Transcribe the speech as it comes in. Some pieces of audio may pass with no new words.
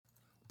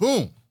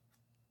Boom.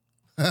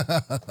 All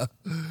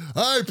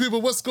right,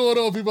 people, what's going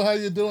on, people? How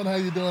you doing?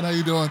 Welcome,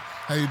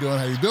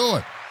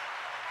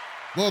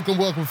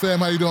 fam.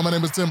 How you doing? My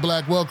name is Tim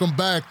Black. Welcome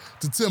back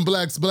to Tim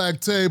Black's Black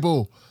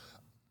Table.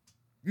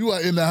 You are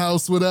in the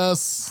house with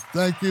us.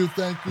 Thank you.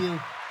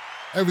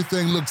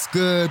 Everything looks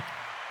good.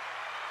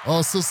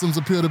 All systems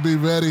appear to be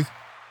ready,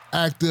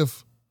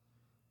 active.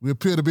 We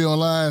appear to be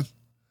online.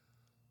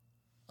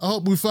 I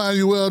hope we find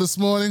you well this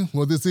morning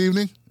or this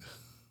evening.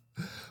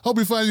 Hope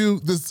we find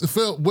you this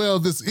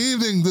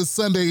evening, this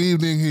Sunday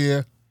evening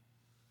here.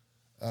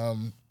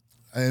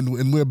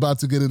 And we're about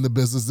to get into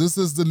business. This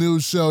is the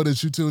news show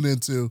that you tune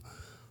into.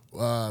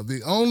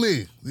 The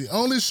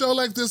only show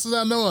like this that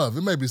I know of.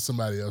 It may be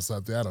somebody else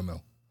out there. I don't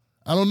know.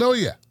 I don't know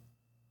yet.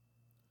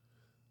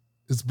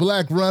 It's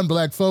black run,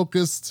 black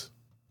focused,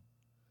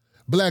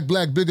 black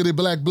biggity,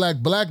 black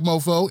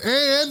mofo,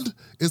 and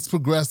it's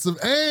progressive,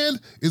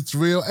 and it's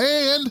real,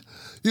 and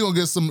you're going to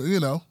get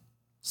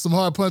some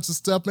hard punching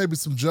stuff, maybe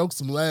some jokes,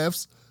 some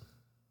laughs.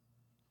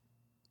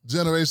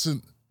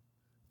 Generation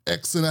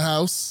X in the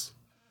house.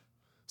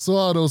 So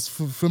all those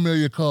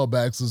familiar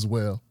callbacks as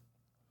well.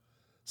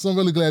 So I'm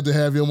really glad to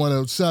have you. I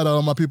want to shout out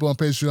all my people on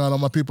Patreon, all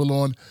my people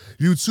on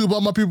YouTube, all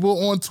my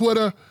people on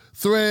Twitter,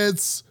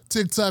 Threads,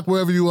 TikTok,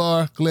 wherever you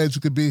are. Glad you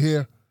could be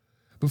here.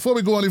 Before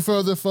we go any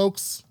further,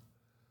 folks,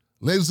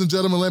 ladies and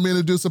gentlemen, let me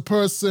introduce a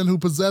person who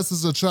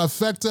possesses a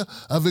trifecta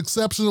of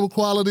exceptional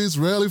qualities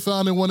rarely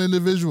found in one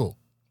individual.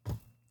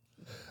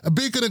 A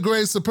beacon of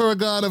grace, a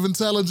paragon of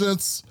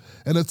intelligence,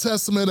 and a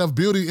testament of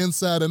beauty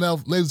inside and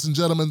out. Ladies and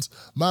gentlemen,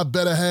 my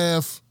better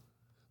half,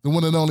 the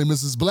one and only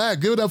Mrs.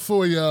 Black. Give it up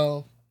for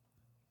y'all.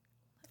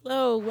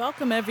 Hello,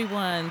 welcome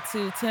everyone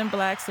to Tim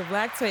Black's The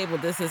Black Table.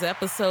 This is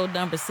episode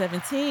number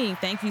 17.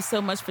 Thank you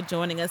so much for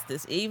joining us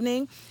this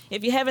evening.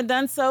 If you haven't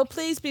done so,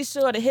 please be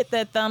sure to hit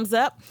that thumbs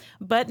up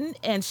button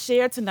and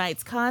share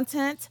tonight's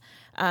content.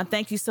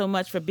 Thank you so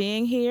much for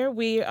being here.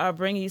 We are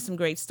bringing you some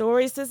great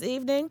stories this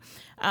evening.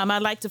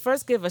 I'd like to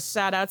first give a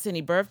shout out to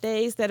any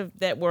birthdays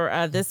that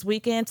were this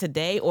weekend,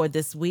 today, or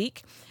this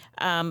week.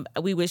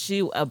 We wish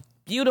you a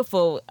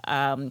beautiful,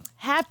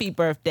 happy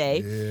birthday.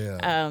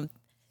 Yeah.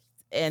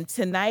 And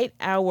tonight,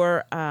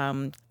 our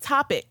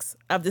topics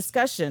of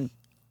discussion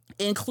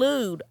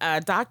include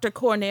Dr.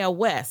 Cornel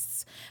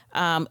West's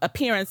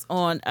appearance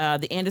on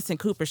the Anderson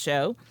Cooper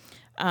Show.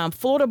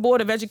 Florida Board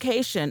of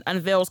Education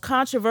unveils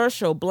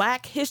controversial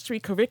Black history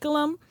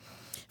curriculum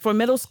for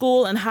middle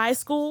school and high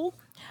school.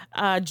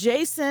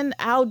 Jason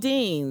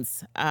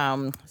Aldean's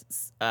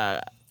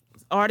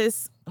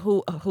artist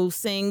who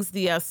sings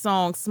the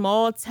song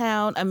Small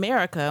Town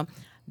America,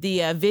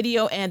 the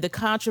video and the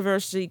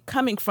controversy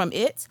coming from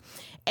it.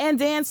 And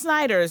Dan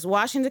Snyder's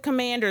Washington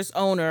Commanders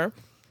owner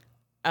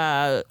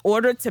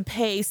ordered to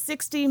pay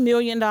 $60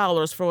 million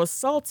for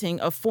assaulting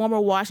a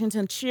former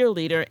Washington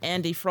cheerleader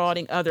and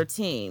defrauding other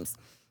teams.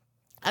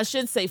 I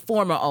should say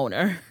former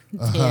owner,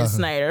 Dan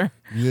Snyder.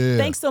 Yeah.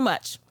 Thanks so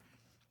much.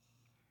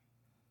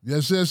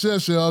 Yes,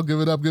 y'all.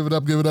 Give it up, people.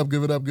 Thank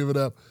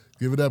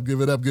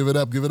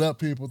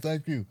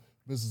you,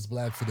 Mrs.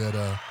 Black, for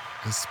that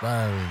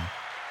inspiring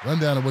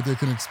rundown of what they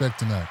can expect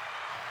tonight.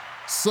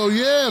 So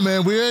yeah,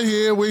 man, we're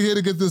here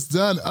to get this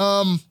done.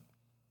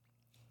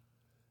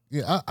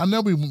 Yeah, I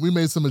know we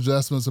made some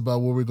adjustments about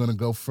where we're going to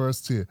go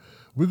first here.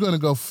 We're going to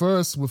go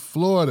first with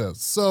Florida.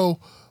 So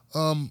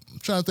I'm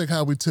trying to think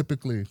how we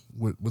typically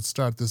would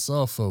start this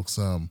off, folks.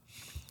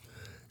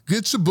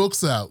 Get your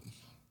books out.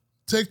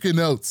 Take your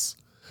notes.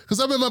 Because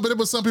I remember there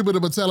were some people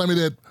that were telling me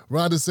that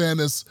Ron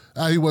DeSantis,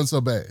 he wasn't so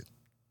bad.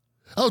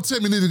 Oh,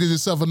 Tim, you need to get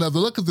yourself another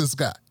look at this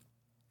guy.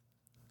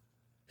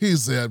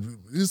 He's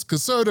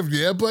conservative,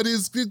 yeah, but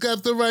he's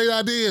got the right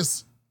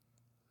ideas.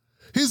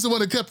 He's the one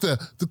that kept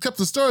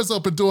the stores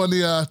open during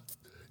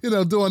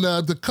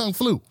the Kung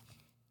Flu.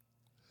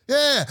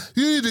 Yeah,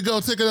 you need to go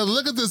take another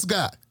look at this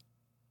guy.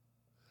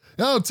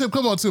 Oh, Tim,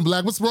 come on, Tim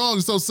Black. What's wrong?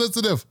 You're so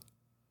sensitive.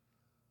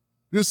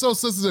 You're so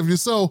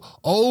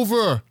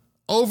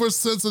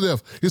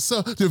oversensitive.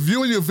 You're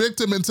viewing your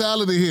victim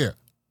mentality here.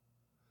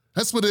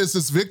 That's what it is,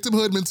 this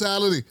victimhood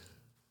mentality.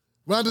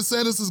 Ron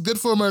DeSantis is good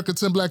for America,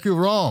 Tim Black. You're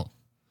wrong.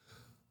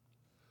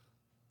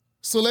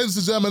 So, ladies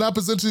and gentlemen, I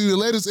present to you the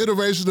latest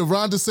iteration of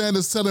Ron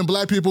DeSantis telling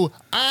black people,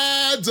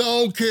 I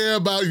don't care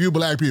about you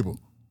black people.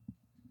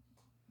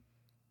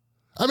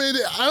 I mean,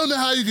 I don't know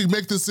how you can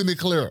make this any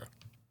clearer.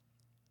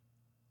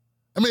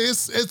 I mean,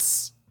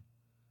 it's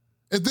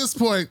at this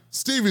point,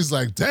 Stevie's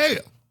like, damn.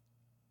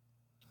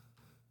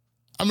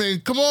 I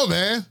mean, come on,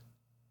 man.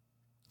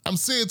 I'm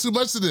seeing too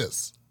much of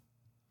this.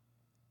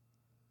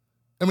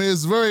 I mean,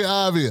 it's very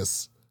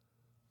obvious.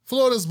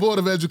 Florida's Board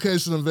of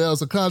Education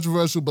unveils a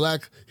controversial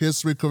Black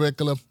history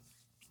curriculum.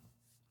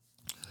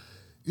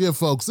 Yeah,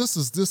 folks, this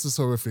is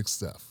horrific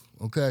stuff,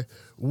 okay?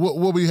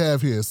 What we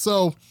have here.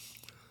 So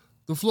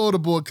the Florida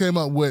Board came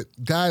up with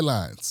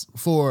guidelines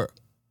for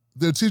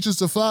their teachers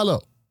to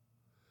follow.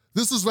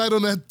 This is right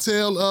on the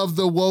tail of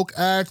the Woke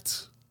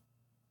Act.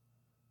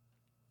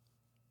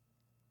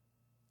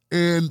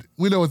 And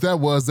we know what that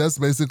was. That's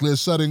basically a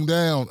shutting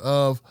down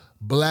of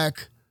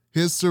Black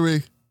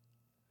history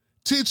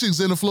teachings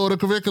in the Florida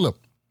curriculum.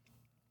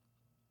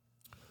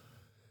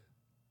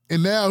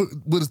 And now,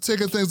 with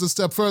taking things a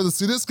step further,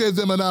 see, this gave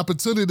them an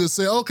opportunity to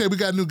say, okay, we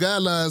got new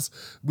guidelines,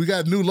 we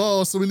got new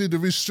laws, so we need to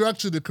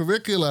restructure the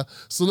curricula.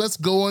 So let's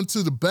go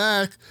into the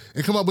back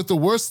and come up with the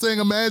worst thing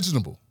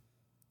imaginable.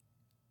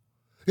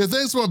 Yeah,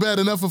 things weren't bad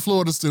enough for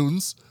Florida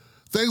students.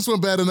 Things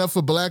weren't bad enough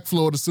for black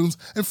Florida students.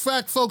 In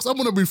fact, folks, I'm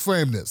going to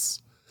reframe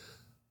this.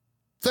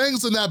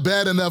 Things are not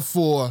bad enough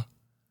for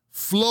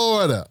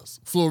Floridians.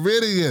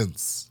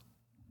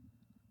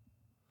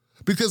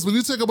 Because when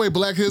you take away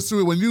black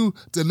history, when you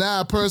deny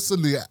a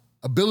person the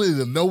ability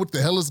to know what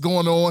the hell is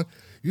going on,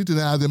 you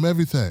deny them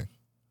everything.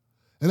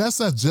 And that's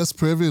not just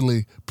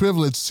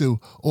privilege to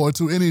or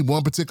to any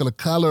one particular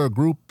color or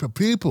group of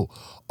people.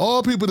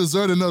 All people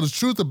deserve to know the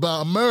truth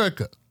about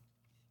America.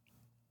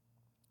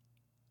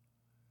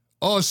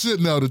 All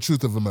should know the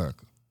truth of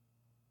America.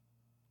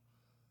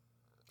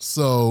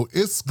 So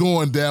it's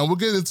going down. We'll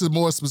get into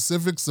more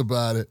specifics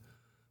about it.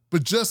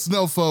 But just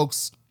know,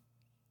 folks,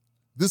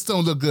 this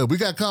don't look good. We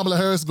got Kamala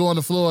Harris going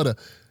to Florida,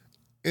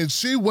 and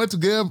she went to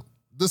give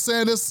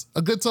DeSantis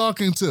a good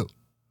talking to.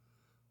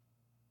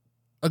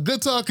 A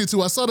good talking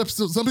to. I saw that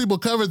some people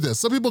covered this.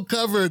 Some people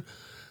covered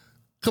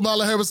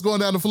Kamala Harris going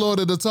down to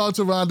Florida to talk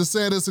to Ron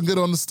DeSantis and get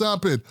on the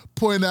stump and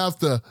point out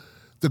the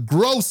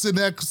gross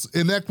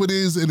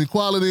inequities,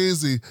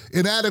 inequalities, the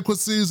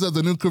inadequacies of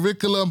the new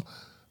curriculum.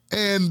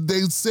 And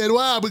they said,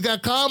 wow, we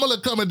got Kamala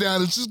coming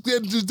down, and she's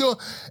doing,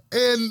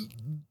 and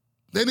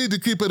they need to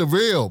keep it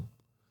real.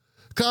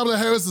 Kamala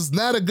Harris is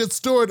not a good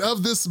steward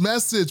of this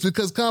message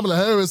because Kamala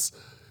Harris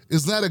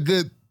is not a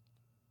good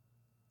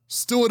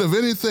steward of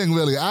anything,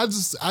 really. I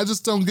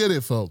just don't get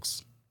it,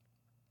 folks.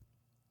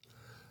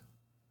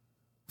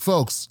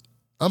 Folks,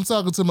 I'm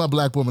talking to my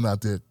black woman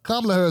out there.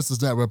 Kamala Harris does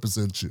not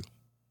represent you.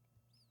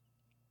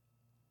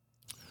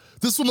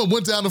 This woman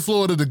went down to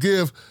Florida to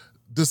give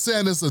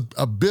DeSantis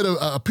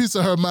a piece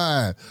of her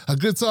mind, a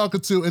good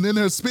talking to, and in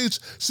her speech,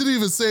 she didn't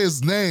even say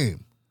his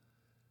name.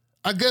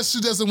 I guess she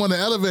doesn't want to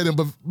elevate him,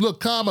 but look,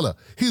 Kamala,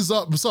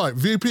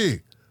 VP,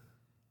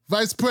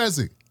 Vice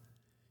President,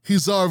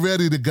 he's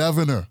already the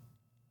governor.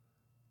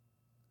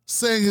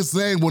 Saying his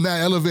name will not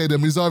elevate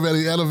him. He's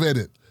already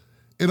elevated.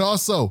 And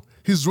also,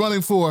 he's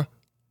running for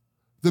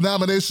the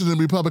nomination in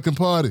the Republican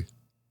Party.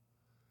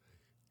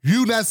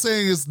 You not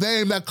saying his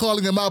name, not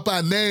calling him out by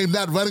name,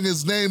 not running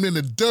his name in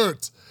the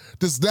dirt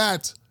does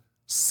not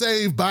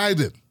save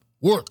Biden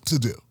work to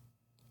do.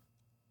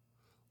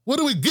 Where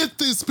do we get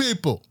these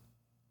people?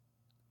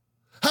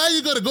 How are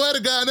you going to go at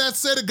a guy and not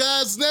say the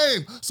guy's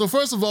name? So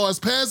first of all, it's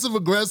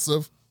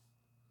passive-aggressive,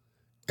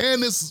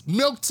 and it's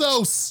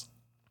milquetoast.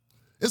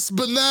 It's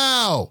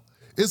banal.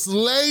 It's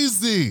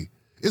lazy.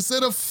 It's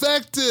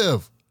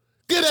ineffective.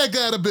 Get that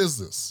guy to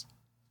business.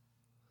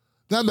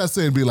 Now, I'm not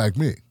saying be like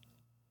me.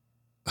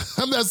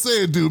 I'm not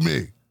saying do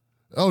me.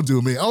 Don't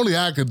do me. Only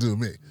I can do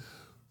me.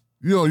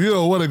 You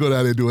don't want to go down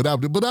there and do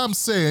it. But I'm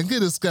saying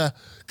get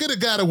a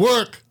guy to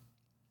work.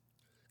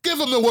 Give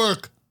him the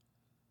work.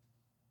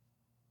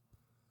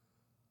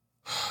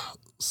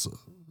 So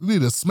we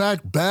need a smack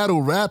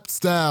battle rap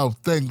style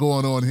thing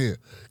going on here.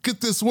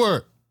 Get this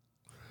work.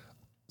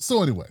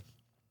 So anyway,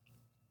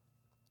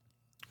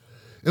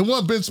 in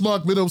one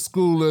benchmark, middle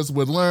schoolers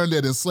would learn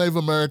that enslaved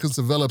Americans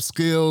develop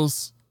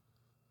skills.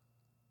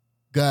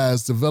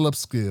 Guys develop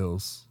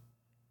skills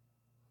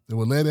that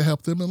will later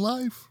help them in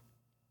life.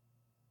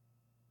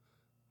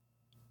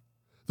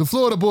 The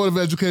Florida Board of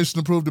Education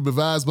approved the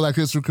revised Black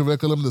History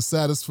curriculum to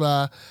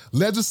satisfy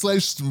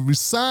legislation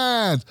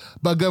signed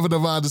by Governor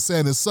Ron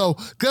DeSantis. So,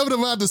 Governor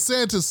Ron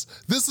DeSantis,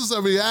 this is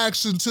a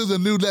reaction to the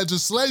new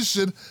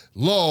legislation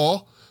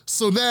law.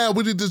 So now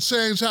we need to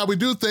change how we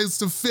do things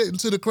to fit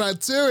into the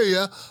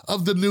criteria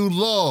of the new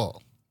law.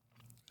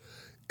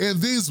 And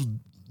these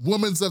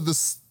women's of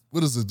the,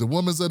 what is it? The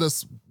women's of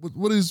the,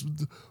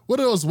 what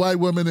are those white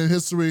women in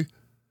history?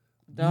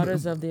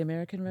 Daughters of the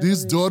American Revolution.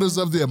 These daughters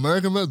of the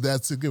American Revolution.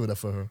 That's it. Give it up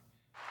for her.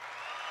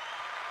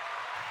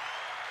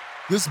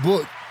 This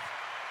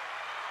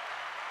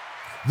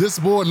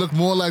board looked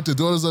more like the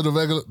daughters of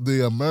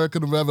the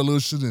American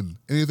Revolution than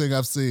anything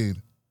I've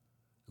seen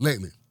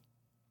lately.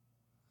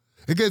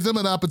 It gave them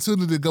an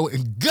opportunity to go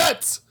and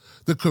gut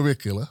the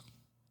curricula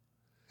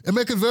and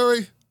make it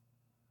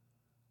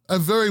a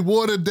very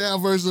watered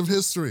down version of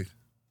history.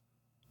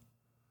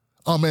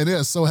 Oh man,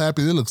 they're so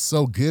happy. They look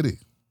so giddy.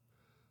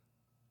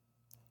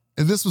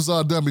 And this was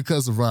all done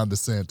because of Ron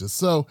DeSantis.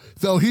 So,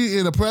 though he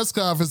in a press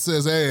conference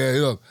says, hey,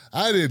 look,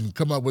 I didn't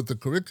come up with the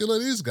curricula,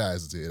 these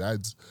guys did.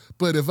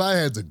 But if I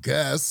had to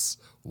guess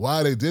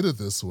why they did it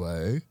this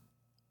way,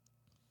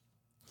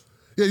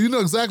 yeah, you know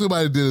exactly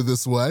why they did it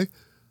this way.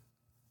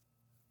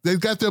 They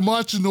got their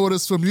marching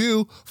orders from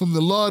you, from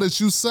the law that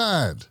you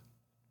signed.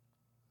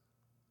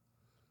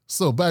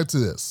 So, back to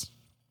this.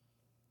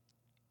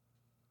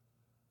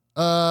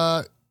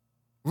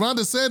 Ron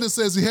DeSantis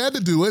says he had to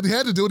do it. He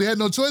had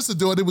no choice to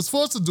do it. He was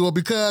forced to do it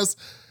because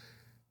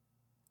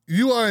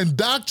you are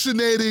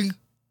indoctrinating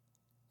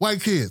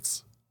white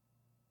kids.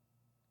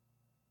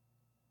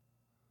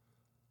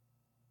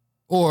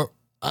 Or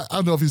I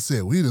don't know if he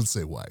said, he didn't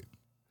say white.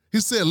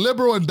 He said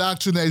liberal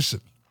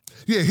indoctrination.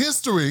 Yeah,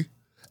 history,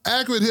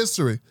 accurate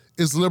history,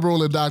 is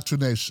liberal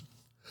indoctrination.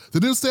 The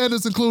new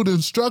standards include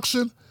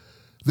instruction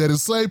that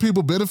enslaved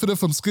people benefited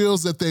from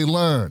skills that they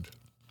learned.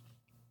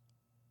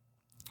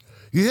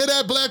 You hear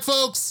that, black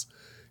folks?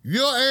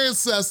 Your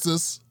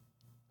ancestors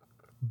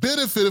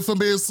benefited from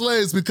being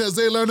slaves because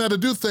they learned how to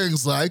do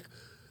things like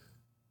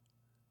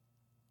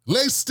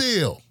lay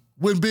steel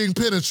when being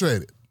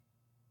penetrated.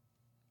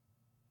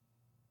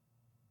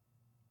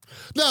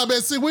 No,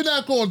 man, see, we're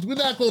not going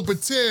to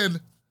pretend,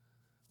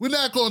 we're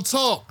not going to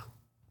talk.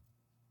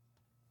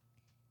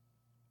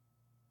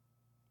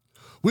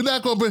 We're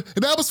not going to,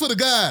 and that was for the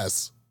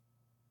guys.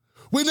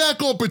 We're not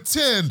going to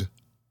pretend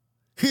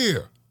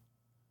here.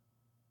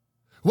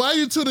 Why are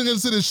you tuning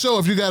into this show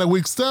if you got a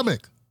weak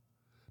stomach?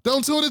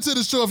 Don't tune into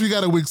the show if you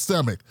got a weak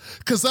stomach.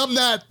 Because I'm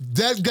not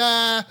that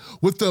guy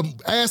with the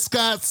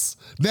ascots,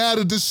 now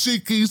the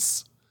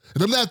dashikis.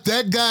 And I'm not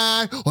that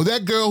guy or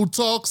that girl who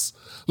talks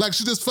like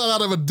she just fell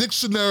out of a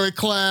dictionary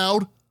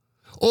cloud.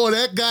 Or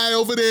that guy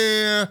over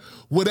there,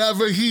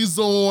 whatever he's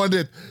on,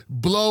 that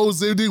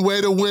blows any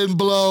way the wind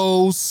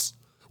blows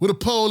with a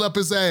pole up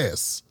his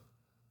ass.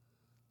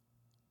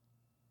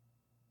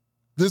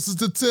 This is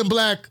the Tim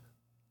Black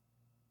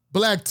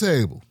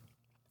table.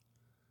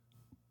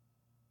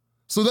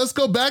 So let's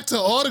go back to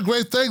all the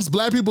great things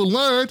black people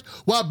learned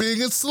while being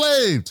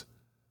enslaved.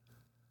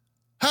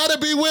 How to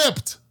be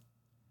whipped.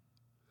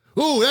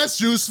 Ooh,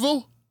 that's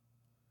useful.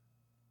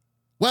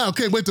 Wow,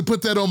 can't wait to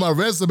put that on my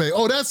resume.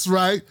 Oh, that's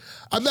right.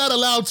 I'm not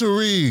allowed to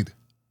read.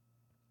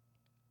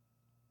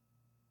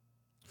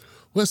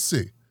 Let's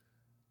see.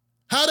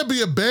 How to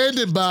be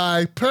abandoned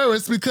by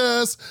parents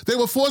because they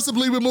were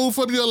forcibly removed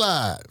from your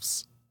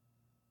lives.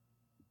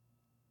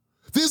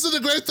 These are the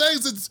great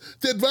things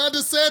that Ron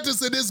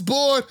DeSantis and his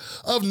board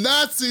of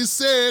Nazis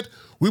said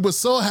we were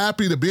so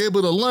happy to be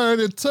able to learn.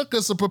 It took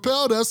us and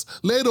propelled us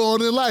later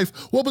on in life.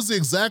 What was the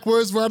exact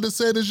words Ron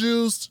DeSantis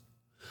used?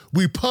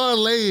 We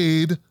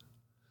parlayed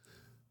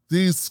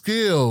these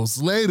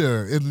skills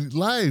later in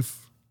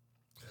life.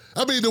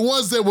 I mean, the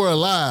ones that were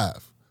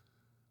alive.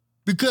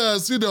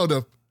 Because, you know,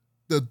 the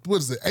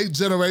 8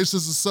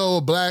 generations or so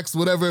of blacks,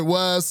 whatever it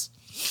was.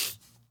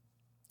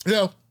 You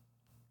know,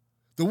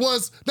 the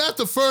ones, not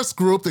the first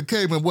group that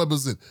came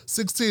in,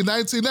 16,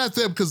 19, not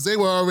them, because they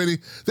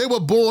were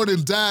born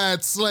and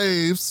died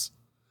slaves,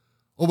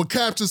 or were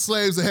captured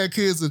slaves that had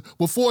kids and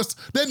were forced,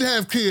 didn't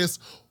have kids,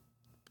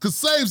 because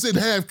slaves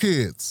didn't have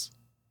kids.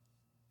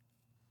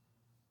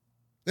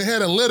 They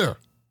had a litter,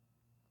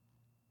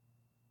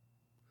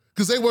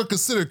 because they weren't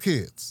considered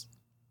kids.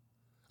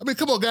 I mean,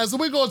 come on, guys, are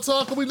we going to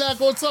talk or we not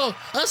going to talk?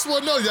 I just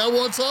want to know, y'all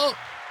want to talk?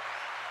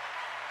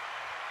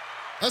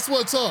 I just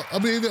want to talk. I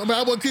mean,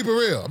 I want to keep it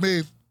real. I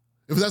mean,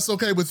 if that's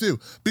okay with you.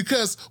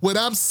 Because what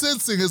I'm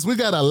sensing is we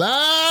got a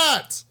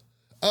lot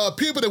of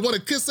people that want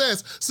to kiss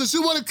ass. Since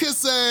you want to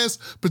kiss ass,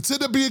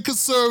 pretend to be a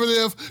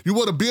conservative, you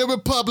want to be a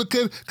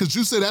Republican, because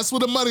you say that's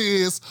where the money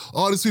is.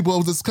 All these people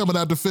that's coming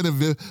out defending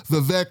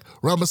Vivek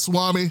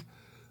Ramaswamy.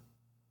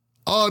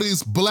 All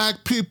these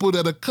black people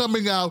that are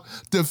coming out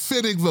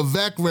defending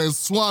Vivek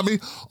Ramaswamy.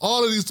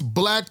 All of these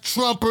black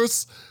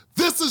Trumpers.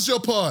 This is your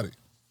party.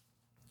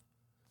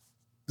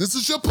 This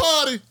is your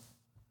party.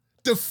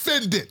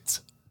 Defend it.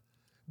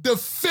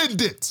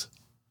 Defend it.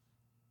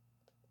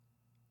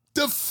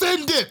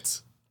 Defend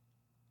it.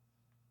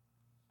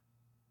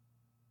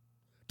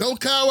 Don't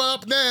cower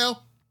up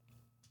now.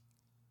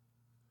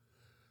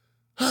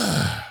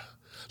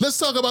 Let's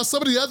talk about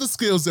some of the other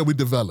skills that we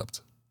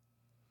developed.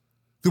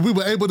 That we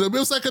were able to, it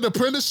was like an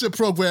apprenticeship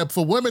program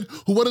for women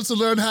who wanted to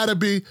learn how to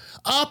be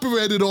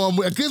operated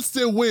on against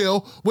their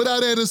will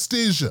without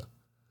anesthesia.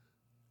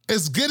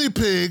 As guinea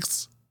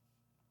pigs,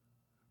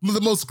 the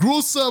most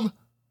gruesome,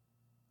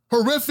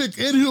 horrific,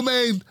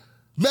 inhumane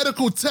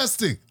medical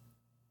testing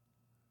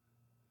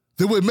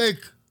that would make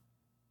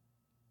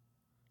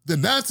the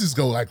Nazis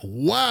go like,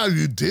 wow,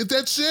 you did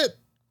that shit?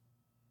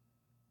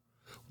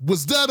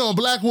 Was done on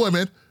black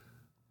women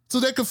so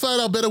they could find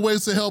out better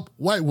ways to help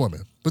white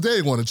women. But they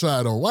ain't want to try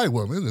it on white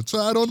women. They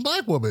try it on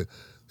black women.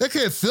 They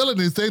can't feel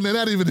anything. They're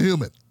not even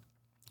human.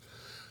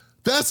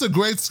 That's a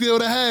great skill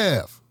to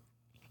have.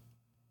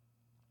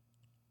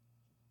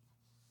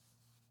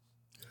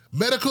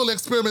 Medical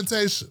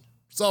experimentation.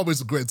 It's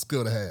always a great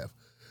skill to have.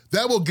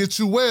 That will get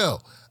you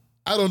well.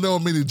 I don't know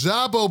many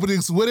job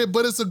openings with it,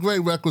 but it's a great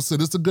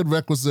requisite. It's a good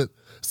requisite.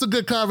 It's a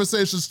good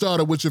conversation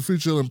starter with your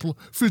future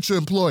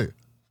employer.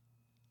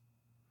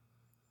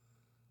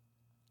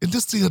 And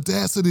just the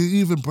audacity to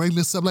even bring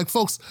this up. Like,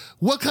 folks,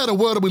 what kind of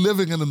world are we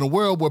living in a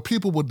world where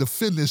people will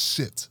defend this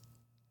shit?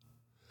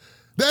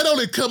 Not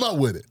only come up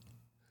with it.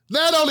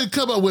 Not only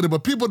come up with it,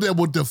 but people that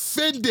will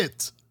defend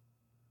it.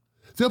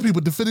 There are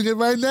people defending it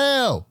right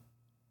now.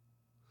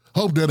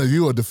 Hope none of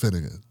you are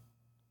defending it.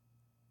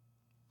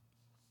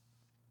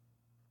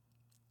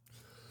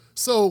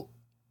 So,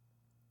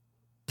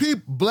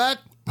 black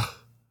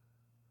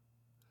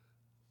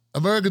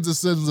American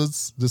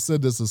descendants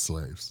of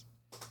slaves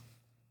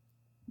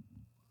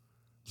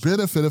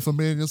benefited from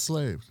being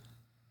enslaved.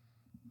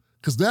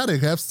 Because now they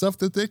have stuff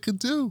that they can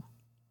do.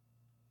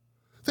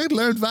 They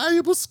learn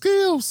valuable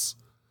skills.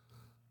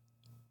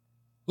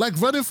 Like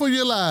running for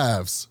your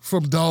lives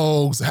from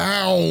dogs,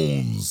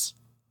 hounds.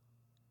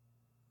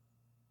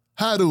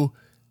 How to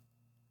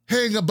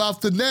hang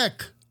about the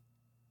neck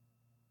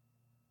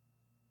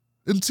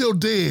until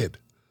dead.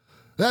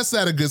 That's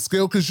not a good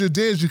skill because you're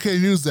dead, you can't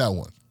use that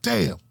one.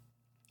 Damn.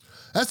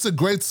 That's a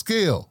great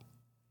skill.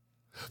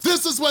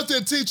 This is what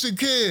they're teaching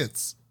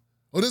kids.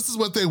 Or this is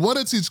what they want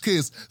to teach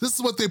kids. This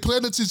is what they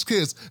plan to teach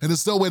kids. And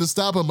there's no way to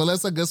stop them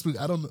unless I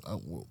don't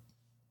know.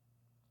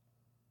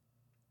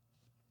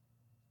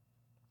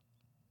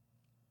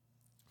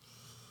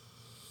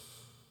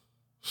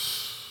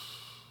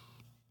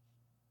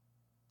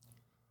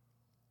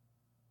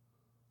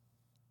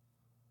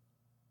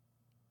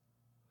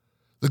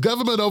 The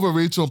government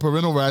overreach on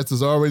parental rights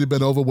has already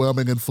been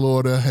overwhelming, and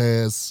Florida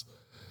has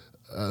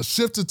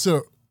shifted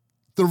to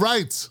the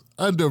right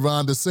under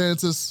Ron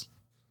DeSantis,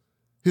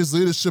 his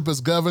leadership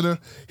as governor.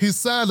 He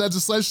signed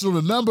legislation on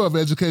a number of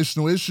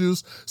educational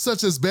issues,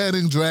 such as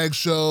banning drag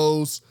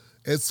shows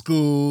at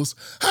schools.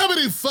 How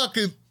many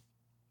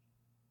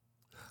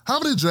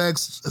drag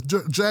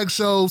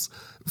shows?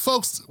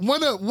 Folks,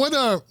 when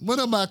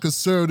are my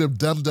conservative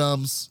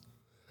dum-dums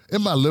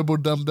and my liberal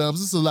dum-dums?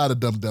 There's a lot of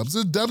dum-dums.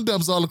 There's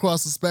dum-dums all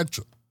across the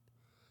spectrum.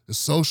 There's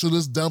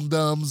socialist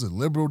dum-dums and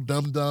liberal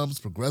dum-dums,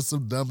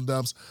 progressive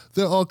dum-dums.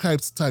 There are all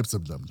types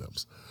of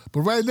dum-dums.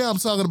 But right now I'm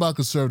talking about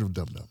conservative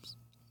dum-dums.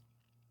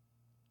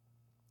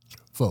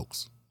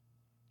 Folks,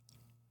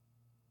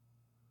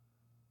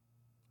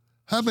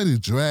 how many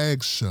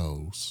drag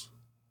shows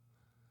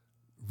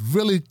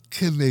really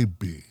can they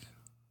be?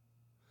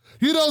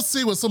 You don't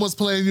see when someone's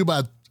playing you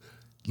by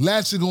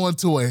latching on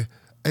to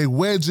a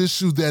wedge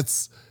issue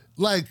that's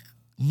like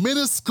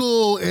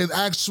minuscule and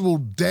actual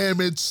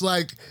damage.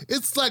 Like,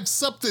 it's like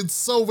something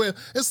so rare.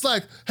 It's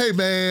like, hey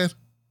man,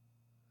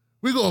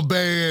 we're gonna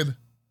ban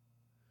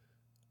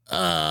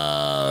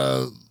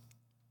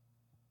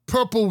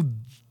purple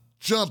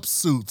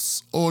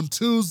jumpsuits on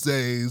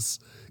Tuesdays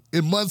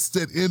in months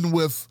that end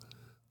with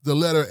the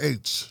letter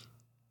H.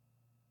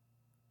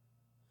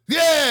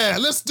 Yeah,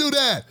 let's do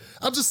that.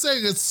 I'm just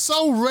saying it's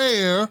so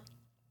rare.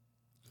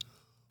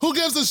 Who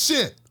gives a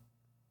shit?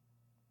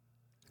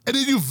 And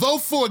then you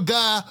vote for a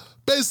guy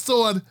based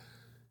on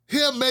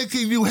him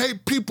making you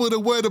hate people that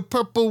wear the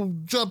purple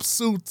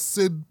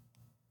jumpsuits and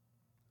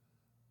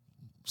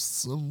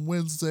some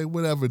Wednesday,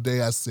 whatever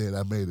day I said,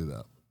 I made it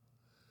up.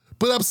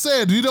 But I'm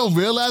saying, you don't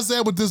realize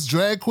that with this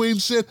drag queen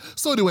shit?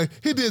 So anyway,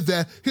 he did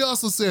that. He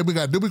also said we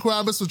got new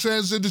requirements for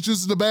transgender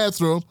using the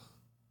bathroom.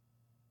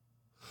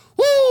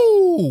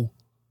 Woo!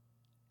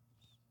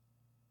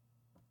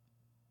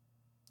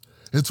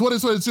 In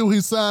 2022, he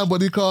signed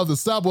what he called the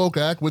Stop Woke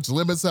Act, which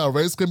limits how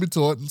race can be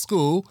taught in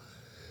school,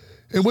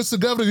 in which the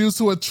governor used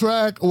to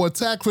attract or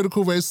attack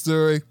critical race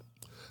theory,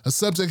 a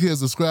subject he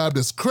has described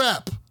as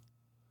crap.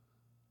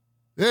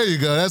 There you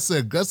go.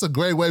 That's a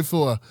great way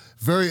for a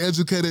very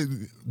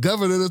educated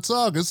governor to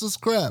talk. It's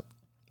just crap.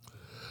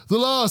 The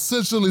law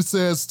essentially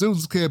says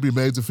students can't be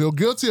made to feel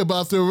guilty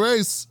about their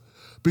race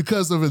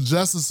because of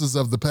injustices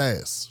of the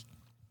past.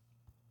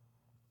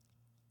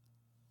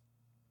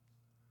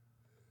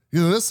 You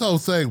know, this whole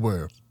thing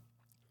where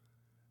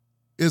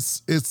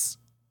it's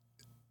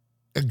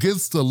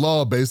against the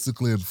law,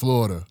 basically, in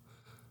Florida,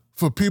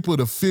 for people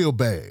to feel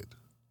bad.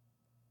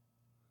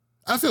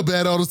 I feel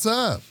bad all the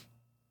time.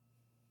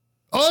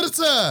 All the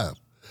time.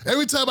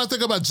 Every time I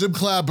think about Jim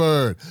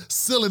Clyburn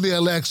stealing the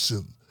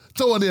election,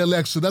 throwing the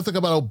election, I think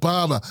about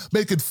Obama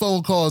making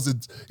phone calls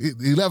at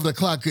 11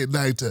 o'clock at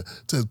night to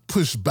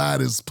push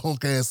Biden's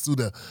punk ass through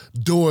the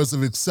doors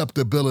of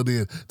acceptability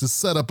and to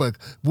set up a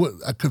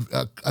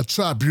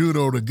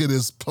tribunal to get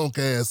his punk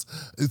ass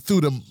through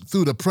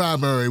the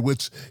primary,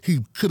 which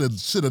he should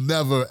have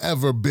never,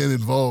 ever been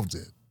involved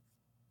in.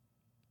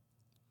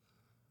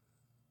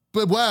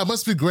 But wow, it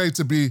must be great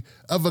to be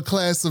of a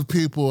class of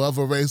people, of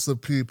a race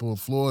of people in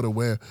Florida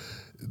where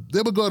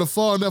they would go to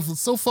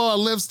so far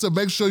lengths to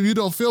make sure you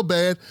don't feel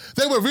bad.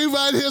 They would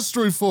rewrite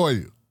history for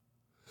you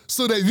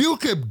so that you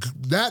can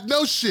not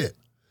know shit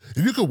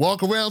and you can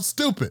walk around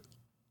stupid.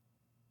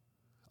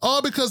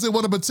 All because they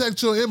want to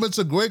protect your image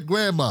of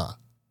great-grandma.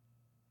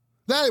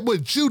 Not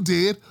what you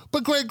did,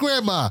 but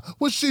great-grandma,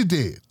 what she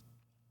did.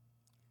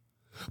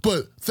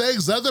 But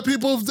things other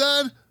people have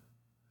done,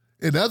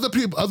 in other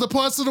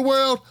parts of the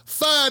world,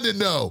 fine to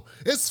know.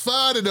 It's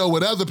fine to know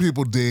what other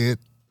people did.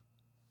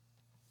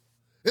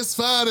 It's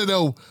fine to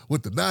know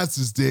what the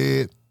Nazis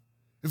did.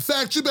 In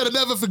fact, you better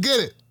never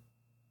forget it.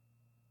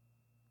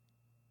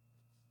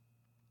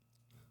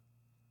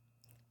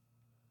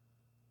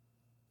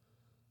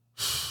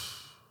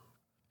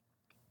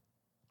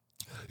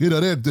 You know,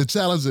 they're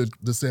challenging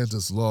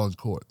DeSantis' law in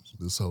court,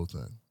 this whole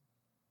thing.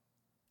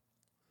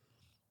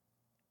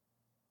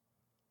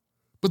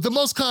 But the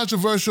most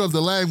controversial of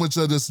the language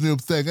of this new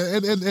thing,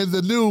 and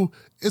the new,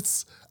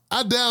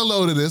 I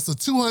downloaded this, a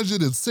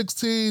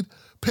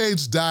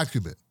 216-page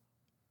document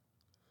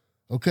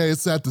Okay,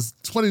 it's at the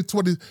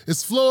 2020,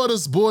 it's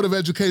Florida's Board of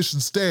Education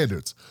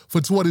standards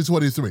for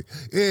 2023.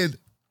 And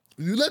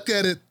when you look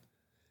at it,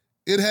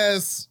 it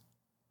has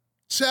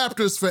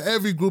chapters for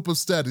every group of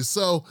studies.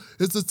 So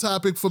it's a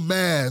topic for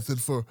math and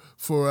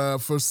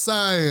for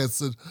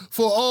science and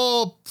for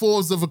all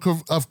forms of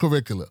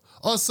curricula,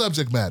 all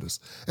subject matters.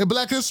 And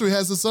Black History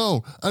has its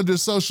own under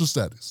social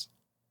studies.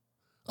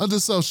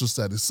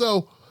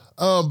 So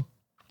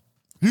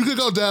you can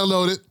go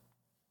download it.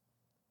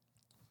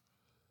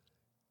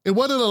 And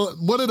one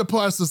of the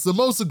parts that's the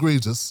most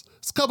egregious,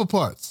 it's a couple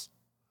parts.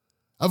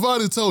 I've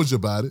already told you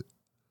about it,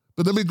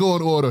 but let me go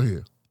in order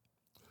here.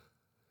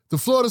 The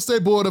Florida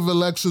State Board of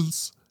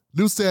Elections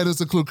new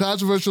standards include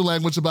controversial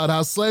language about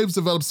how slaves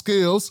develop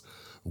skills,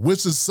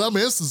 which in some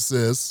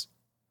instances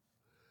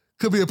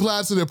could be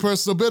applied to their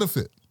personal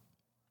benefit.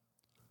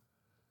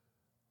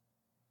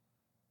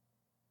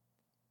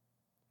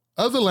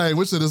 Other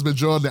language that has been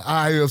drawing the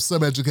ire of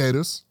some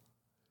educators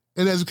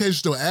and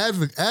educational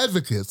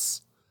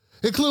advocates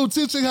include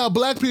teaching how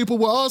Black people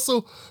were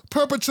also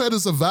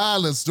perpetrators of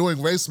violence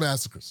during race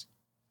massacres.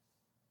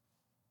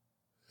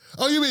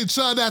 Oh, you mean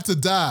try not to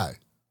die?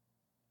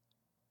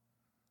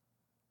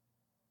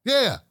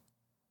 Yeah.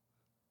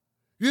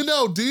 Do you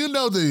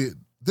know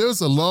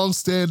there's a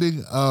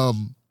long-standing,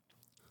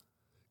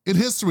 in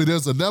history,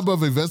 there's a number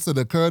of events that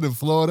occurred in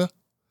Florida,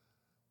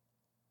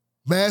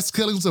 mass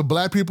killings of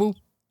Black people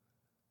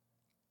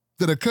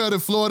that occurred in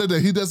Florida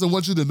that he doesn't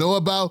want you to know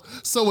about.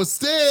 So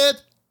instead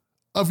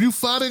of you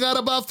finding out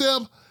about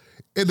them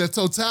in the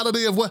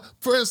totality of what,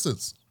 for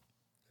instance,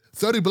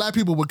 30 Black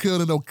people were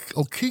killed in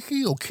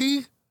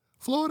Okee,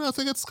 Florida, I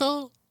think it's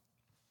called.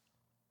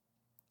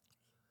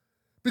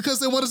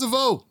 Because they wanted to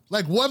vote.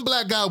 Like one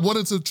Black guy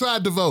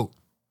tried to vote.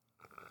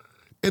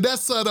 And that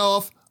set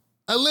off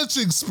a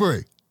lynching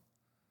spree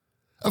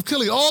of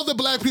killing all the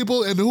Black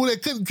people, and who they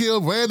couldn't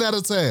kill ran out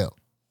of town.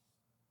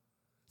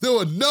 There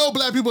were no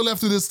Black people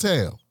left in this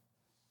town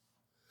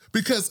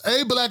because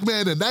a Black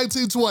man in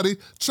 1920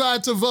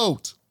 tried to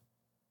vote.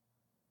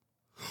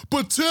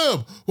 But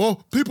Tim, you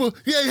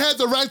had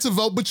the right to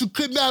vote, but you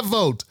could not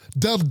vote.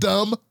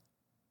 Dumb.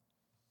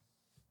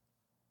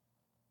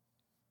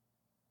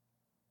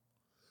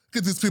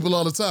 Get these people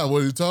all the time.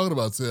 What are you talking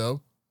about, Tim?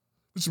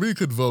 What you mean you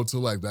couldn't vote till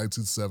like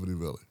 1970,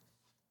 really?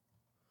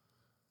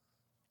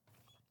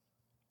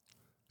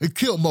 It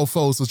killed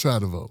mofos for trying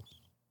to vote.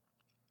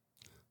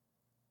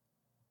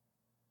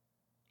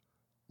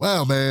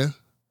 Wow, man.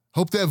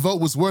 Hope that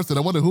vote was worth it. I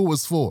wonder who it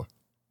was for.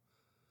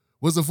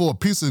 Was it for a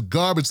piece of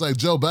garbage like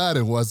Joe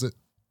Biden, was it?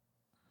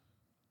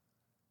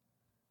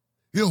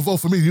 You don't vote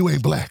for me, you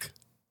ain't Black.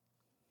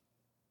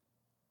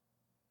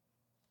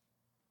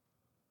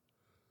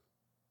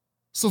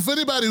 So for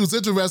anybody who's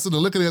interested in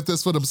looking at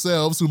this for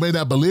themselves, who may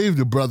not believe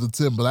your brother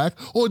Tim Black,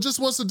 or just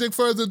wants to dig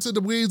further into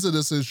the weeds of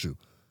this issue,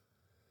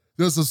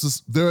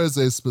 there is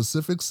a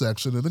specific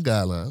section in the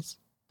guidelines.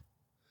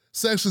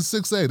 Section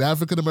 6.8,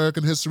 African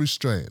American History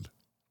Strand.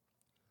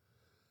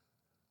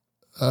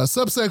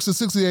 Subsection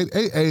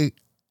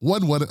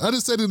 68AA11,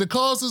 understanding the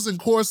causes and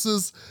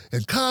courses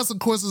and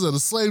consequences of the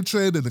slave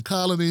trade in the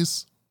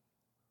colonies.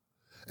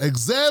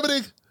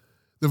 Examining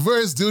the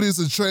various duties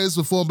and trades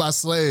performed by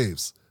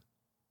slaves.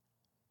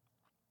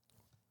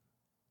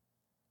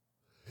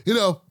 You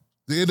know,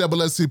 the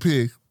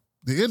NAACP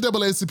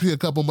a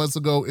couple months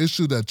ago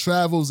issued a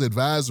travels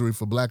advisory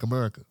for Black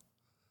America.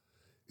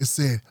 It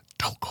said,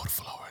 don't go to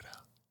Florida.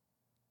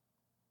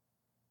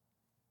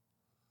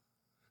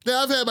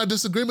 Now, I've had my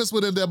disagreements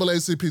with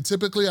NAACP.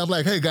 Typically, I'm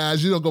like, hey,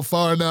 guys, you don't go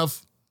far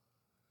enough.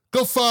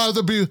 Go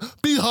farther, be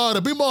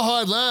harder, be more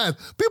hardline,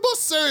 be more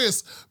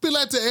serious. Be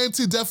like the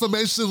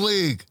Anti-Defamation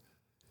League.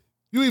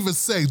 You even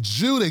say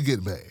Jew, they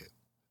get mad.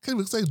 Can't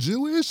even say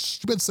Jewish.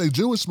 You better say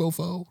Jewish,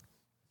 mofo.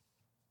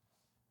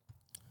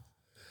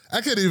 I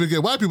can't even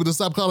get white people to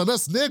stop calling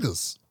us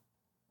niggas.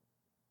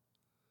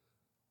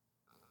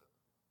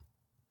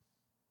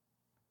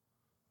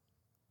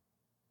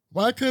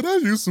 Why can't I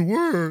use the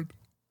word?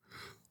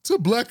 To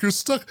Black, you're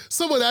stuck.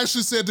 Someone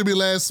actually said to me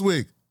last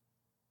week,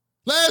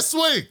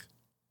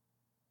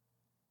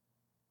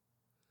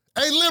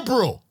 a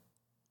liberal,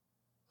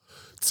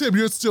 Tim,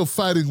 you're still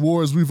fighting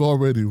wars we've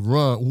already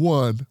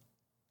won.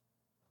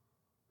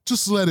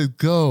 Just let it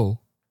go.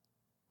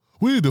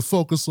 We need to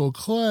focus on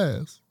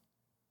class.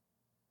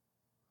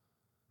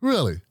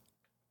 Really?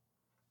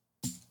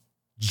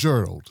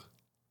 Journaled.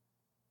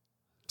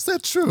 Is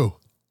that true?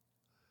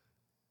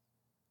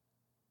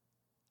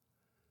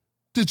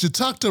 Did you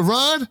talk to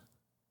Ron?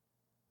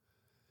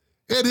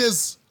 In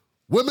his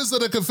Women's of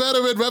the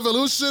Confederate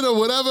Revolution or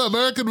whatever,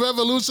 American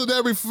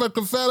Revolutionary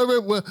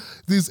Confederate, with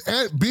these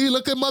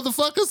B-looking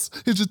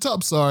motherfuckers? Did you talk?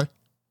 I'm sorry.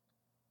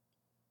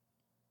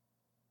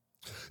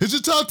 Did you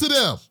talk to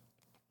them?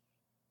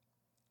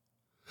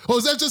 Or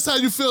is that just how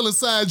you feel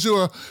inside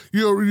your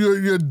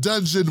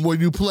dungeon when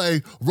you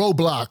play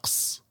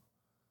Roblox?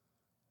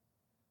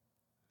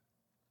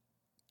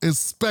 And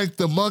Spank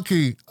the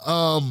Monkey,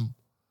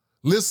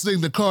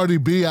 listening to Cardi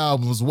B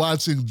albums,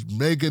 watching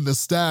Megan Thee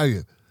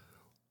Stallion.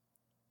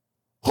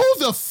 Who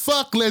the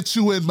fuck let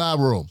you in my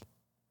room?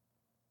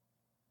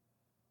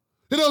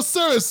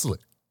 Seriously.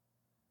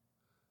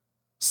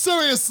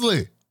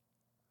 Seriously.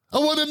 I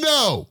want to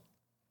know.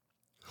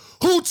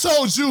 Who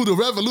told you the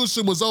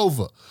revolution was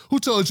over? Who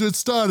told you it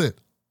started?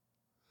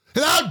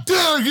 And how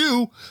dare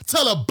you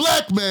tell a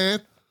black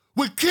man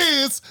with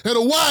kids and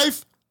a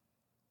wife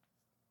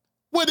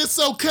when it's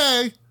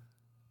okay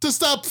to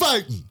stop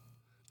fighting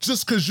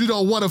just because you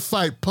don't want to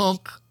fight,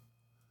 punk?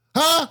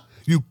 Huh?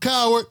 You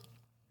coward.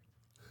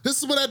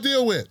 This is what I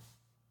deal with.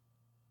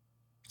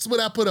 This is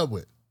what I put up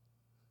with.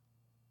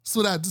 This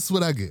is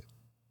what I get.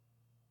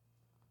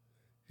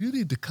 You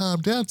need to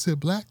calm down, Tim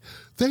Black.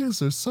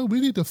 Things are so,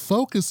 we need to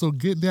focus on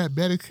getting that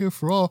Medicare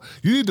for all.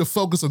 You need to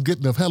focus on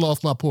getting the hell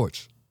off my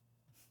porch.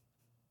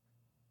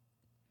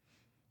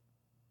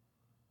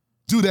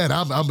 Do that.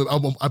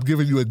 I'm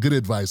giving you a good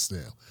advice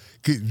now.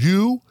 Get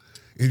you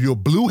in your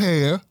blue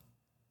hair,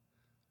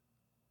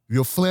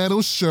 your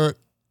flannel shirt,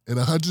 in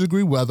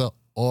 100-degree weather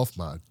off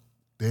my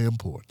damn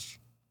porch.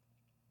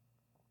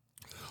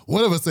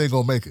 One of us ain't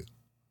gonna make it.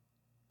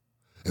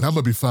 And I'm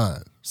gonna be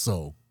fine.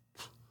 So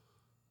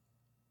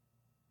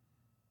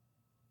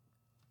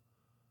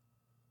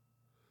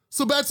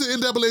back to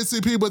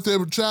NAACP with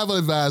their travel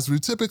advisory.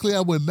 Typically,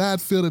 I would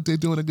not feel that they're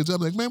doing a good job.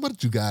 I'm like, man, what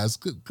did you guys?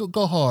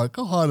 Go hard.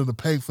 Go hard in the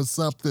paint for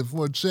something,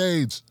 for a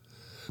change.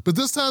 But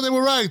this time they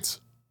were right.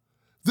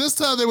 This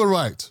time they were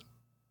right.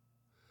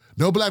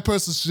 No black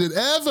person should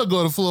ever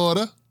go to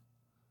Florida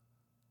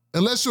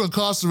unless you're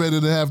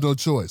incarcerated and have no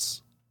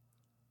choice.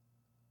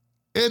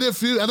 And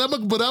if you,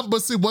 but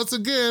see, once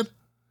again,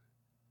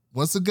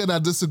 I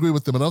disagree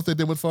with them. I don't think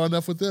they went far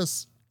enough with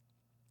this.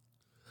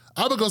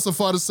 I would go so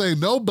far to say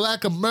no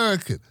black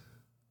American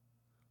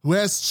who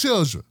has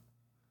children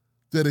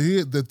that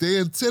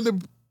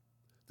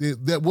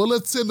will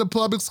attend the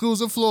public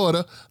schools in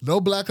Florida, no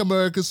black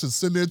Americans should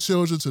send their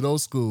children to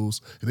those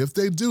schools. And if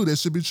they do, they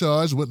should be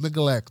charged with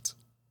neglect.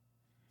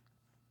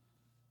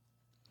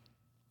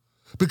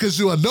 Because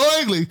you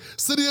unknowingly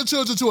sending your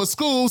children to a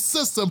school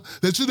system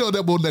that you know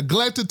that will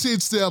neglect to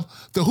teach them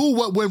the who,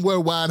 what, when, where,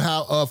 why, and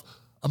how of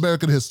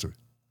American history.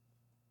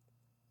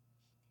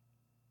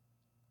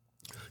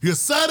 You're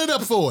signing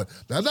up for it.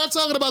 Now, I'm not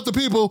talking about the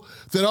people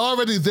that are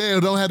already there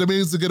and don't have the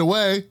means to get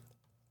away.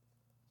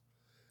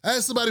 I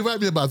had somebody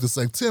write me about this,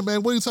 like, Tim,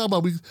 man, what are you talking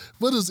about?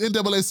 What is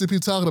NAACP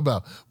talking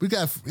about?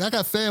 I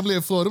got family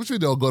in Florida. What you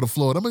don't go to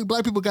Florida? I mean,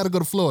 black people got to go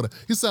to Florida.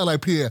 You sound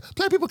like Pierre.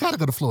 Black people got to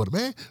go to Florida,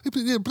 man.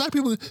 Black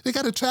people, they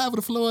got to travel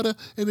to Florida,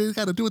 and they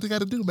got to do what they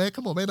got to do, man.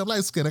 Come on, man. I'm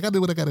light-skinned. I got to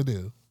do what I got to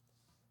do.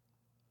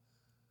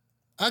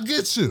 I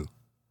get you.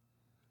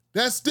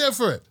 That's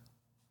different.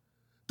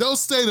 Don't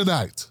stay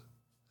tonight.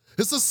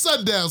 It's a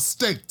sundown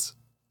state.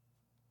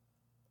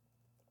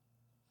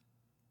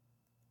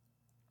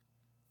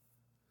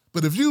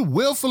 But if you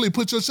willfully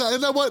put your child,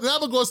 and I'm going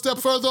to go a step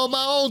further on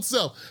my own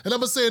self, and I'm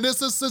going to say in this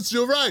instance,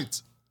 you're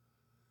right.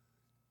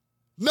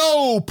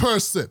 No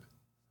person,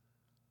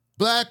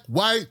 black,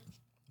 white,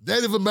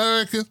 Native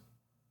American,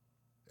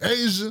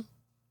 Asian,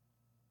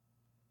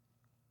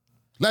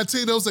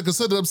 Latinos that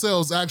consider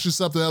themselves actually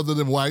something other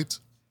than white,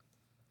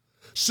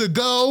 should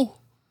go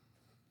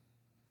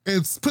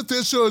and put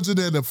their children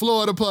in the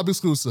Florida public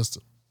school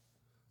system.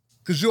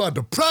 Because you are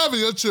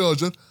depriving your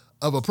children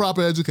of a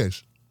proper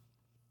education.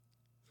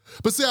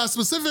 But see, how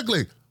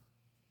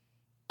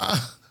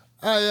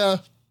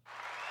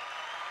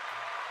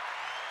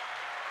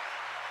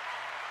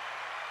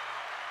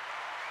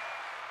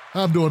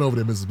I'm doing over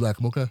there, Mrs.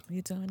 Blackham, okay?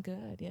 You're doing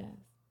good, yeah.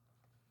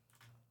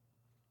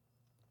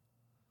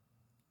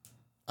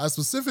 I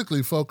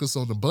specifically focus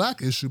on the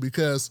black issue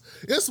because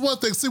it's one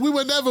thing. See,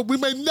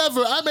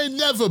 I may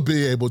never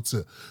be able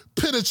to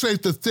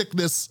penetrate the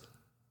thickness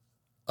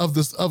of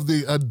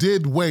the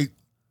dead weight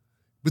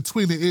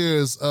between the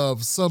ears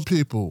of some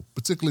people,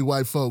 particularly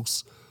white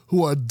folks,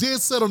 who are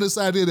dead set on this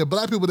idea that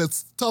black people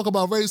that talk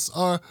about race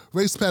are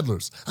race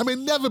peddlers. I may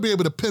never be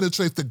able to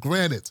penetrate the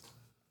granite.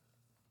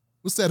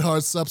 What's that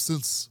hard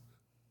substance?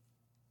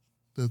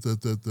 It's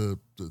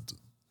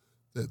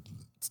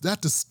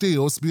not the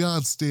steel, it's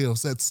beyond steel.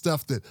 It's that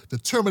stuff that the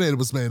Terminator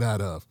was made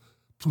out of.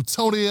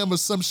 Plutonium or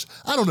some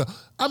I don't know.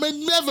 I may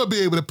never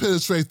be able to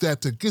penetrate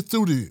that to get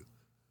through to you.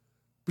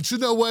 But you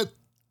know what?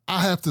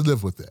 I have to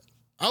live with that.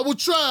 I will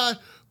try,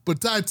 but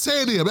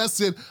titanium,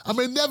 that's it. I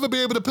may never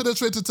be able to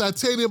penetrate the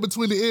titanium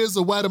between the ears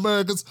of white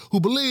Americans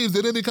who believe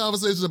that any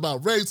conversation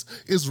about race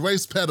is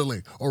race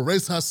peddling or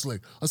race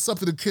hustling or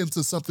something akin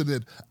to something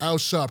that Al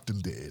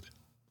Sharpton did.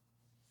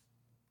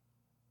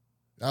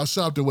 Al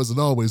Sharpton wasn't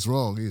always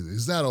wrong either.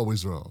 He's not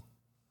always wrong.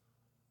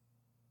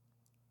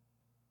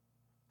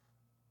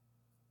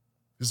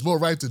 He's more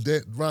right than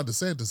Ron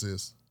DeSantis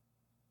is,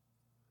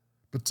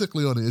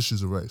 particularly on the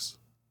issues of race.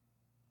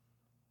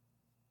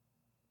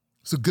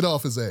 So get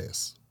off his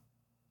ass.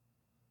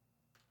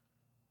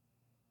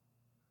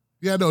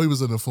 Yeah, I know he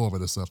was an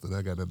informant or something.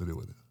 That got nothing to do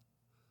with it.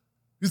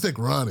 You think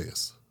Ron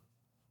is?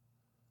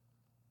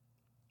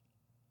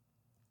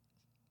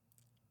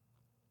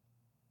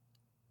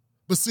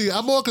 But see,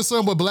 I'm more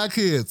concerned with black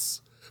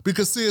kids,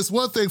 Because see, it's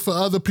one thing for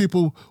other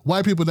people,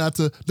 white people, not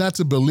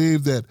to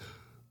believe that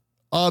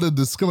all the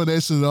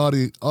discrimination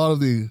and all of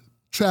the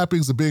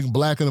trappings of being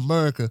black in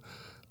America,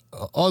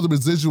 all the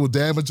residual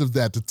damage of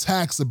that, the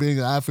tax of being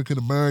African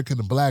American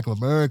and black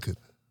American.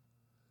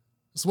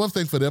 It's one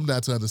thing for them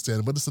not to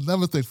understand it, but it's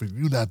another thing for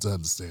you not to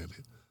understand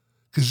it.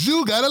 Because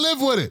you got to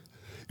live with it.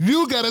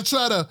 You got to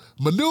try to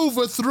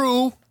maneuver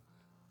through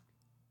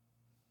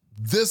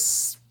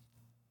this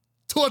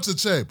torture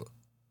chamber.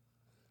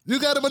 You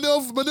got to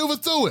maneuver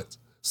through it.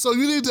 So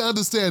you need to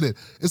understand it.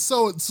 And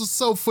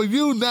so for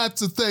you not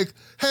to think,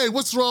 hey,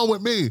 what's wrong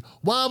with me?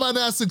 Why am I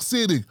not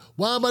succeeding?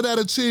 Why am I not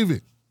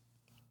achieving?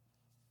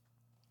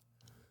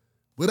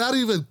 Without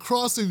even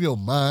crossing your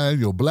mind,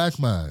 your black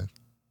mind,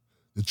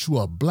 that you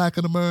are black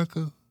in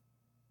America,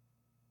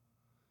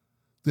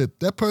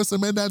 that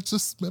person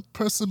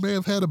may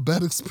have had a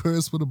bad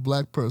experience with a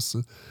black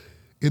person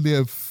in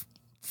their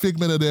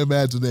figment of their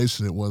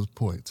imagination at one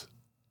point.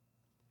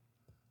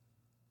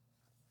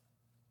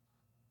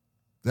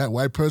 That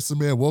white person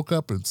may have woke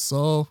up and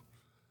saw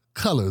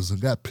colors and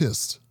got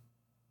pissed.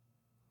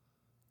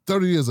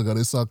 30 years ago,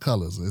 they saw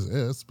colors. They said,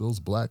 yeah, it's those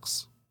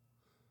blacks.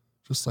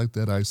 Just like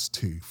that iced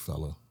tea,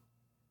 fella.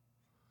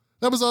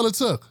 That was all it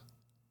took.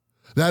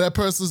 Now that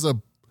person's a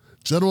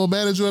general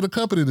manager at a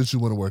company that you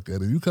want to work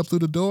at, and you come through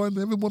the door and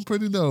everyone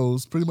pretty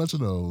much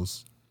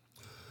knows.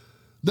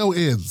 No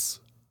ends.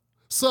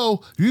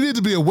 So you need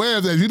to be aware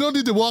of that. You don't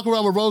need to walk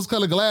around with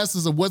rose-colored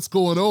glasses of what's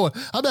going on.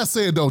 I'm not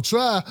saying don't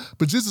try,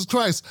 but Jesus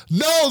Christ,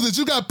 know that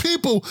you got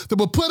people that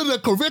will put in a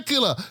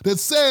curricula that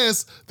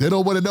says they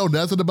don't want to know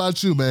nothing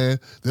about you, man.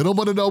 They don't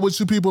want to know what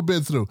you people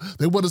been through.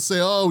 They want to say,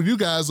 oh, you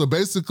guys are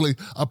basically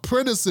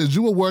apprentices.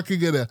 You were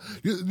working in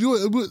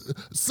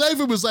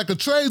slavery was like a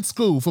trade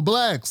school for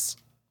blacks.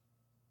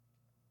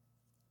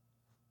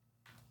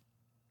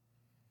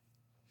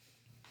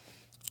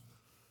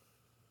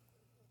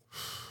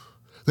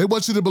 They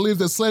want you to believe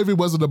that slavery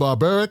wasn't a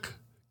barbaric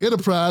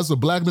enterprise where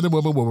black men and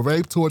women were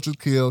raped, tortured,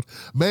 killed,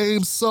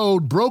 maimed,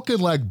 sold, broken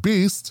like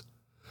beasts.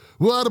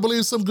 We ought to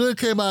believe some good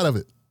came out of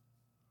it.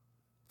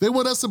 They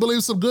want us to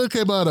believe some good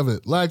came out of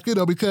it. Like,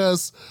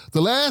 because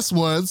the last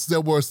ones that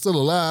were still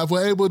alive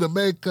were able to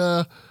make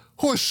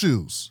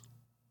horseshoes.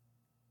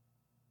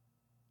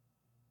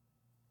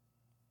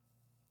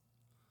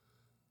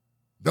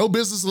 No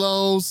business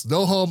loans,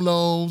 no home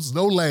loans,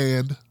 no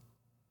land.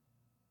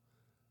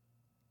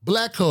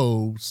 Black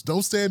codes,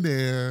 don't stand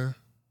there.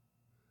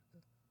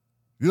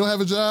 You don't have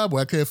a job?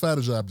 Well, I can't find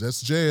a job.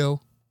 That's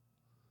jail.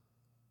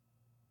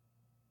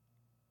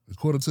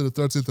 According to the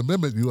 13th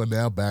Amendment, you are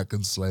now back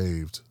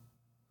enslaved.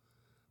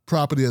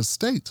 Property of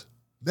state.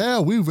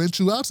 Now we rent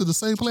you out to the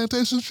same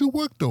plantations you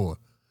worked on.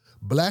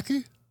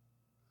 Blackie?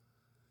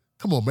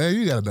 Come on, man,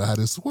 you gotta know how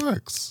this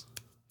works.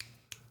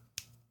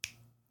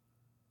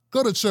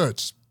 Go to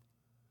church.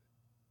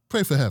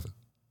 Pray for heaven.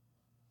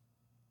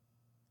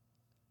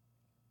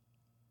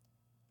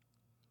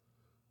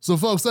 So,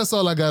 folks, that's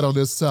all I got on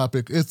this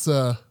topic. It's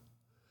a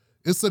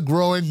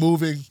growing,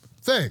 moving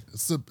thing.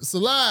 It's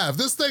alive.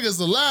 This thing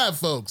is alive,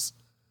 folks.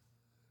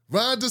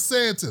 Ron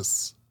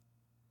DeSantis,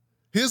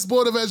 his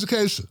Board of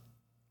Education,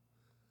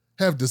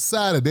 have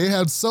decided, they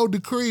have so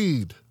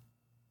decreed,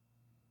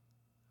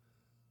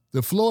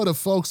 the Florida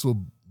folks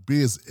will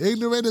be as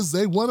ignorant as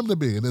they want them to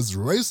be and as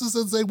racist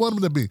as they want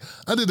them to be,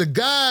 under the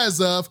guise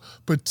of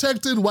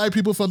protecting white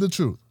people from the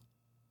truth.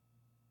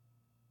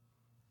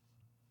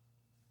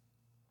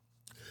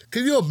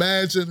 Can you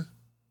imagine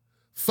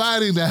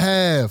fighting to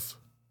have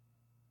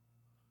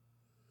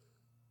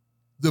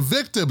the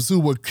victims who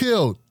were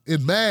killed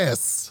in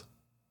mass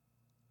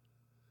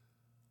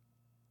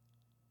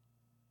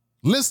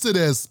listed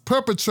as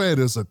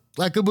perpetrators,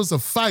 like it was a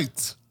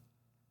fight?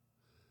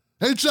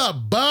 They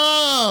dropped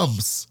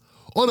bombs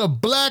on a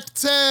black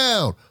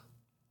town,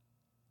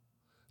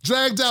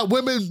 dragged out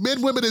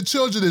men, women, and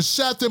children and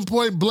shot them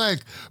point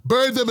blank,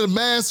 buried them in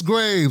mass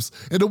graves.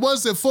 And the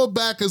ones that fought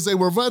back as they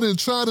were running,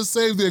 trying to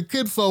save their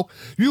kinfolk,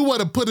 you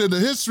want to put in the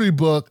history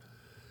book,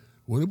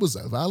 well, it was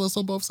violence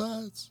on both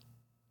sides.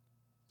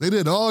 They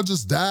didn't all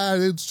just die,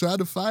 they tried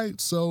to fight,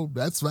 so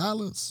that's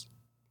violence.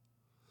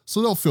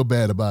 So don't feel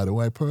bad about it,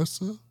 white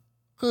person,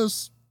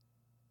 because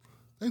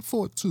they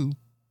fought too.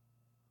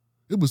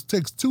 God, it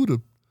takes two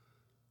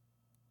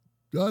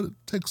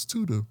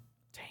to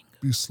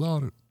be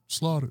slaughtered.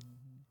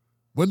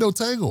 With no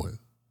tangoing.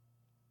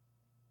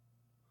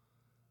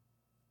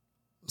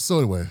 So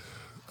anyway,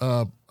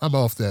 I'm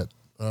off that.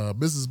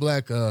 Mrs.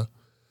 Black, I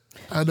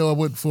know I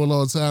went for a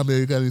long time there.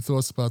 You got any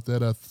thoughts about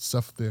that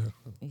stuff there?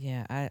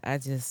 Yeah, I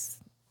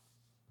just,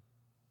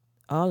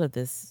 all of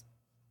this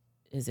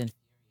is in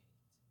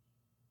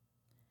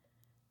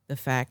the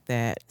fact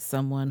that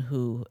someone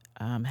who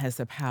has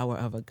the power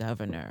of a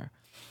governor,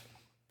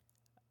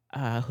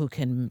 who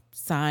can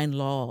sign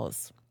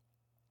laws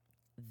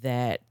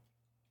that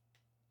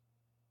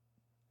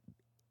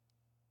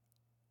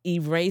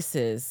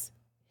erases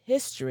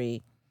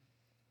history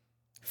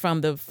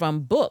from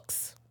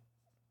books.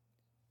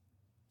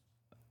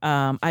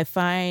 I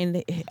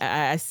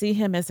see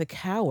him as a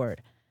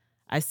coward.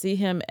 I see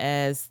him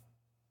as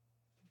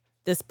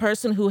this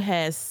person who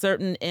has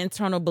certain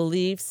internal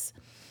beliefs,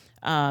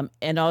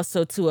 and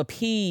also to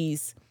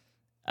appease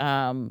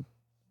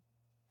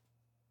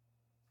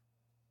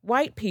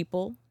white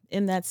people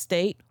in that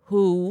state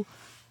who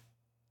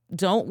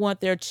don't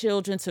want their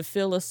children to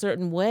feel a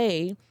certain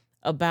way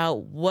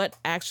about what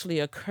actually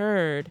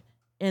occurred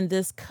in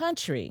this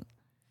country.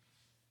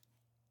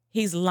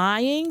 He's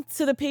lying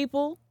to the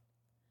people,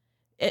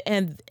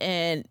 and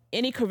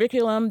any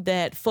curriculum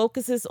that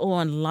focuses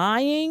on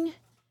lying,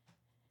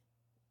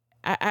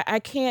 I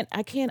can't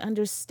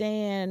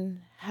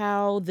understand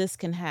how this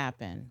can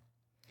happen.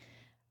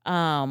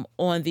 On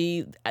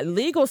the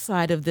legal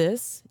side of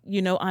this,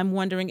 I'm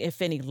wondering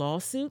if any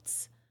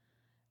lawsuits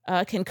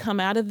can come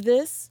out of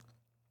this.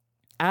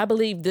 I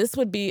believe this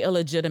would be a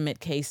legitimate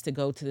case to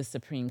go to the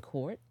Supreme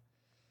Court.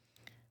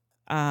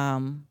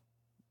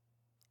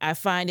 I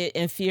find it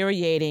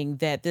infuriating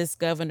that this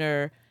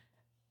governor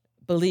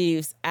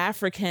believes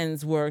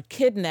Africans were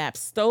kidnapped,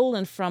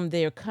 stolen from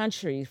their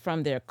country,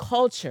 from their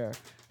culture,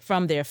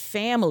 from their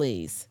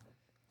families,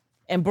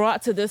 and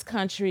brought to this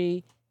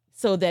country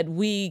so that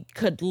we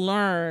could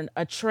learn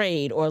a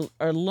trade or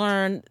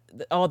learn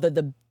all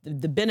the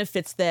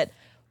benefits that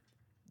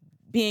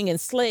being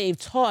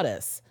enslaved taught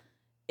us.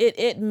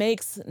 It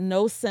makes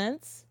no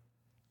sense,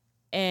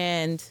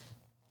 and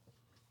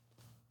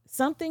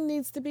something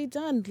needs to be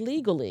done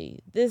legally.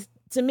 This,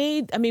 to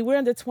me, we're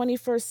in the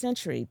 21st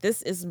century.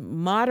 This is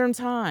modern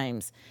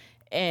times,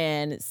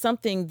 and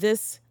something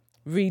this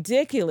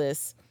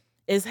ridiculous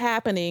is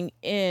happening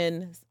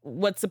in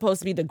what's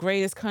supposed to be the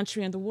greatest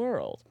country in the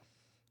world.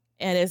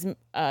 And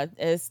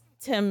as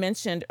Tim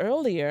mentioned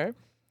earlier,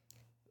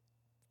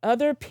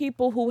 other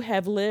people who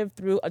have lived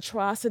through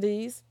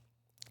atrocities,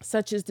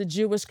 such as the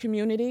Jewish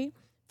community,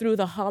 through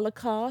the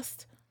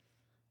Holocaust,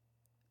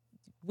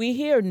 we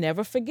hear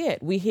never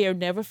forget. We hear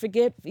never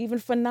forget even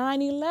for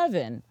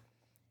 9/11.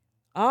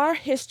 Our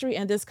history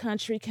in this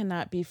country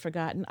cannot be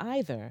forgotten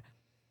either.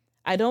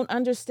 I don't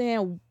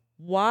understand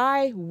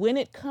why, when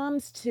it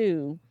comes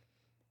to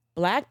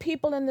Black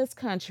people in this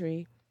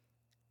country,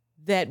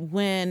 that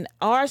when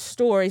our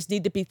stories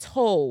need to be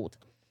told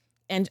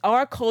and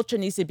our culture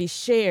needs to be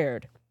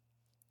shared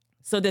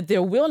so that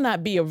there will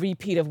not be a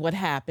repeat of what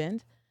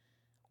happened,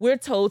 we're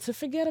told to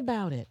forget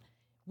about it.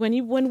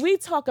 When we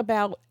talk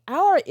about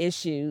our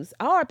issues,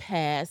 our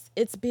past,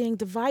 it's being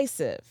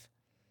divisive.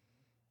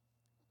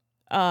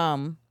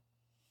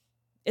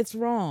 It's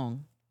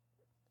wrong.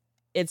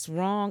 It's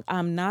wrong.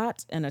 I'm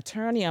not an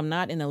attorney. I'm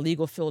not in the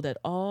legal field at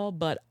all,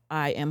 but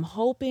I am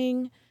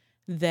hoping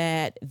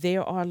that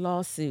there are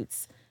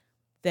lawsuits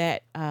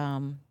that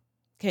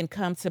can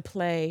come to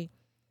play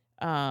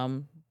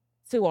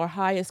to our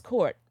highest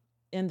court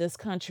in this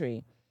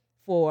country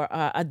for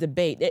a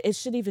debate. It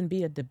should even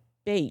be a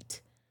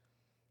debate.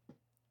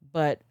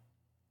 But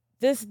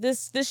this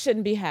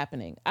shouldn't be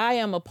happening. I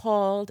am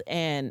appalled,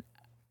 and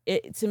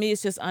to me,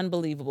 it's just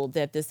unbelievable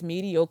that this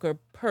mediocre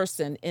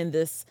person in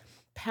this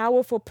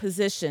powerful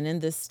position in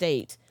this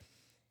state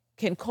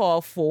can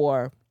call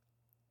for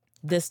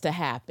this to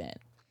happen.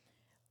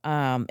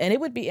 And it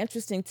would be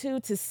interesting too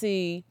to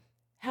see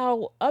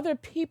how other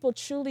people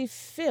truly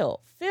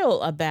feel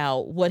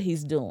about what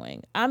he's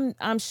doing.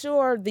 I'm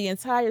sure the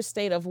entire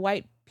state of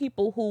white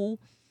people who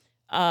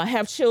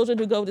have children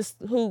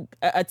who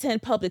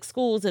attend public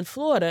schools in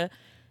Florida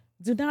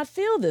do not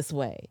feel this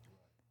way.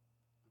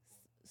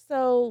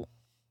 So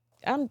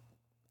I'm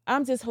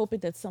just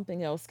hoping that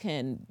something else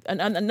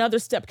another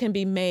step can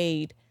be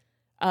made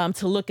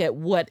to look at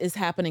what is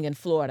happening in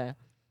Florida,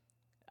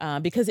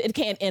 because it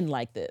can't end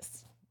like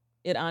this.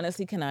 It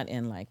honestly cannot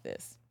end like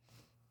this.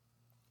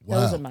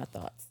 Wow. Those are my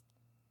thoughts.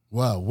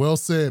 Wow. Well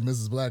said,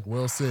 Mrs. Black.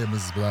 Well said,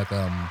 Mrs. Black.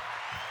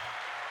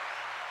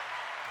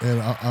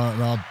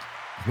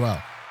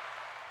 Wow.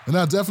 And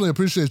I definitely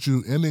appreciate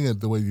you ending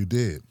it the way you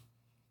did,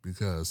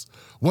 because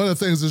one of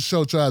the things this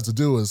show tries to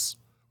do is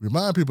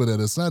remind people that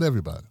it's not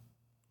everybody.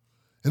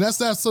 And that's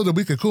not so that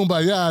we can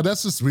kumbaya.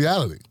 That's just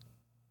reality.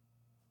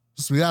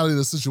 Just reality of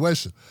the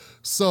situation.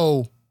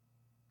 So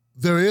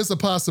there is a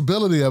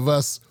possibility of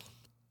us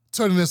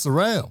turning this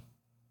around,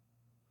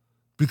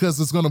 because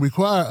it's going to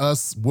require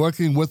us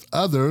working with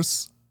other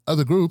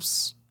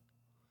groups,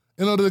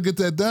 in order to get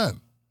that done.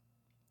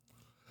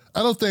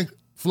 I don't think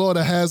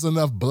Florida has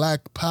enough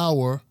Black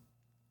power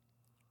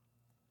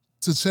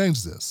to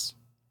change this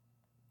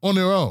on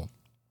their own.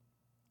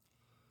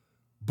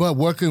 But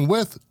working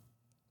with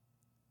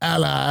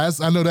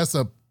allies, I know that's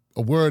a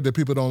word that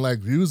people don't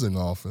like using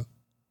often.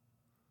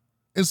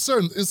 In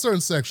certain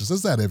sections,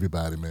 it's not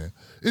everybody, man.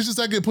 It's just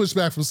I get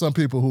pushback from some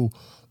people who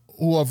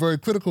are very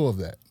critical of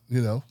that,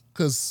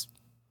 because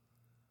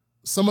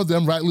some of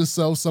them, rightly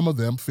so, some of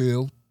them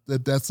feel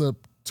that that's a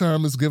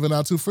term is given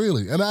out too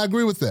freely. And I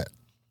agree with that.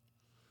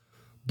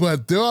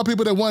 But there are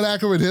people that want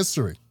accurate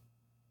history.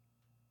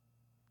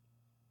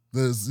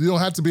 You don't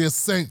have to be a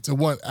saint to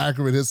want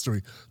accurate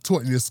history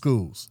taught in your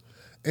schools.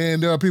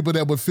 And there are people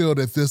that would feel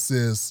that this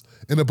is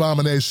an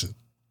abomination.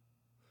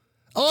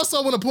 Also,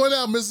 I want to point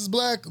out, Mrs.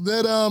 Black,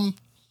 that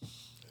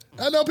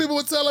I know people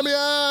were telling me,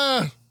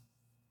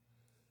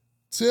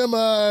 Tim,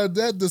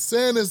 that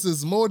DeSantis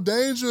is more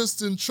dangerous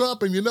than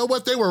Trump, and you know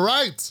what? They were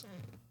right.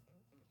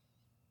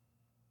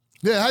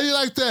 Yeah, how you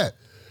like that?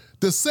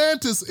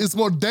 DeSantis is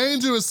more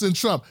dangerous than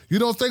Trump. You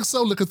don't think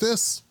so? Look at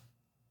this.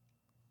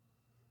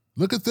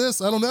 Look at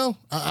this. I don't know.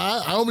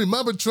 I don't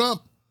remember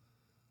Trump.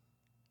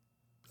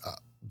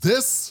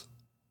 This,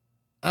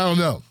 I don't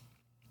know.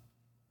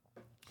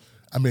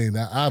 I mean,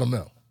 I don't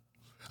know.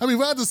 I mean,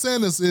 Ron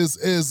DeSantis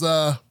is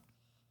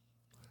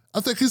I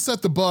think he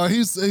set the bar.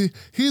 He's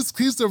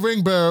the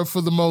ring bearer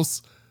for the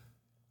most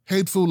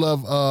hateful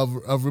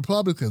of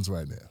Republicans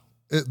right now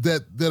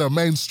that are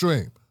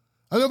mainstream.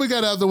 I know we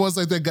got other ones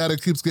like that guy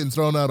that keeps getting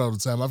thrown out all the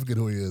time. I forget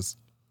who he is,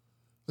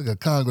 like a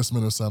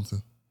congressman or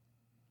something.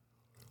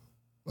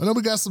 I know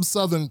we got some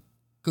Southern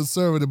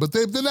conservative, but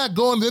they're not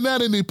going. They're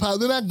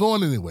not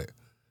going anywhere.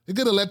 They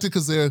get elected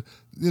because they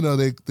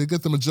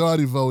get the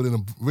majority vote in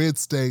a red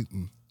state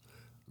and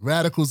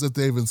radicals that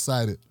they've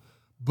incited.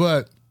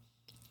 But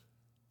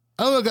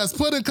I don't know, guys.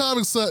 Put in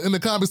the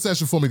comment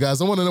section for me, guys.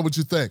 I want to know what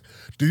you think.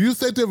 Do you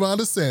think that Ron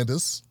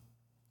DeSantis,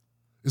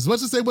 as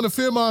much as they want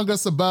to fearmonger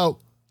us about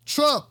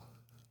Trump,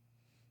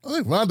 I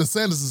think Ron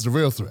DeSantis is the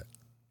real threat.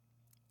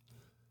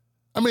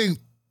 I mean,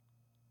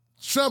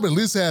 Trump at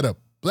least had a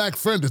black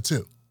friend or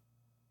two.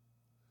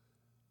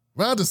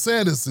 Ron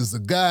DeSantis is a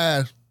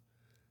guy.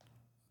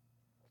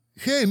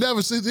 He ain't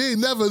never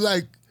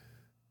like.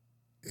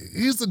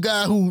 He's the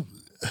guy who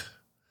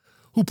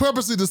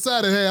purposely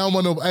decided, hey, I don't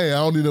want no. Hey, I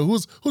don't need no.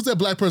 Who's that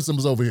black person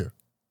was over here?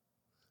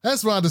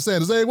 That's Ron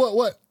DeSantis. Hey,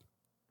 what?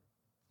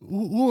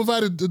 Who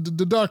invited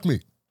the dark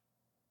meat?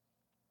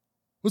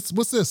 What's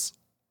this?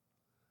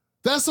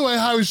 That's the way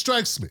how he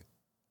strikes me.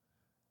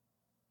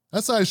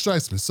 That's how he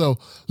strikes me. So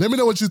let me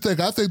know what you think.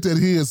 I think that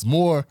he is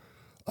more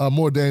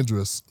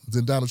dangerous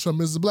than Donald Trump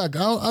is black.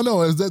 I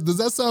know. Does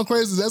that sound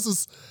crazy? That's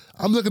just,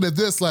 I'm looking at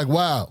this like,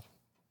 wow.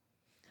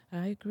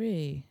 I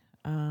agree.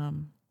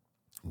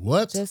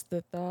 What? Just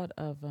the thought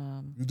of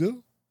you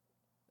do?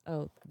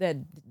 Oh, that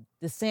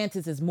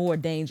DeSantis is more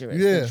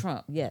dangerous than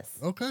Trump. Yes.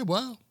 Okay.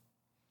 Wow.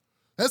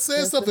 That's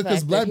saying something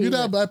because black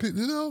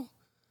people,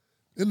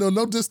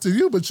 no diss to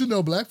you, but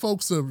black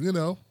folks are,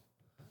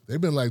 they've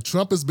been like,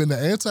 Trump has been the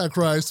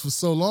Antichrist for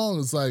so long.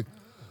 It's like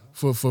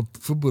for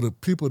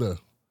people to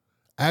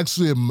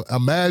actually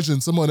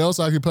imagine someone else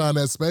occupying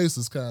that space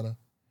is kind of.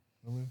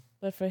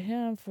 But for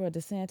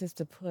DeSantis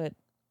to put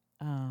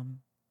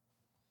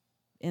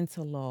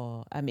into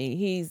law, I mean,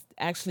 he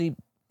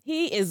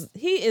is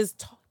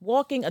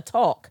walking a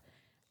talk.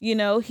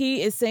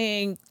 He is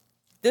saying,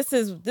 this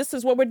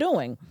is what we're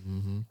doing,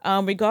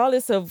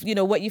 regardless of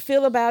what you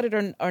feel about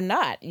it or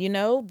not.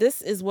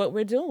 This is what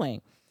we're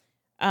doing,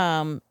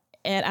 and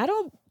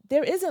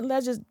there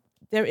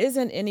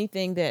isn't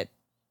anything that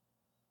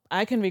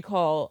I can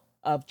recall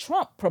of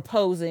Trump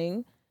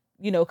proposing,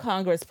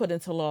 Congress put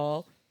into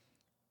law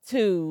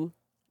to,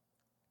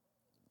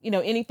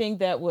 anything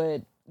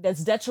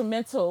that's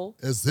detrimental.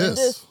 As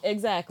this.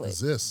 Exactly.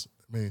 As this.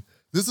 I mean,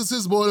 this is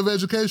his Board of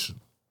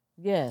Education.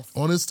 Yes.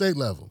 On his state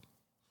level.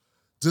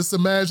 Just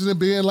imagine it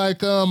being like,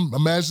 Biden,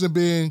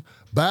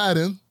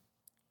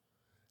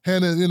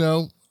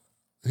 and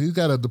he's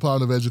got a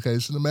Department of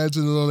Education.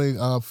 Imagine it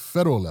on a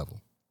federal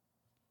level.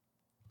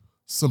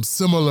 Some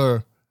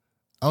similar,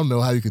 I don't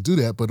know how you could do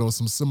that, but on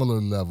some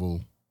similar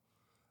level,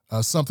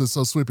 something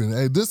so sweeping.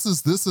 Hey, this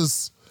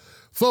is,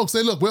 folks,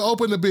 hey, look,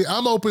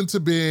 I'm open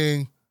to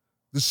being,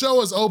 the show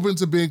is open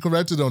to being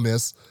corrected on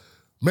this.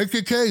 Make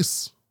your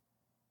case.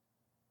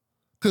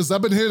 Because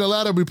I've been hearing a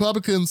lot of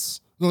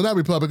Republicans, no, not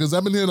Republicans,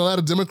 I've been hearing a lot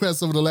of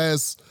Democrats over the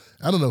last,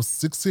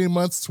 16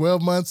 months,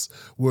 12 months,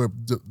 where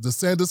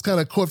DeSantis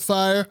kind of caught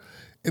fire.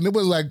 And it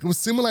was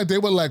seeming like they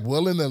were like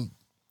willing to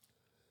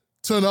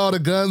turn all the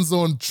guns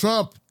on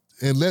Trump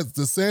and let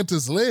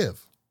DeSantis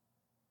live.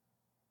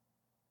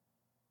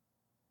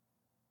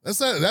 That's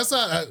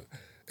how,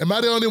 am I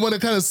the only one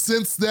that kind of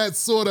sensed that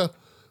sort of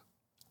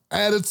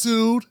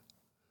attitude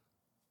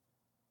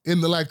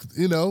in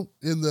the,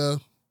 in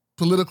the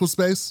political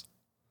space?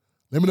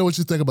 Let me know what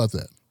you think about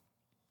that.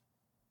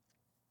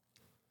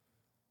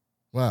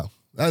 Wow.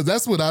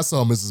 That's what I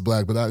saw, Mrs.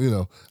 Black, but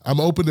I'm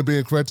open to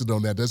being corrected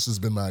on that. That's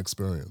just been my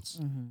experience.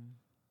 Mm-hmm.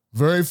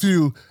 Very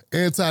few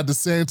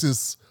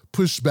anti-DeSantis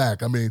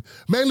pushback. I mean,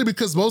 mainly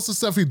because most of the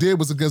stuff he did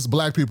was against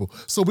black people.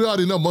 So we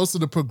already know most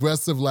of the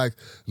progressive,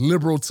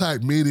 liberal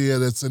type media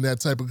that's in that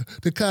type of,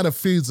 that kind of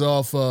feeds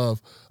off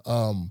of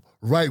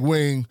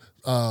right-wing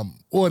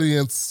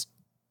audience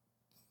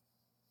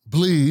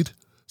bleed,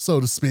 so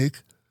to speak.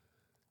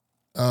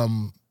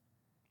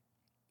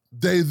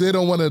 They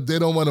don't want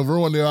to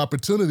ruin their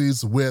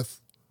opportunities with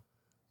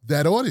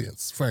that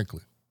audience,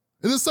 frankly.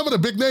 And then some of the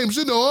big names,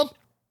 you know them.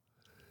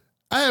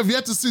 I have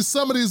yet to see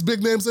some of these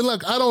big names, and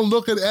look, I don't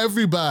look at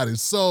everybody.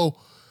 So,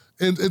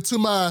 and to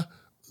my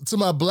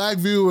black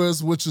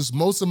viewers, which is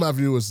most of my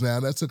viewers now,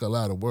 that took a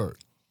lot of work.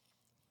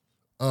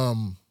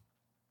 You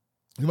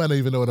might not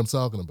even know what I'm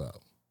talking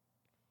about.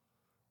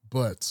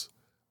 But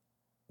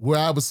where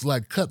I was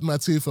cutting my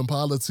teeth in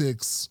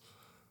politics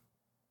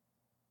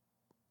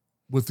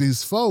with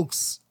these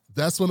folks,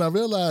 that's when I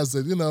realized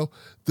that,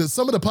 that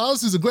some of the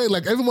policies are great.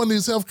 Like everyone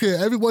needs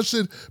healthcare. Everyone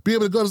should be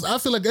able to go to, I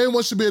feel like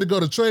everyone should be able to go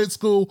to trade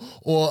school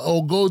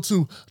or go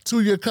to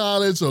 2-year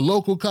college or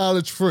local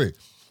college free.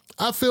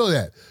 I feel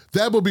that.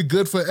 That would be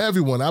good for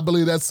everyone. I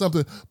believe that's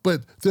something,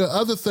 but there are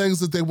other things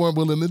that they weren't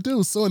willing to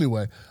do. So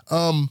anyway,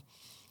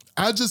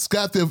 I just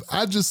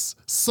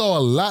saw a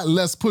lot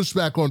less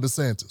pushback on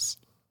DeSantis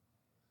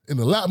and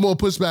a lot more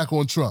pushback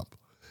on Trump.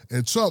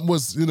 And Trump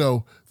was,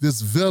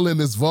 this villain,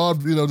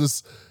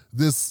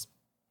 this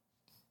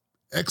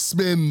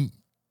X-Men,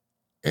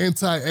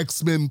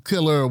 anti-X-Men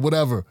killer or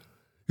whatever.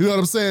 You know what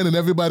I'm saying? And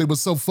everybody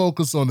was so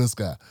focused on this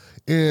guy.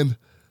 And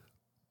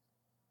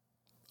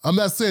I'm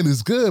not saying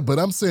he's good, but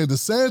I'm saying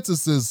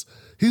DeSantis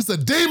he's a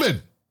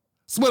demon.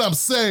 That's what I'm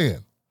saying.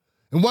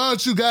 And why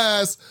aren't you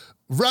guys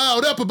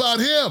riled up about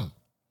him?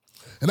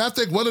 And I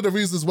think one of the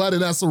reasons why they're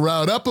not so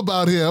riled up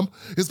about him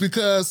is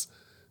because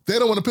they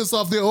don't want to piss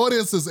off their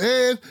audiences.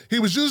 And he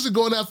was usually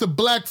going after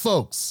black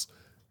folks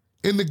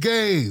and the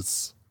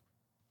gays.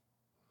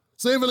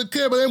 So they didn't really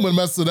care, but they wouldn't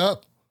mess it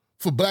up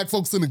for black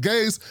folks and the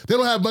gays. They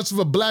don't have much of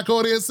a black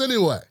audience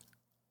anyway.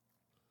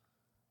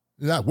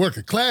 You're not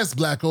working class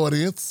black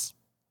audience.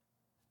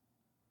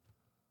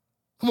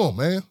 Come on,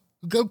 man.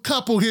 A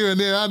couple here and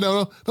there, I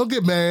know. Don't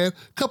get mad.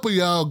 A couple of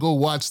y'all go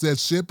watch that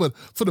shit, but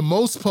for the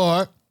most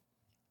part,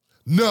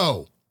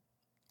 no.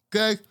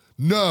 Okay?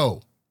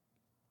 No.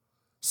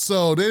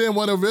 So they didn't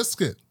want to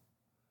risk it.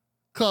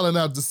 Calling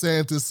out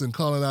DeSantis and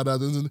calling out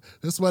others. And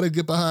that's why they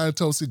get behind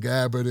Tulsi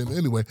Gabbard. And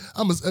anyway,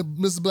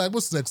 Mrs. Black,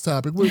 what's the next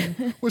topic?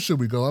 Where should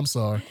we go? I'm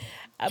sorry.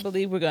 I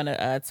believe we're going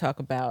to talk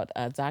about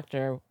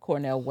Dr.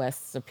 Cornel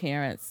West's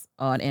appearance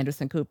on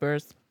Anderson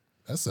Cooper's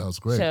That sounds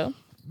great. show.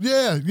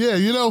 Yeah. Thank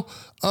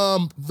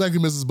you,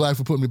 Mrs. Black,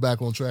 for putting me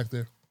back on track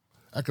there.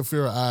 I could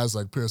feel her eyes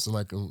like piercing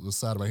like on the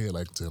side of my head,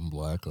 like Tim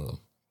Black,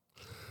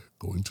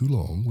 going too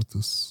long with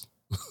this.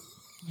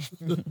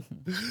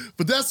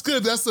 But that's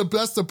good. That's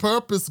the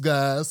purpose,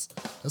 guys.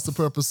 That's the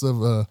purpose of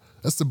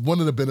one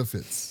of the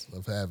benefits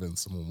of having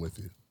someone with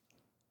you.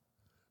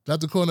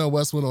 Dr. Cornel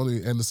West went on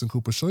the Anderson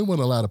Cooper show. He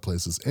went a lot of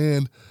places.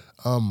 And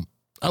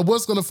I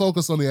was going to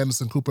focus on the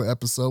Anderson Cooper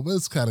episode, but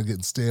it's kind of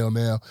getting stale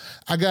now.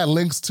 I got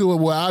links to it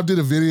where I did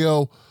a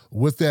video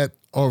with that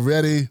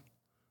already,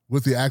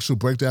 with the actual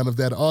breakdown of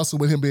that, also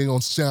with him being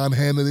on Sean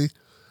Hannity.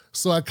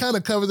 So I kind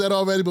of covered that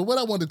already, but what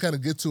I wanted to kind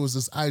of get to is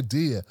this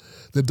idea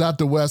that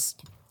Dr.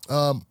 West,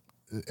 and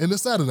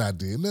it's not an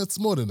idea, and it's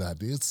more than an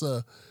idea. It's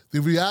the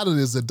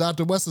reality is that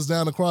Dr. West is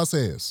down the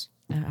crosshairs.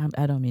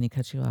 I don't mean to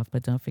cut you off,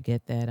 but don't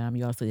forget that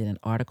you also did an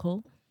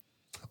article.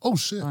 Oh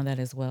shit! On that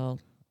as well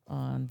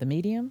on the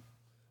Medium.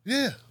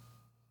 Yeah,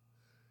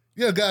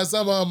 guys,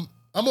 I'm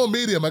on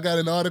Medium. I got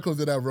an article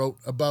that I wrote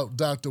about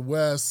Dr.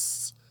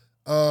 West.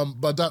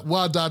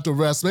 Why Dr.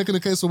 West, making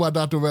the case for why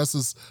Dr. West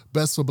is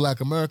best for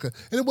Black America.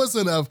 And it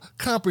wasn't a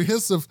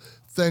comprehensive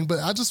thing, but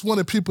I just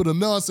wanted people to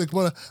know.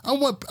 I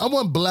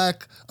want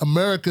Black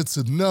America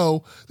to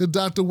know that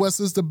Dr. West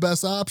is the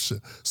best option.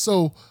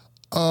 So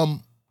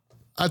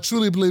I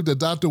truly believe that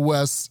Dr.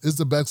 West is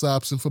the best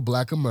option for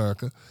Black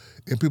America.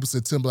 And people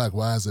say, Tim Black,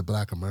 why is it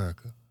Black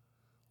America?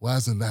 Why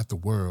is it not the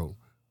world?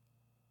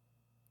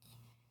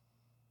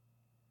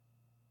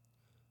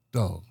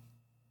 Dog.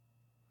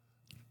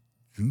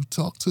 You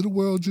talk to the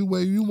world the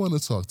way you want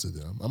to talk to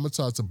them. I'm going to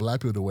talk to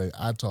Black people the way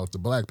I talk to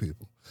Black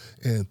people.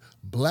 And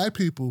Black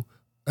people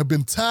have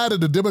been tired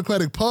of the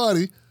Democratic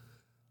Party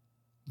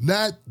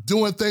not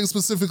doing things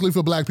specifically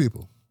for Black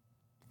people.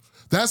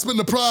 That's been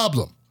the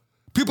problem.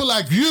 People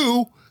like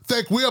you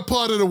think we're a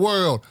part of the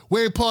world.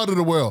 We ain't part of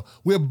the world.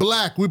 We're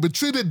Black. We've been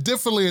treated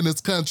differently in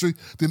this country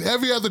than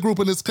every other group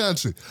in this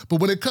country. But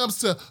when it comes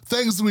to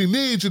things we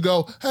need, you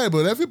go, hey,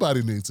 but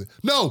everybody needs it.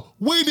 No,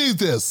 we need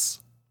this.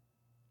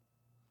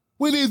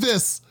 We need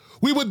this.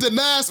 We were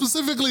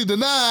specifically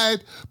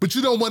denied, but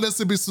you don't want us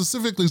to be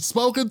specifically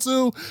spoken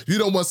to. You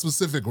don't want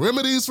specific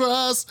remedies for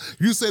us.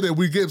 You say that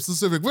we give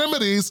specific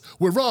remedies,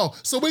 we're wrong.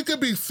 So we could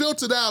be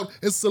filtered out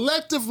and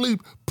selectively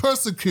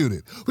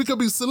persecuted. We could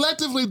be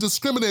selectively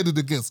discriminated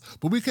against,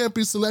 but we can't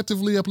be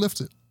selectively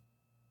uplifted.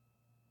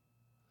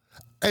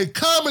 A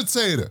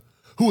commentator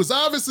who is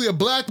obviously a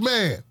Black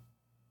man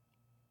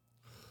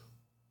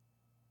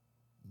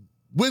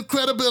with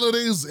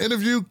credibility, who's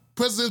interviewed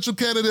presidential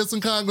candidates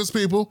and Congress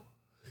people,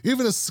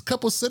 even a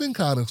couple sitting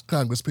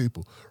Congress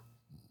people,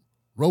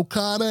 Ro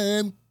Khanna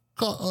and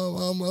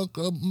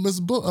Miss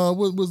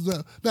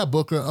not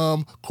Booker,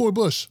 Cory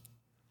Bush,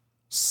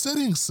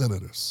 sitting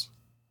senators.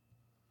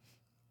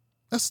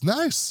 That's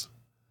nice.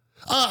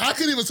 I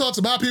can't even talk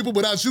to my people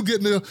without you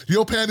getting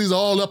your panties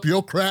all up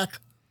your crack.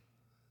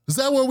 Is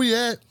that where we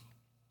at?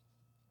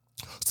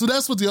 So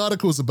that's what the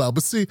article is about.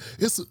 But see,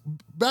 it's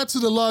back to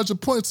the larger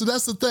point. So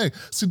that's the thing.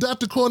 See,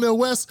 Dr. Cornel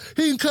West,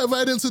 he can cut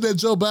right into that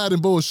Joe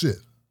Biden bullshit.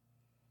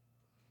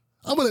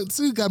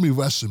 You got me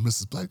rushing,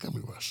 Mrs. Black, got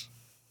me rushing.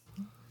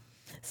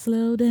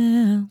 Slow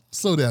down.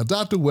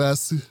 Dr.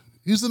 West,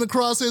 he's in the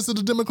crosshairs of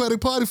the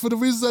Democratic Party for the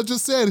reasons I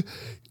just said.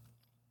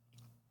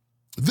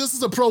 This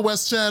is a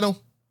pro-West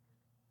channel.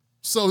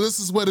 So this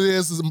is what it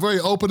is. I'm very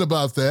open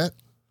about that.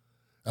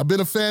 I've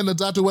been a fan of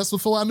Dr. West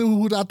before I knew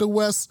who Dr.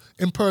 West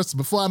in person,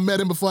 before I met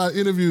him, before I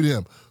interviewed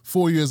him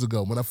 4 years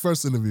ago when I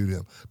first interviewed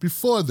him.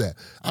 Before that,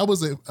 I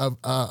was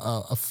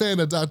a fan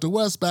of Dr.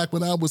 West back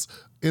when I was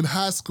in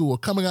high school or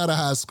coming out of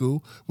high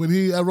school when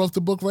he wrote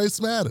the book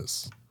Race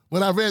Matters,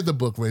 when I read the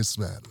book Race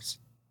Matters.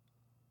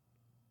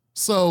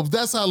 So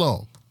that's how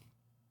long.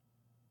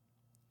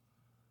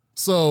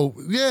 So,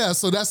 yeah,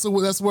 so that's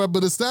where,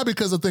 but it's not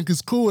because I think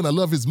he's cool and I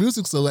love his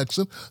music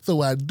selection,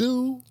 though I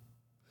do.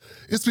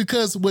 It's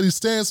because what he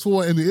stands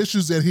for and the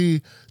issues that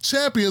he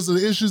champions are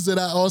the issues that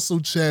I also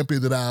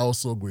champion, that I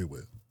also agree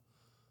with.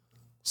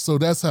 So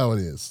that's how it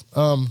is.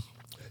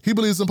 He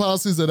believes in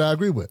policies that I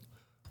agree with.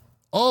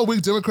 All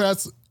week,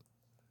 Democrats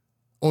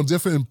in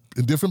different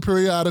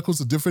periodicals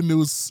and different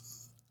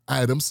news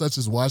items, such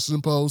as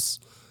Washington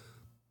Post,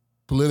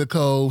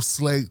 Politico,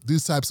 Slate,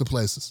 these types of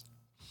places,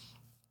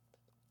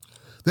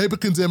 they've been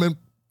condemning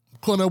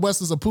Cornel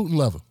West as a Putin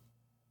lover.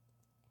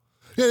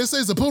 Yeah, they say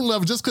he's a Putin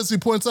lover just because he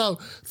points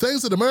out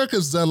things that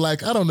America's done,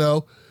 like, I don't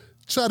know,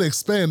 try to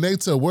expand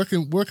NATO,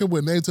 working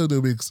with NATO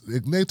to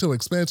NATO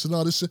expansion,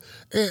 all this shit.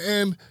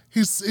 And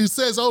he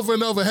says over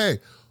and over, hey,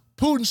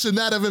 Putin should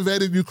not have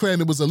invaded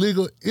Ukraine. It was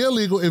illegal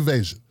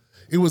invasion.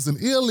 It was an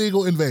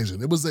illegal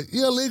invasion. It was an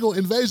illegal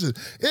invasion.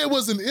 It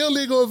was an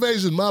illegal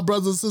invasion. My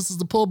brothers and sisters,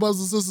 the poor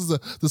brothers and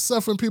sisters, the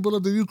suffering people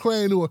of the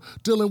Ukraine who are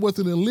dealing with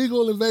an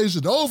illegal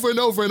invasion over and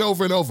over and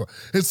over and over.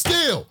 And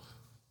still,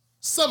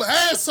 some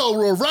asshole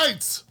will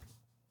write,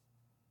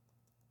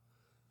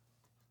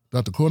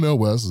 Dr. Cornel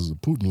West is a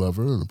Putin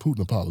lover and a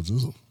Putin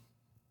apologist.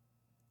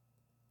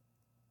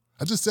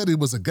 I just said he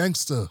was a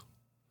gangster.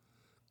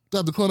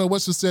 Dr. Cornel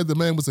West just said the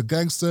man was a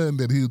gangster and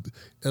that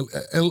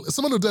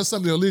someone who does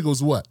something illegal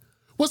is what?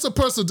 What's a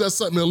person who does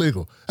something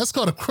illegal? That's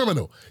called a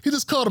criminal. He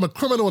just called him a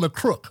criminal and a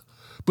crook.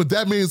 But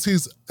that means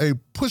he's a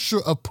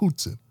pusher of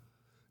Putin.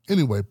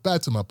 Anyway,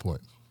 back to my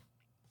point.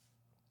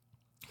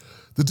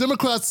 The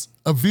Democrats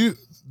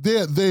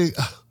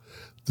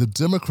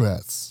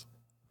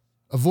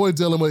avoid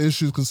dealing with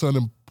issues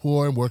concerning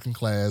poor and working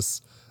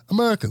class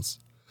Americans,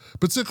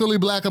 particularly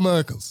Black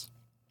Americans.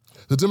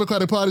 The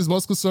Democratic Party is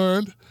most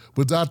concerned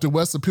with Dr.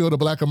 West's appeal to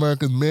Black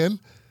American men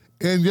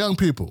and young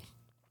people.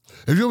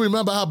 If you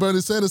remember how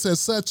Bernie Sanders has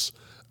such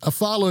a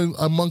following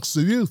amongst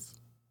the youth,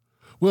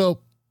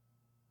 well,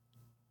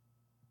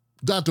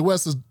 Dr.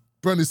 West is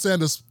Bernie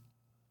Sanders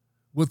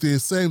with the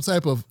same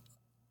type of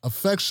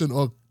affection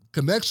or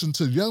connection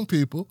to young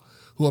people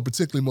who are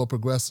particularly more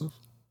progressive.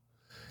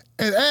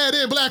 And add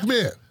in Black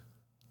men.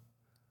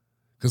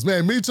 Because,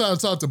 man, me trying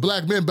to talk to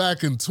Black men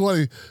back in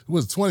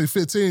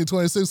 2015,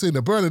 2016,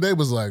 the Bernie, they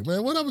was like,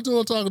 man, what am I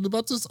doing talking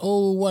about this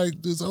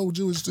old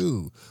Jewish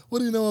dude? What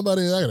do you know about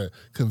it? I got to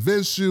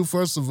convince you,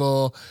 first of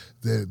all,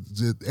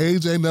 that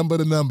age ain't number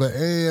the number,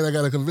 and I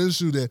got to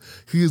convince you that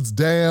he's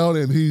down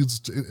and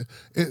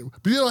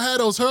but you don't have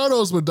those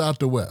hurdles with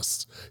Dr.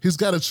 West. He's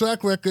got a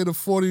track record of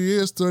 40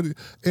 years, 30,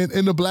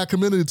 in the Black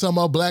community talking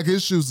about Black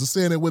issues and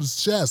saying it with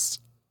his chest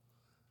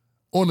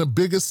on the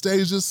biggest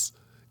stages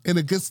and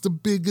against the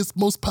biggest,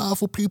 most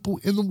powerful people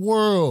in the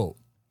world.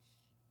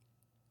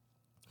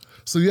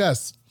 So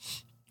yes,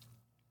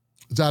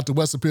 Dr.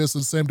 West appears to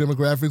the same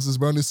demographics as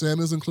Bernie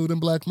Sanders, including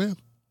Black men.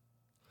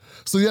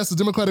 So yes, the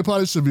Democratic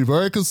Party should be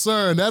very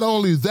concerned. Not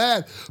only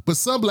that, but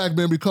some Black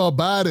men recall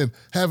Biden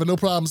having no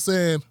problem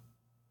saying,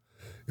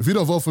 if you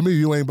don't vote for me,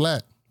 you ain't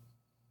Black.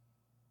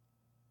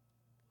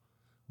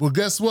 Well,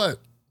 guess what,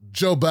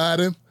 Joe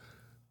Biden?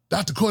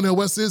 Dr. Cornel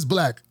West is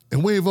Black,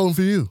 and we ain't voting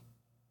for you.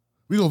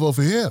 We gonna vote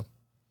for him.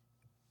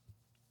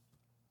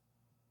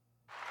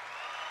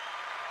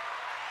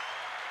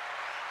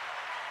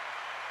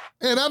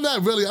 And I'm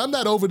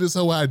not over this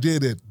whole idea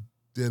that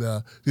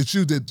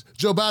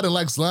Joe Biden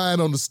likes lying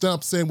on the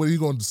stump, saying what he's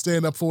going to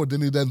stand up for it,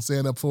 then he doesn't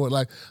stand up for it.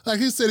 Like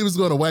he said he was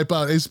going to wipe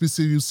out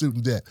HBCU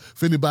student debt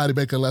for anybody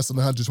making less than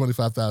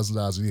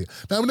 $125,000 a year.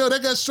 Now, we know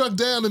that got struck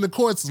down in the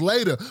courts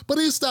later, but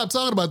he stopped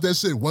talking about that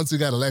shit once he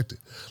got elected.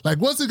 Like,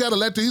 once he got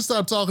elected, he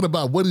stopped talking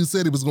about what he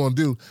said he was going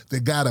to do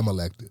that got him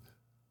elected.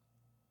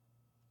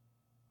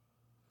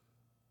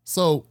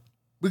 So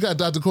we got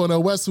Dr.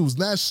 Cornel West, who's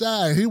not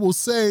shy. He will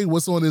say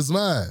what's on his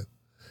mind.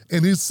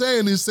 And he's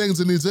saying these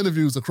things in these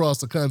interviews across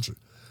the country.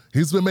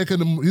 He's been making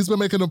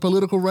the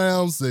political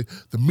rounds, the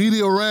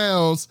media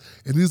rounds,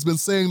 and he's been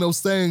saying those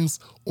things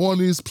on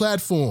these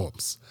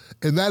platforms.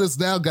 And that has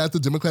now got the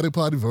Democratic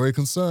Party very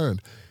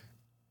concerned.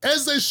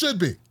 As they should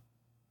be.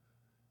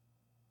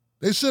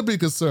 They should be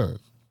concerned.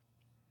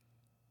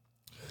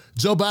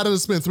 Joe Biden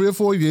has spent 3 or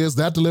 4 years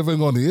not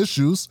delivering on the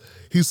issues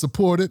he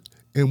supported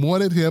and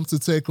wanted him to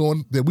take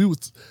on,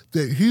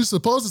 that he's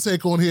supposed to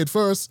take on head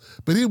first,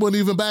 but he wouldn't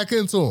even back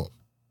into them.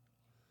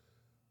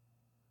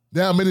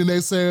 Now, many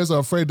naysayers are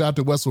afraid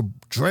Dr. West will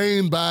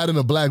drain Biden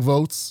of Black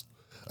votes.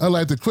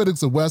 Unlike the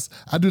critics of West,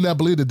 I do not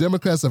believe the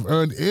Democrats have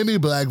earned any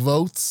Black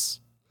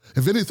votes.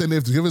 If anything,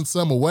 they've given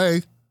some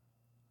away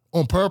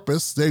on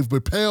purpose. They've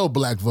repelled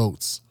Black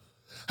votes.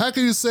 How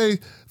can you say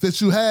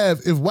that you have,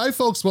 if white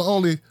folks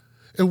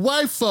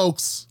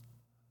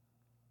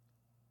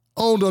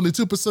owned only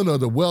 2% of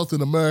the wealth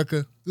in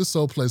America, this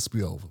whole place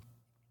be over.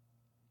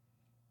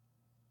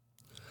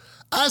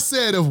 I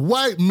said if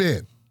white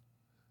men,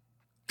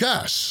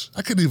 gosh,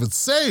 I couldn't even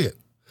say it.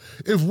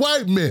 If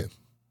white men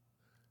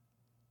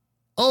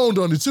owned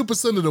only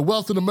 2% of the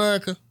wealth in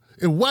America,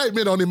 if white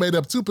men only made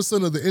up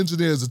 2% of the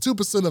engineers, or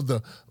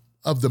 2%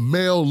 of the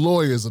male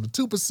lawyers, or the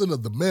 2%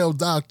 of the male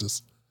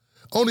doctors,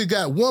 only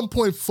got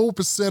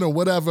 1.4% or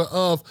whatever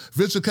of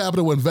venture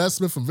capital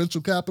investment from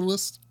venture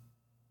capitalists,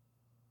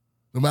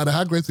 no matter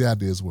how great the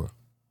ideas were,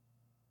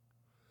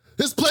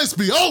 this place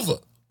be over.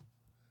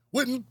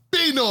 Wouldn't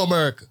be no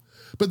America.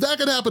 But that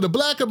could happen to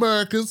black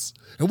Americans,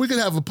 and we could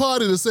have a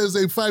party that says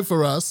they fight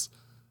for us,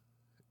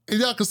 and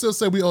y'all can still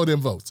say we owe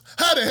them votes.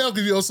 How the hell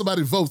can you owe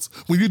somebody votes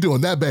when you're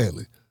doing that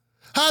badly?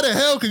 How the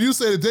hell can you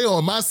say that they're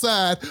on my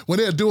side when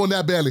they're doing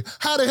that badly?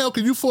 How the hell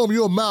can you form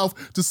your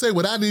mouth to say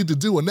what I need to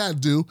do or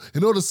not do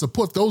in order to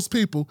support those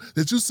people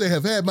that you say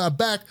have had my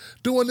back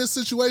during this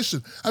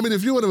situation? I mean,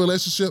 if you're in a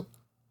relationship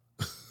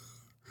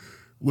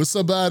with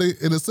somebody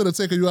and instead of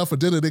taking you out for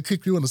dinner, they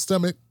kick you in the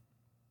stomach.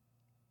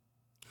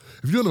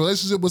 If you're in a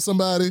relationship with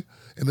somebody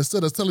and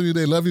instead of telling you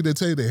they love you, they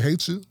tell you they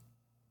hate you.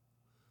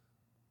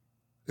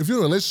 If you're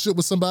in a relationship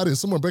with somebody and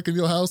someone breaking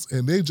your house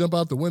and they jump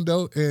out the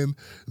window and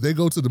they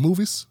go to the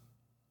movies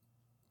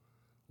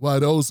while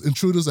those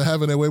intruders are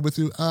having their way with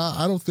you,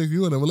 I don't think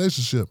you're in a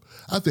relationship.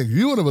 I think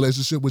you're in a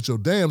relationship with your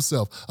damn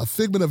self, a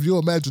figment of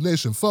your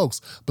imagination. Folks,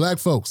 black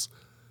folks,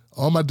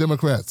 all my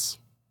Democrats,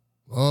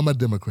 you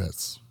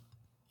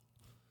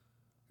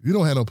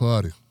don't have no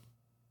party.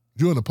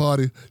 You're in a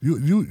party.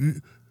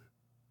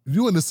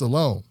 You in this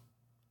alone.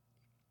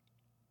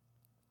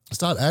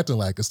 Start acting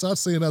like it. Start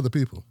seeing other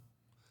people.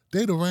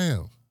 Date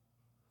around.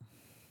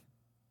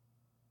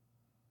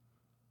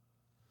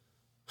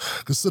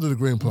 Consider the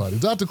Green Party.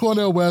 Dr.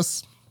 Cornel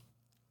West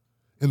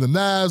and the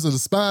Knives of the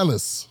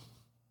Spineless.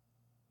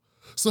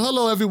 So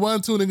hello,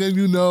 everyone tuning in.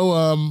 You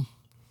know,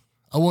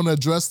 I want to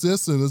address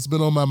this, and it's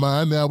been on my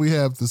mind. Now we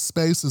have the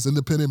space as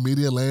independent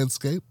media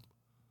landscape,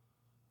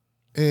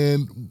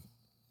 and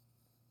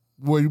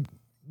where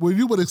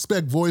you would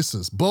expect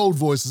voices, bold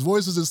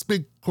voices that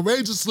speak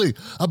courageously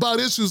about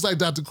issues like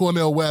Dr.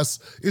 Cornel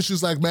West,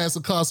 issues like mass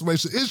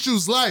incarceration,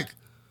 issues like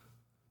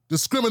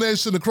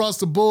discrimination across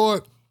the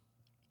board.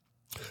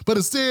 But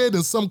instead,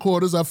 in some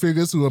quarters, are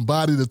figures who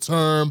embody the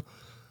term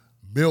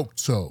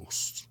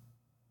milquetoast.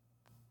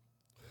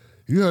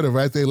 You heard it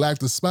right. They lack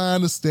the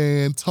spine to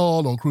stand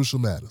tall on crucial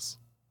matters.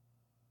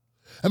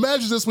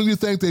 Imagine this when you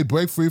think they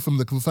break free from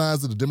the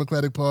confines of the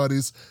Democratic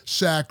Party's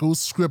shackles,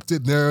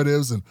 scripted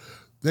narratives, and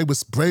they would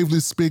bravely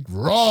speak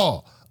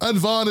raw,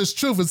 unvarnished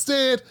truth.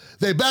 Instead,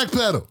 they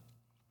backpedal.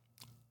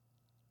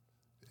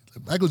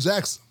 Michael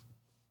Jackson.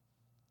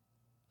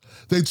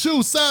 They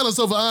choose silence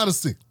over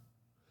honesty.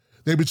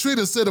 They retreat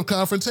instead of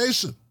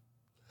confrontation.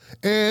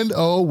 And,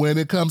 when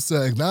it comes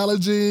to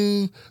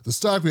acknowledging the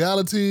stark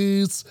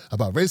realities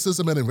about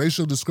racism and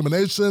racial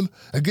discrimination,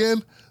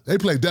 again, they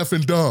play deaf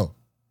and dumb.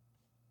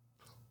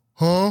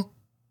 Huh?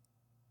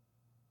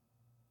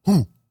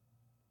 Who?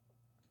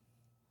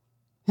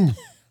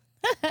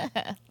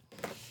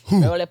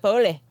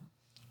 Roly-poly.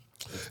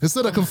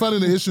 Instead of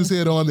confronting the issues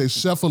head on, they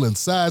shuffle and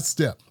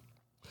sidestep.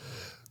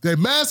 They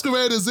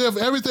masquerade as if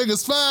everything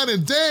is fine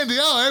and dandy.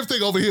 Oh,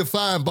 everything over here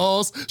fine,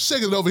 boss.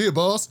 Shaking it over here,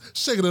 boss.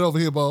 Shaking it over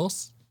here,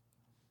 boss.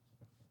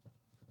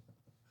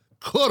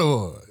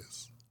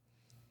 Corduroys.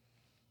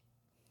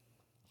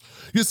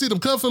 You see them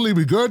comfortably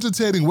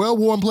regurgitating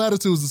well-worn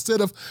platitudes instead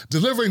of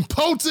delivering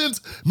potent,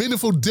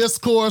 meaningful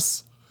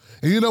discourse.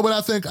 And you know what I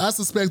think? I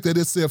suspect that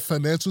it's their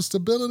financial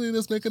stability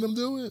that's making them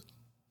do it.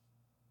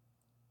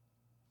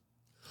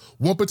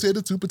 1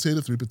 potato, 2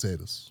 potato, 3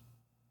 potatoes.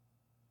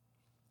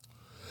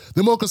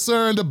 They're more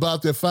concerned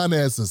about their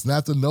finances,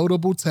 not the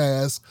notable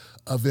task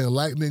of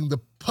enlightening the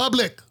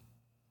public.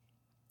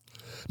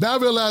 Now I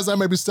realize I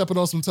may be stepping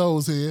on some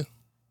toes here.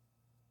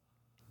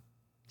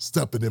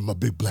 Stepping in my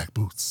big black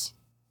boots.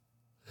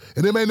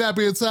 And it may not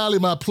be entirely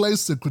my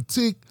place to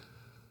critique.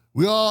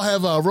 We all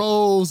have our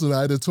roles and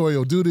our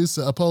editorial duties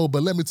to uphold,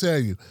 but let me tell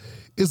you,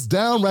 it's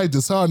downright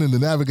disheartening to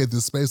navigate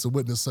this space and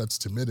witness such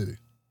timidity.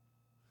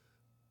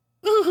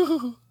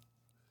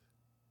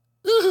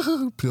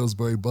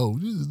 Pillsbury Bowl,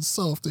 you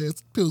soft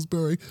ass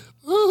Pillsbury.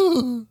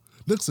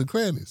 Nooks and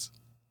crannies.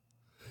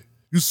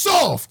 You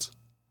soft!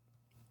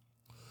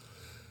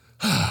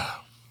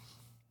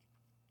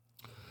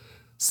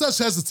 Such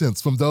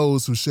hesitance from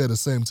those who share the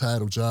same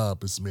title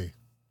job as me.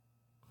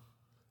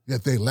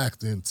 Yet they lack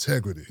the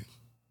integrity.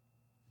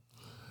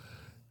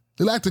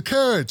 They lack the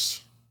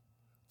courage,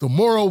 the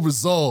moral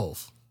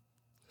resolve.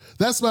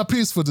 That's my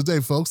piece for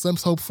today, folks.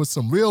 Let's hope for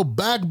some real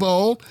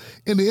backbone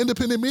in the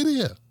independent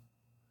media.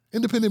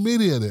 Independent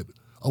media that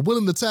are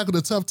willing to tackle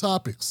the tough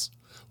topics,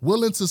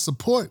 willing to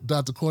support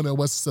Dr. Cornel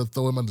West instead of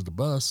throw him under the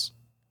bus.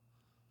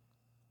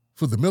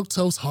 For the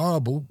milquetoast,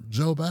 horrible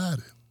Joe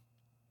Biden.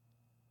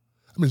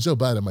 I mean, Joe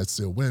Biden might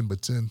still win,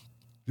 but then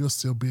you'll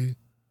still be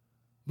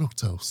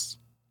milquetoast,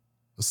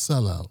 a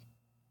sellout,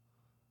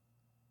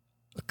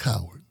 a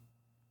coward.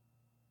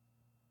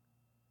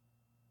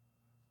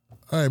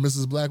 All right,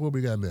 Mrs. Black, what we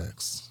got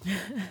next?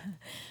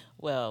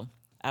 Well,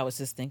 I was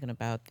just thinking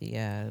about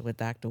the with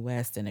Dr.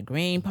 West and the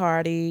Green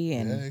Party,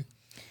 and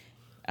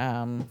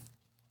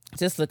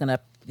just looking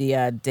up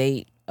the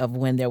date of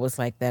when there was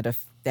like that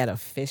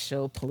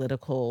official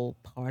political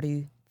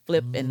party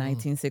flip in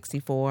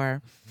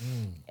 1964.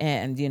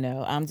 And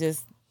I'm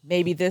just,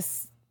 maybe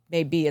this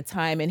may be a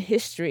time in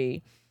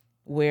history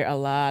where a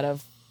lot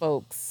of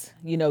folks,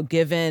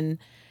 given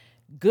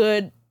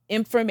good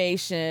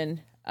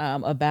information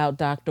about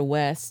Dr.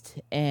 West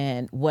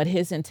and what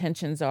his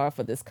intentions are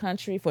for this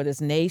country, for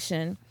this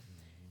nation.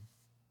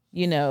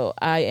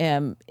 I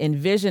am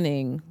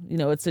envisioning,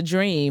 it's a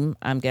dream,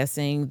 I'm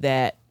guessing,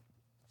 that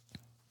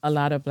a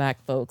lot of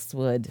Black folks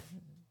would,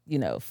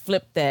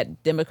 flip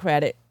that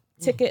Democratic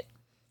ticket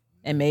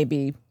and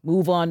maybe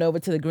move on over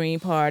to the Green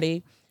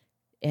Party,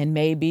 and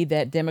maybe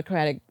that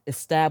Democratic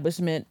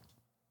establishment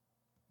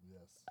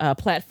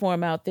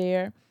platform out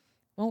there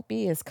won't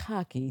be as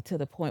cocky to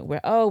the point where,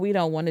 we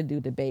don't want to do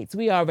debates.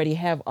 We've already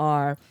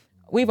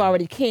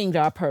kinged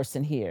our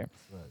person here.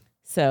 Right.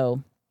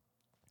 So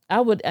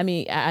I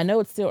know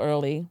it's still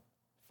early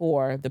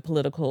for the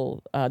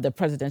the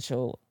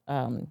presidential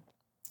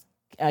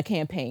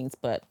campaigns,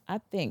 but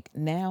I think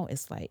now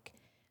is like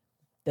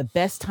the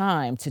best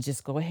time to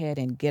just go ahead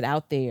and get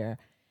out there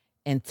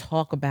and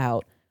talk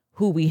about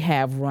who we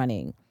have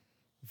running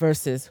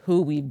versus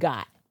who we've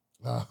got.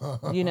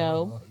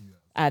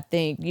 I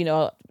think,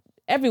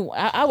 everyone,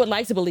 I would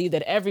like to believe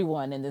that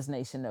everyone in this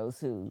nation knows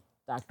who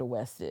Dr.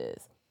 West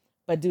is,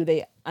 but do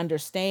they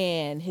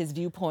understand his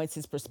viewpoints,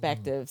 his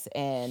perspectives,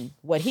 and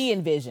what he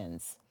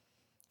envisions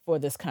for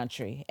this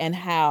country, and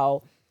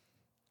how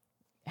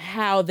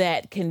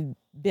that can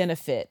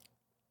benefit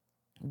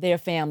their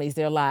families,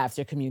 their lives,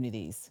 their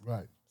communities.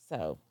 Right.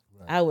 So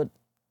I would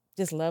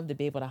just love to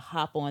be able to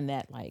hop on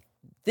that like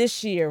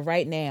this year,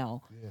 right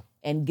now,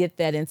 and get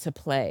that into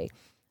play.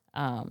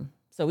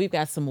 So we've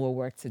got some more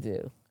work to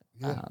do.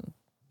 Yeah,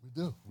 we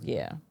do.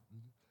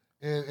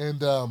 And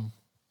damn,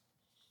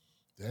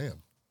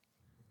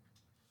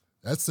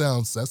 that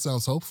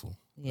sounds hopeful.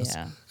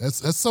 Yeah,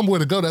 that's somewhere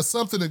to go. That's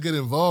something to get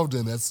involved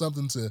in. That's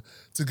something to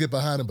get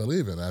behind and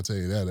believe in. I tell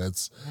you that.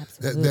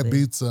 That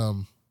beats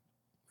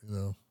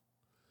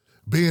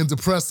being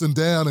depressed and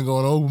down and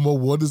going, oh,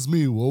 what is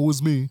me? Woe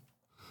is me.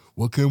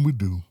 What can we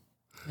do?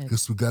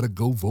 Guess we gotta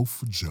go vote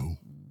for Joe,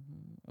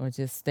 or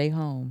just stay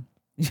home.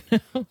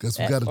 Guess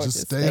we gotta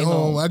just stay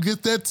home. I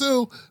get that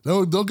too.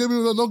 Don't get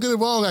it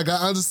wrong. I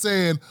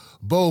understand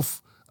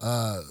both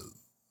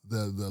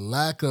the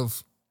lack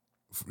of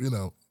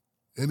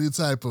any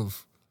type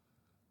of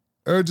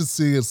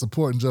urgency in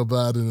supporting Joe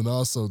Biden, and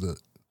also the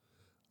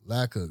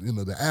lack of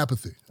the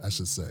apathy, I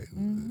should say.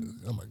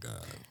 Oh my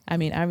God. I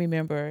mean, I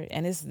remember,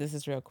 and this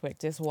is real quick,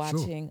 just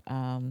watching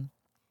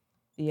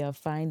the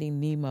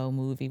Finding Nemo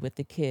movie with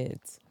the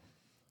kids,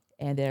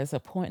 and there's a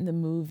point in the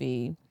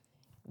movie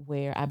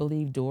where I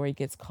believe Dory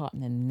gets caught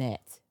in a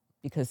net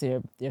because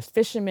there's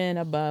fishermen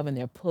above and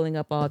they're pulling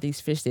up all these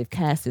fish. They've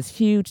cast this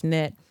huge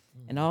net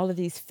and all of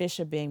these fish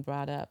are being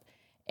brought up.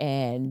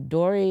 And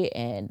Dory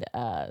and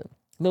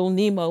little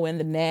Nemo in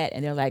the net,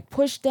 and they're like,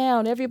 push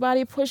down,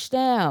 everybody push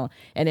down.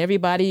 And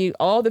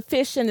all the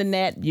fish in the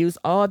net use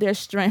all their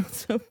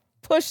strength to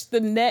push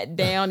the net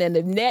down, and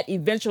the net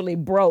eventually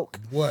broke.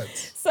 What?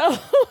 So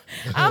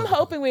I'm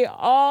hoping we're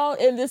all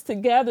in this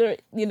together,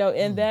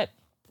 in that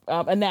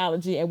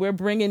analogy, and we're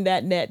bringing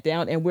that net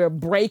down and we're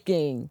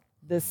breaking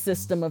the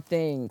system of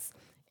things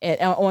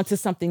and onto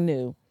something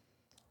new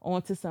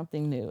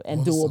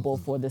and doable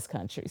for this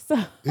country.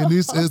 So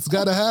it's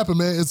got to happen,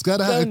 man. It's got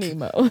to happen.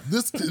 Nemo.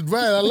 This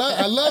right?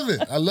 I love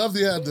it. I love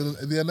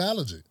the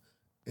analogy,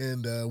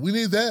 and we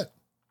need that.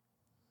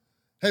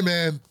 Hey,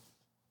 man,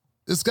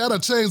 it's got to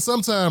change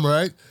sometime,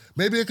 right?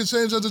 Maybe it can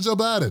change under Joe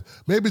Biden.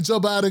 Maybe Joe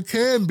Biden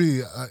can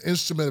be an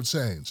instrument of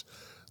change.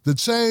 The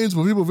change,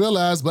 when people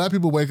realize, Black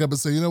people wake up and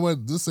say, you know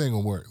what, this ain't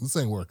gonna work. This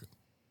ain't working.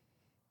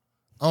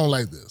 I don't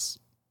like this.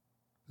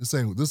 This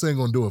ain't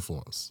gonna do it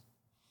for us.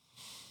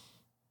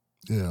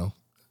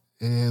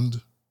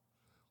 And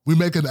we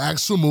make an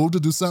actual move to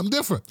do something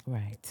different.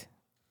 Right.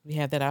 We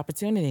have that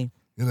opportunity.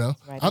 Right,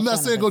 I'm not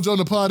saying go join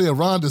the party of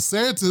Ron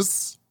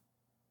DeSantis.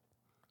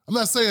 I'm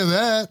not saying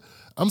that.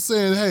 I'm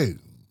saying, hey,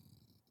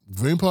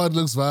 Green Party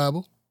looks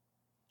viable.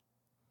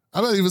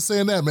 I'm not even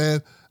saying that,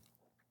 man.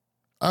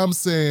 I'm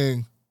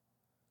saying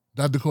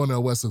Dr.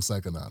 Cornel West looks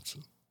like an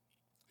option.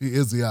 He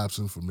is the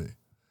option for me.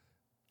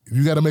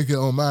 You got to make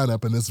your own mind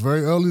up, and it's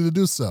very early to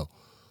do so.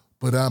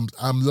 But I'm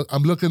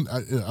looking.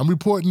 I'm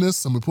reporting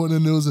this. I'm reporting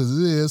the news as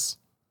it is.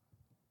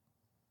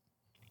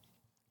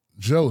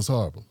 Joe is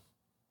horrible.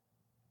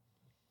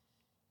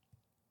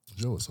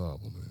 Joe is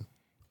horrible, man.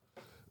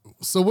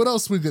 So what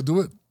else we could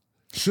do?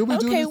 Should we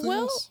do anything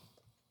else?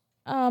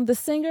 The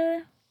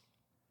singer.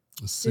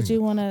 Did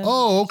you want to?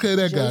 Oh, okay,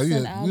 that guy.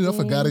 Yeah, I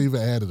forgot I even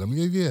added him.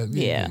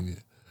 Yeah.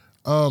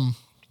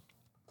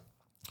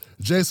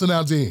 Jason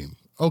Aldean.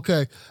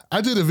 Okay,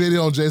 I did a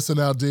video on Jason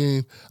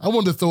Aldean. I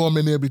wanted to throw him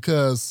in there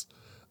because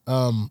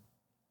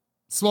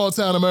small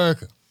town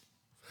America.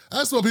 I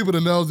just want people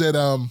to know that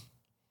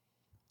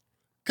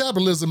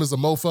capitalism is a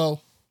mofo.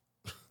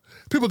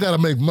 People got to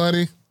make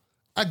money.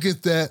 I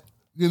get that,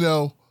 you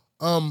know.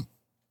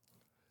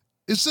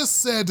 It's just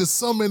sad that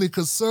so many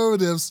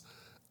conservatives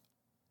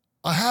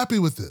are happy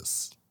with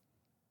this.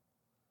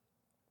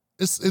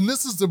 This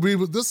is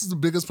the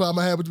biggest problem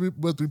I have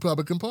with the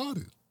Republican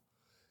Party.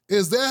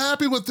 Is they're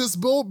happy with this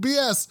bull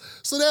BS.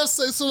 So they'll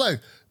say,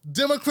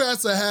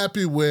 Democrats are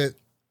happy with,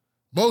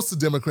 most of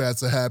the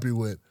Democrats are happy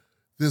with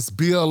this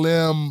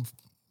BLM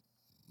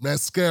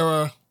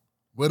mascara,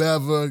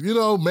 whatever,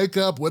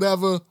 makeup,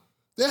 whatever.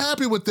 They're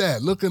happy with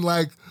that, looking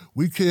like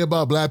we care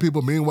about black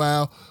people.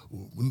 Meanwhile,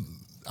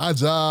 our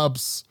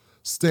jobs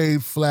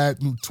stayed flat,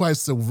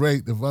 twice the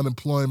rate of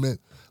unemployment,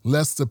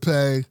 less to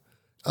pay.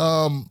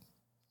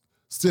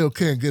 Still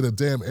can't get a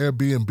damn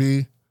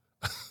Airbnb.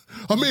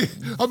 I mean,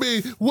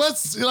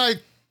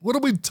 what are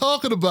we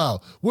talking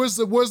about? Where's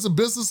the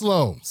business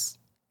loans?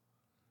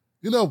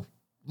 Mayor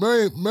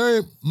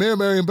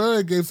Marion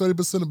Barry gave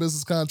 30% of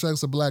business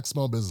contracts to black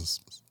small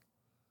businesses.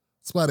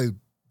 That's why they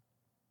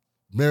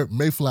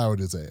Mayflowered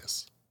his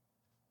ass.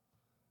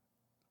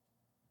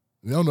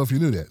 I don't know if you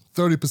knew that.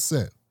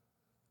 30%.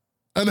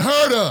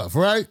 Unheard of,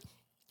 right?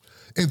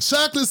 In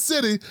Chocolate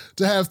City,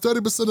 to have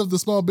 30% of the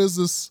small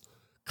business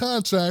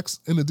contracts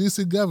in the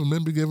D.C.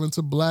 government be given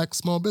to black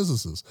small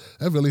businesses.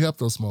 That really helped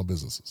those small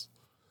businesses.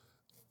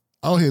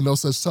 I don't hear no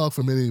such talk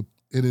from any of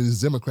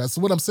these Democrats.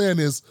 So what I'm saying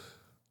is,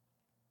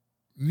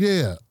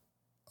 yeah,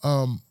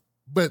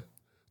 but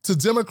to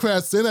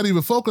Democrats, they're not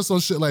even focused on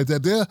shit like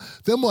that.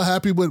 They're more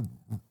happy with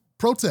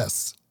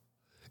protests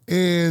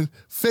and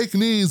fake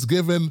news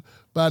given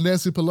by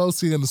Nancy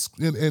Pelosi and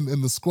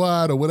the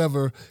squad or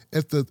whatever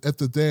at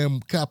the damn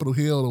Capitol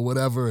Hill or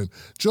whatever. And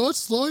George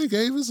Floyd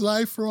gave his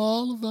life for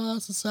all of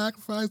us, a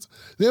sacrifice.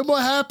 They're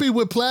more happy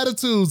with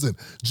platitudes and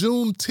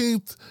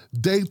Juneteenth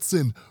dates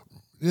and,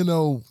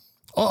 or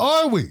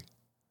are we?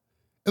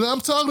 And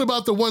I'm talking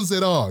about the ones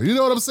that are. You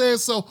know what I'm saying?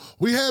 So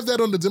we have that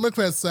on the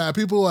Democrat side.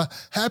 People are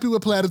happy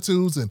with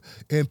platitudes and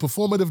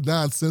performative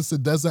nonsense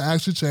that doesn't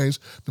actually change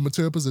the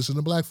material position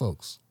of black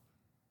folks.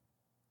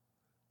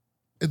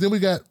 And then we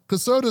got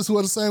conservatives who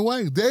are the same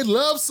way. They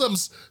love some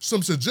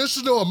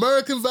traditional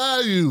American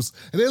values.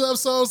 And they love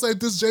songs like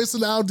this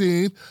Jason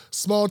Aldean,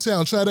 Small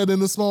Town. Try that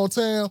in a small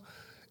town.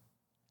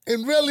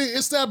 And really,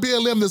 it's not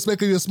BLM that's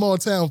making your small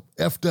town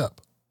effed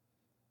up.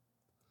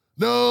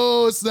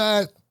 No, it's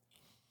not.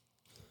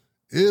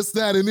 It's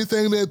not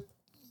anything that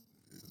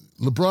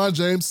LeBron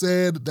James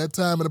said at that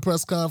time in a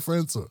press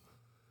conference. Or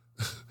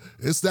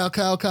it's not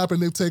Kyle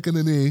Kaepernick taking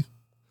a knee.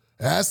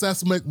 That's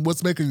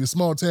what's making your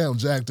small town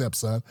jacked up,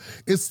 son.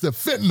 It's the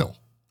fentanyl.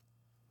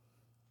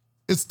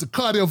 It's the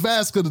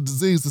cardiovascular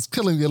disease that's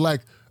killing you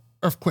like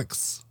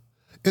earthquakes.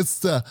 It's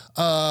the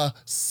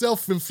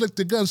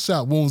self-inflicted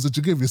gunshot wounds that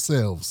you give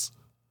yourselves.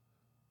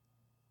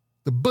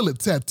 The bullet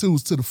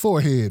tattoos to the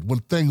forehead when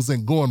things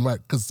ain't going right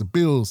because the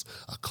bills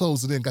are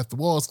closing in, got the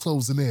walls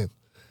closing in,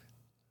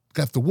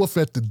 got the wolf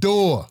at the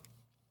door.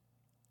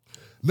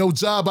 No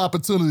job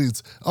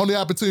opportunities. Only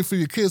opportunity for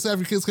your kids. Half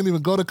your kids can't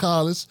even go to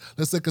college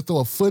unless they can throw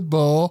a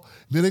football.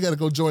 Then they got to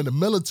go join the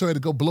military to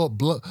go blow up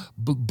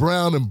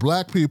brown and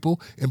black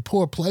people in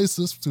poor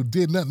places who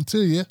did nothing to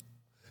you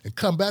and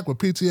come back with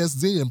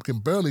PTSD and can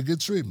barely get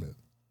treatment.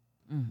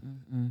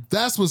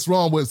 That's what's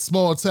wrong with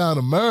small town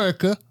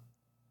America.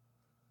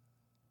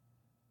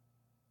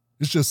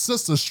 It's your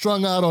sister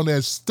strung out on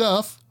that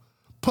stuff,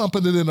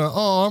 pumping it in her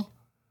arm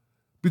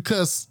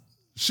because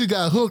she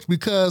got hooked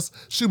because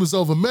she was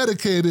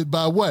over-medicated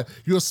by what?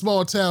 Your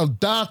small-town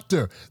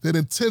doctor that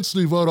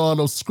intentionally wrote all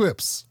those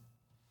scripts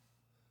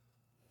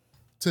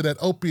to that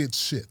opiate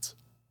shit.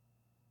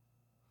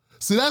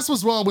 See, that's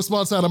what's wrong with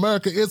small-town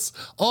America. It's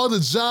all the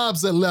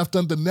jobs that left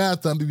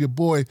under your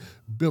boy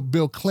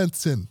Bill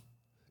Clinton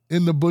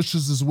in the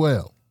bushes as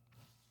well.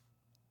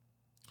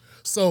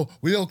 So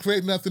we don't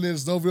create nothing.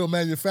 There's no real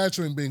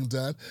manufacturing being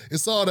done.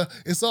 It's all the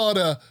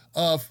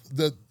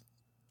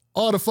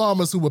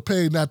farmers who were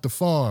paid not to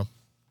farm.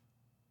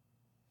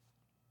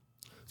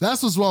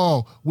 That's what's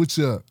wrong with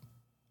your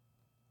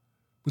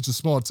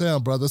small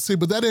town, brother. See,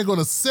 but that ain't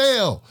gonna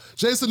sell.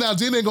 Jason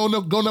Aldean ain't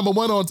gonna go number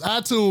one on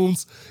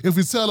iTunes if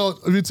you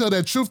tell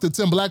that truth that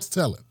Tim Black's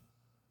telling.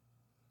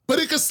 But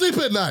he can sleep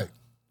at night.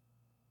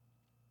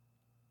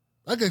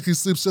 I think he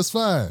sleeps just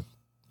fine.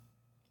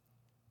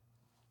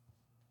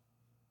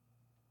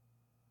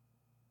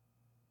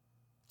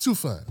 Too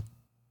fine.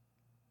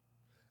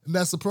 And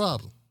that's the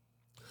problem.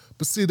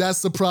 But see,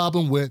 that's the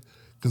problem with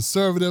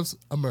conservatives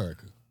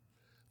America.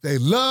 They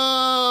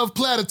love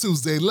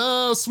platitudes. They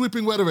love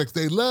sweeping rhetoric.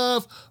 They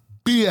love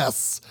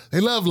BS.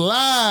 They love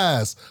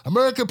lies.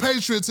 American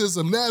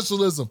patriotism,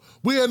 nationalism.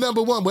 We are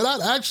number one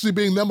without actually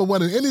being number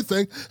one in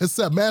anything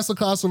except mass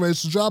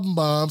incarceration, dropping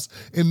bombs,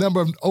 and number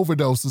of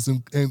overdoses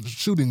and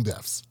shooting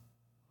deaths.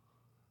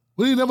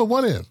 What are you number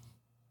one in?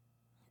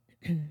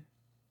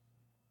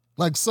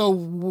 Like, so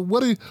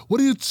what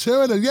are you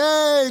cheering at?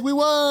 Yay, we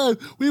won!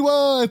 We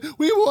won!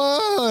 We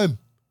won!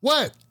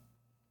 What?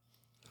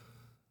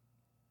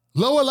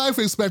 Lower life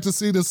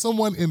expectancy than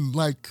someone in,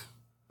 like,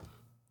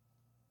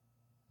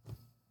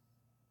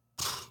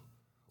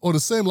 or the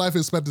same life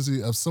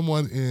expectancy of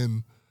someone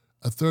in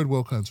a third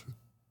world country.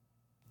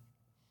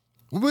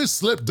 We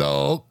slip,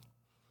 dog.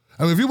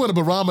 I mean, if you want a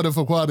barometer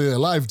for quality of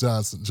life,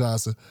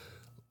 Johnson,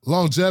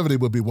 longevity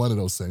would be one of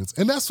those things.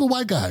 And that's for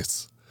white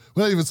guys.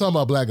 We're not even talking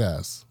about black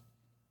guys.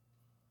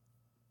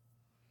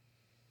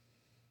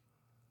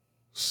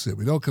 Shit,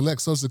 we don't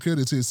collect Social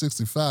Security until you're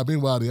 65.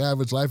 Meanwhile, the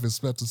average life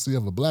expectancy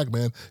of a black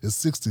man is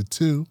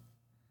 62.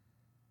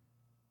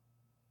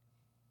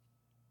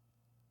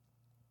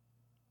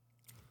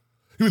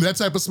 You mean that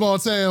type of small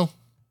town?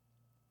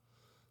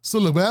 So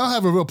look, man, I don't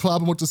have a real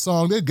problem with the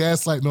song. They're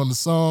gaslighting on the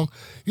song.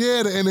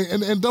 Yeah,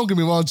 and don't get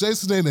me wrong,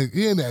 Jason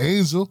he ain't an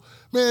angel.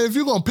 Man, if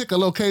you're going to pick a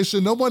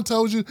location, no one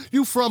told you.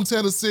 You from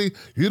Tennessee.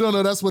 You don't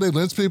know that's where they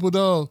lynch people,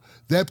 dog.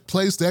 That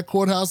place, that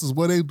courthouse is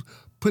where they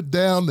put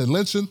down the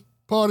lynching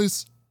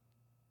parties.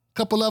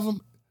 Couple of them.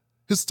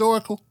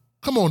 Historical.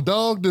 Come on,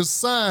 dog. There's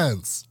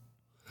signs.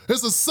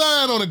 There's a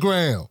sign on the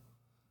ground.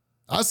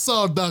 I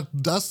saw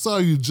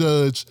you,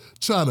 Judge,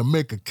 trying to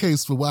make a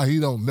case for why he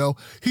don't know.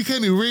 He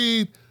can't even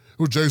read.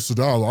 Well, Jason,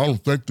 I don't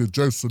think that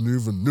Jason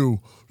even knew.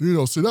 You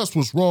know, see, that's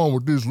what's wrong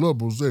with these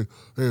liberals. They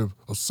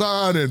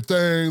assigning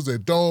things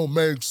that don't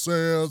make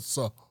sense.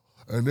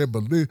 And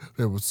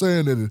they were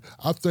saying that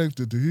I think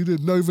that he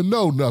didn't even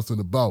know nothing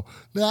about.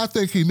 Now, I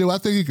think he knew. I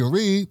think he can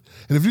read.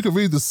 And if you can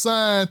read the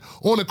sign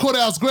on the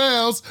courthouse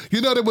grounds, you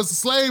know there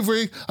was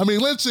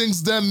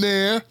lynchings done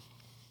there.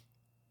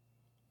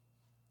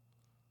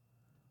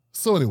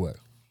 So anyway,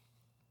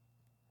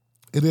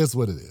 it is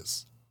what it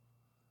is.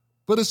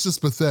 But it's just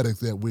pathetic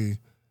that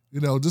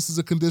this is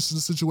a condition,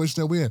 the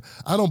situation that we're in.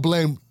 I don't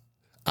blame,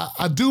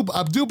 I do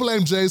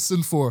blame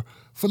Jason for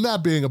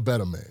not being a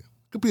better man.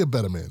 Could be a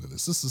better man than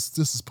this. This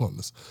is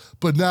pointless.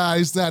 But nah,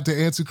 he's not the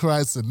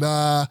Antichrist, and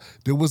nah,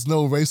 there was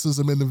no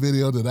racism in the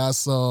video that I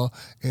saw,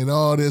 and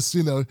all this,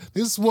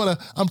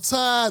 I'm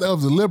tired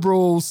of the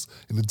liberals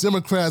and the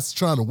Democrats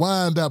trying to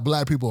wind up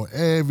black people on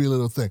every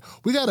little thing.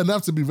 We got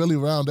enough to be really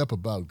round up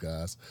about,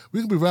 guys. We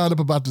can be round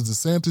up about the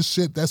DeSantis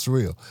shit, that's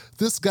real.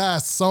 This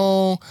guy's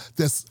song,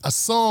 that's a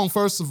song,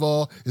 first of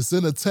all, it's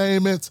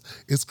entertainment,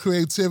 it's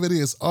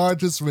creativity, it's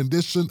artist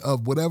rendition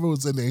of whatever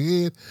was in their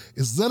head.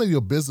 It's none of your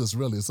business,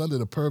 really. It's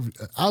under the purview,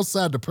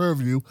 outside the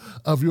purview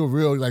of your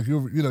real,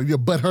 your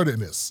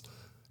butthurtedness.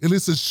 At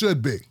least it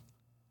should be.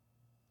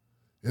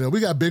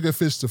 We got bigger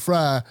fish to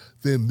fry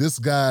than this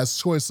guy's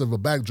choice of a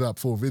backdrop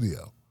for a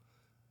video.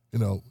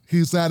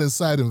 He's not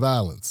inciting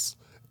violence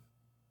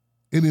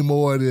any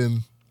more than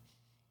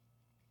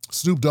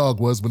Snoop Dogg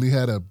was when he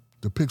had a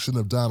depiction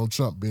of Donald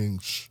Trump being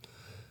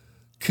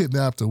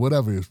kidnapped or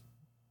whatever,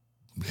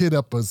 hit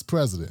up as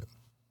president.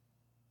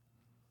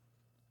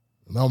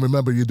 And I don't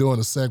remember you doing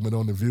a segment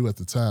on The View at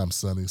the time,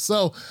 Sonny.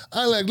 So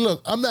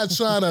look, I'm not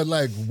trying to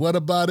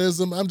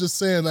whataboutism. I'm just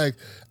saying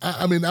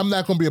I'm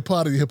not going to be a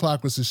part of your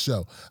hypocrisy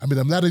show. I'm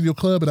not in your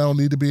club and I don't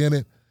need to be in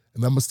it.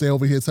 And I'm going to stay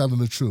over here telling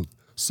the truth.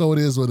 So it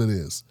is what it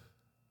is.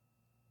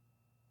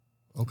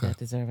 Okay. I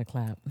deserve a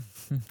clap.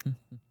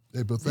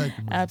 Hey, but thank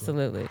you.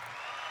 Absolutely.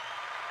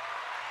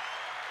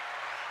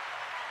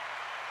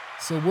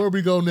 So where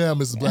we go now,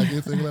 Mrs. Black?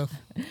 Anything left?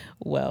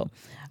 Well,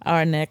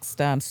 our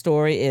next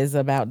story is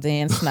about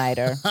Dan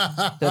Snyder,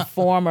 the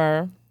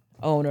former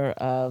owner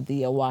of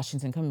the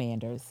Washington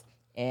Commanders,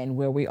 and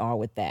where we are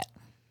with that.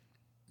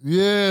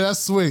 Yeah, that's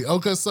sweet.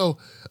 Okay, so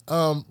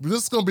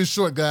this is going to be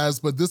short, guys,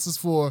 but this is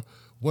for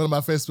one of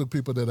my Facebook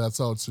people that I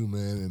talked to,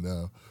 man,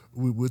 and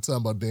we're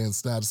talking about Dan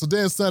Snyder. So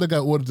Dan Snyder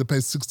got ordered to pay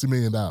 $60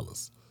 million.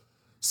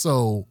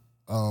 So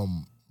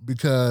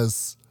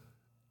because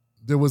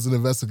there was an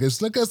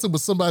investigation. I guess it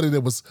was somebody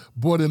that was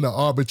brought in to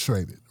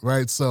arbitrate it,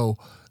 right? So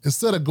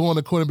instead of going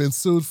to court and being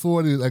sued for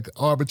it, like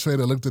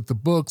arbitrator looked at the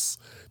books,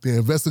 they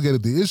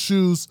investigated the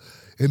issues,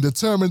 and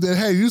determined that,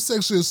 hey, you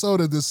sexually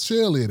assaulted this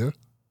cheerleader,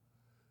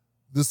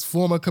 this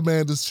former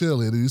commander's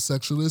cheerleader. You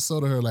sexually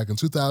assaulted her in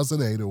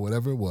 2008 or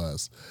whatever it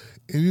was,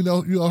 and you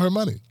owe her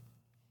money.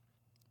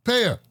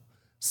 Pay her.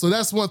 So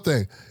that's one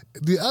thing.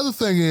 The other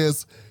thing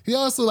is he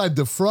also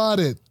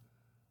defrauded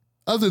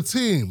other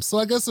teams. So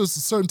I guess there's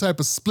a certain type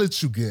of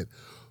split you get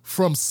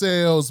from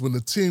sales when the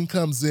team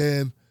comes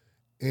in,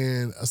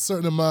 and a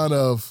certain amount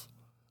of,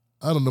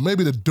 I don't know,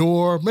 maybe the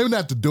door, maybe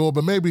not the door,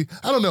 but maybe,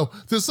 I don't know,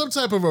 there's some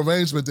type of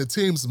arrangement that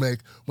teams make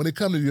when they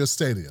come to your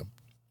stadium,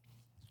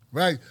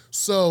 right?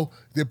 So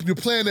you're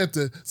playing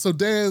so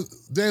Dan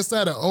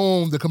Snyder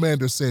owned the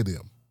Commander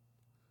Stadium.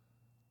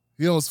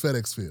 He owns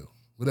FedEx Field,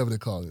 whatever they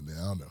call it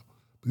now, I don't know.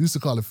 But they used to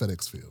call it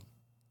FedEx Field.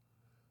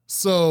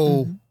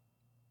 So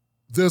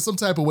there's some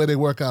type of way they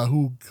work out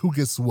who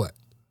gets what.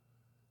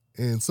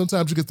 And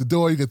sometimes you get the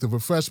door, you get the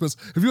refreshments.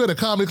 If you're at a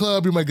comedy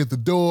club, you might get the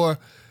door,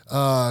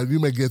 you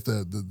may get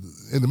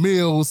the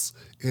meals,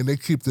 and they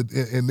keep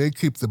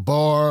the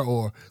bar,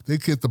 or they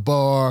get the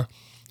bar,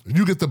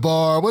 you get the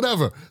bar,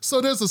 whatever.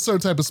 So there's a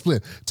certain type of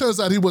split. Turns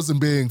out he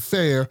wasn't being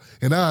fair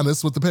and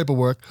honest with the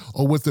paperwork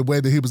or with the way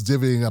that he was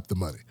divvying up the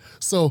money.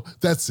 So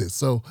that's it.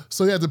 So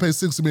he had to pay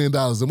 $60 million.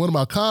 And one of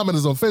my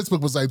commenters on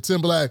Facebook was like,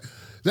 Tim Black,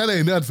 that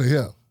ain't nothing for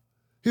him.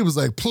 He was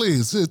like,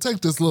 please,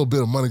 take this little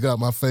bit of money out of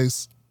my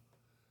face.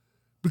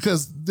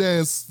 because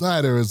Dan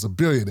Snyder is a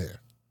billionaire,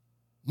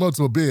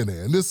 multiple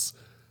billionaire, and this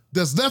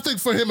does nothing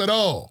for him at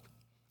all.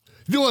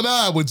 You and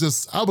I would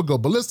go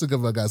ballistic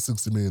if I got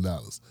 $60 million.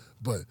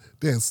 But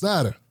Dan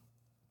Snyder,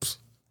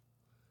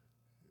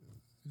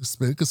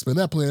 you could spend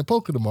that playing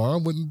poker tomorrow,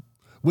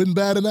 wouldn't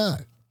bat an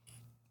eye.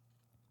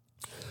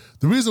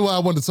 The reason why I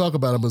wanted to talk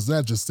about him was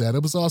not just that,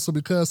 it was also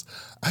because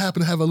I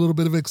happen to have a little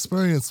bit of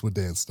experience with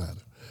Dan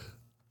Snyder.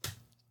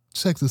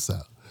 Check this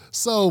out.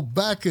 So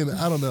back in,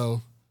 I don't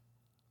know,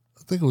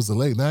 I think it was the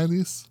late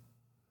 90s,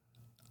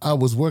 I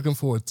was working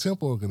for a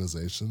temp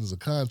organization as a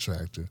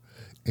contractor,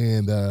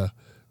 and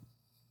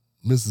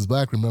Mrs.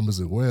 Black remembers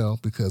it well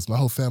because my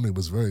whole family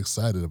was very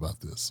excited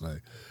about this, right?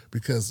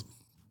 Because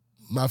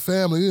my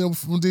family,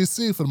 from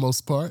D.C. for the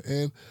most part,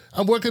 and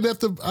I'm working at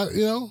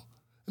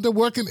they're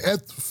working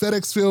at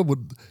FedEx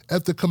Field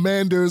at the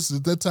Commanders.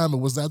 At that time, it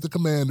was not the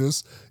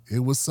Commanders. It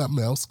was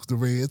something else, the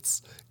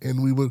Reds,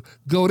 and we would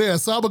go there.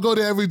 So I would go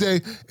there every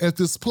day at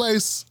this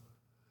place,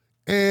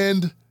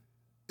 and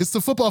it's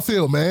the football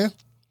field, man.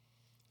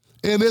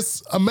 And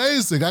it's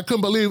amazing. I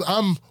couldn't believe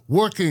I'm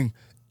working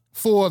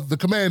for the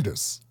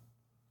Commanders.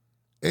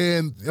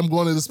 And I'm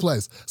going to this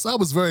place. So I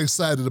was very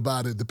excited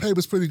about it. The pay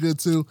was pretty good,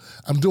 too.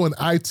 I'm doing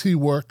IT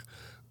work.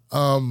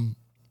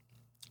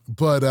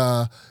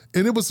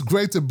 And it was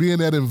great to be in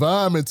that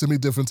environment, to meet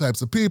different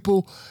types of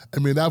people. I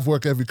mean, I've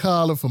worked every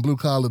collar, from blue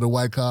collar to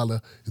white collar.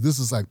 This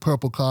is like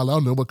purple collar. I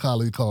don't know what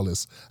collar you call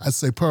this. I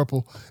say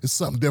purple. It's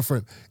something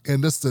different.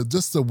 And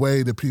just the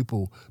way that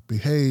people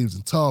behaved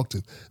and talked,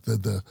 and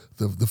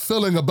the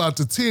feeling about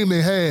the team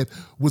they had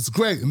was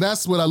great. And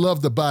that's what I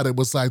loved about it,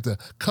 was like the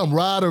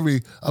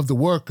camaraderie of the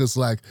workers.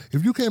 Like,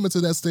 if you came into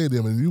that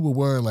stadium and you were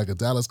wearing like a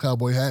Dallas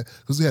Cowboy hat,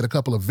 because we had a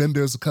couple of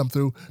vendors to come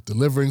through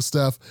delivering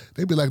stuff,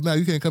 they'd be like, no,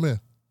 you can't come in.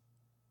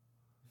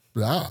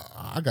 But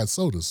I got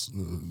sodas.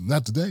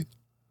 Not today.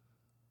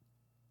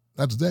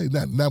 Not today.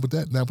 Not with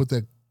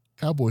that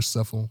cowboy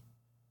stuff on.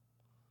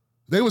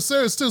 They were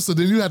serious too, so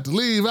then you have to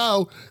leave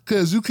out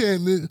because you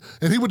can't.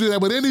 And he would do that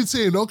with any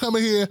team. Don't come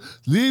in here.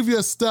 Leave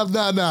your stuff.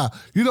 Nah.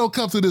 You don't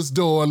come through this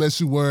door unless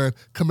you're wearing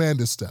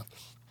Commander stuff.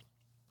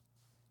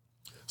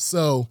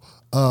 So,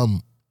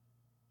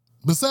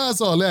 besides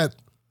all that,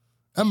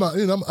 I'm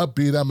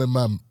upbeat. I'm in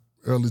my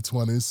early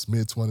 20s,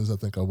 mid-20s, I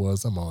think I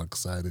was. I'm all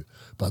excited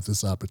about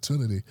this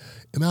opportunity.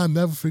 And I'll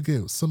never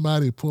forget,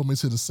 somebody pulled me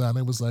to the side and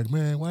they was like,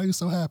 man, why are you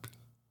so happy?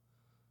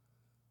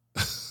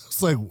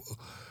 It's like,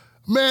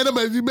 man,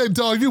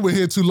 dog, you were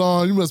here too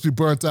long. You must be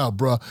burnt out,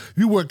 bro.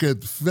 You work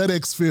at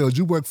FedEx Field.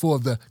 You work for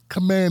the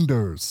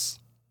Commanders.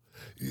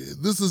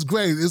 This is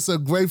great. It's a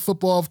great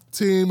football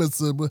team.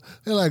 They're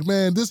like,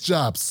 man, this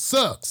job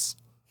sucks.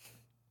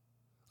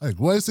 Like,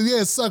 what? He said, yeah,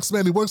 it sucks,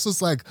 man. He works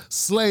us like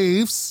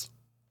slaves.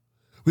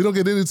 We don't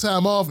get any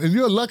time off, and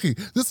you're lucky.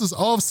 This is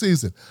off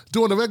season.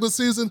 During the regular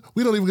season,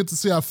 we don't even get to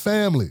see our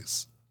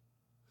families.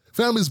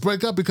 Families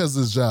break up because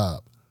of this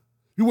job.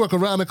 You work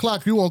around the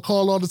clock. You on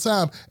call all the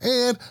time.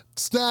 And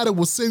Snyder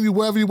will send you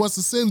wherever he wants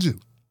to send you.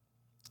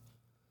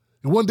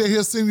 And one day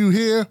he'll send you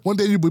here. One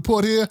day you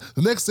report here.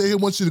 The next day he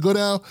wants you to go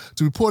down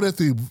to report at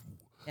the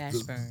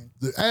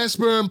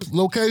Ashburn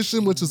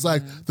location, which is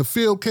like the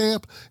field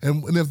camp.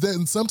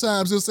 And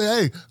sometimes he'll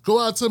say, hey, go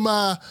out to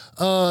my,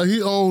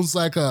 he owns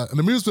like an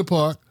amusement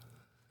park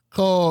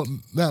called,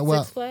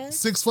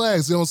 Six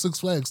Flags. He owns Six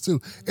Flags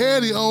too.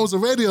 And he owns a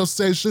radio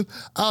station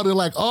out in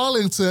like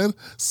Arlington.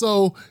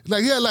 So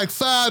like he had like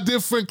 5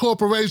 different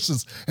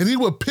corporations and he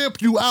would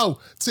pimp you out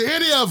to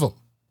any of them.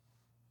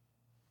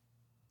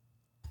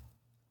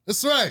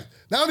 That's right.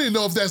 Now I don't even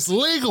know if that's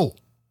legal.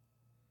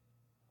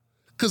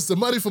 Because the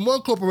money from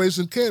one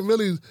corporation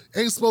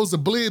ain't supposed to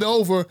bleed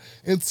over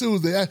into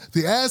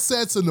the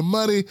assets and the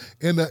money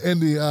and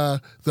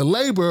the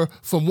labor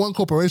from one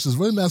corporation is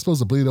really not supposed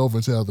to bleed over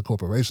into other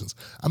corporations.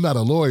 I'm not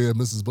a lawyer,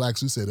 Mrs.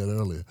 Blacks. You said that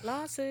earlier.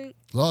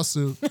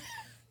 Lawsuit.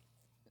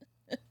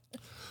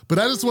 But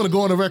I just want to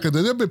go on the record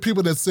that there have been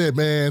people that said,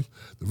 man,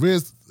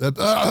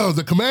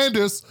 the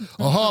Commanders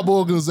are a horrible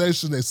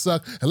organization. They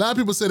suck. And a lot of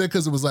people say that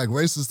because it was like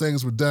racist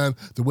things were done,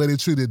 the way they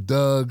treated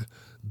Doug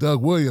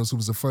Williams, who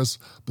was the first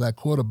black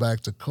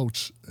quarterback to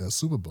coach a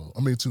Super Bowl.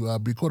 To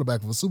be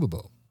quarterback of a Super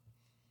Bowl.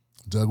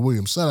 Doug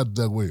Williams. Shout out to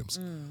Doug Williams.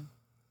 And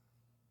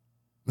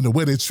the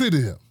way they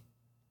treated him.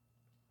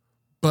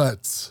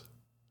 But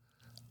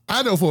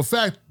I know for a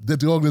fact that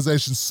the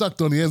organization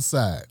sucked on the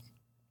inside.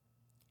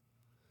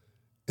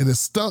 And the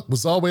stunk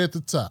was all the way at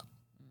the top.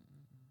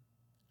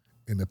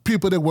 And the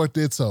people that worked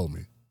there told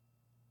me.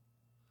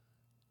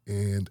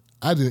 And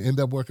I didn't end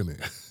up working there.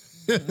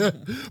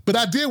 But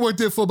I did work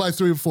there for about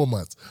 3 or 4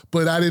 months.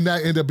 But I did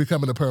not end up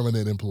becoming a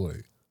permanent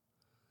employee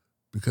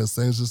because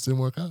things just didn't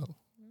work out.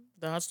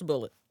 Dodged the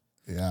bullet.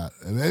 Yeah.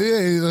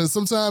 And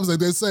sometimes, like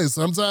they say,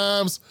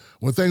 sometimes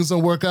when things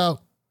don't work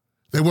out,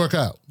 they work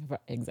out. Right,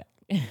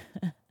 exactly.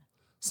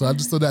 So I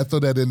just throw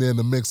that in there in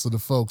the mix of the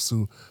folks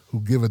who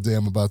give a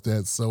damn about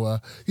that. So,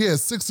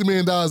 $60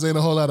 million ain't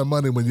a whole lot of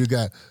money when you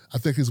got, I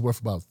think he's worth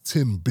about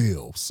 $10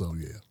 billion. So,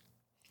 yeah.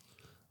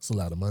 It's a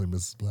lot of money,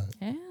 Mrs. Black.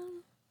 Yeah.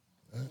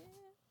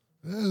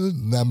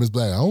 Now Miss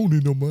Black, I don't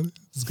need no money.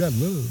 Just got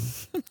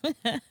love. All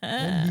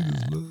I need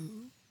is love.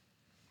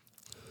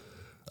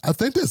 I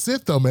think that's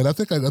it though, man. I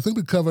think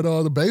we covered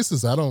all the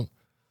bases. I don't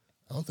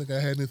think I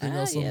had anything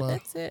else on my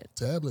that's it.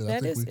 tablet.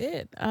 That is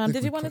it.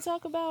 Did you want to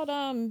talk about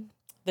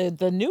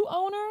the new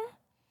owner?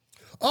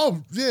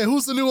 Oh yeah,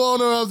 who's the new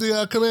owner of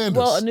the Commanders?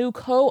 Well, a new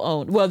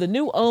co-owner. Well, the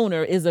new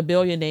owner is a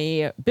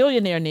billionaire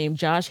named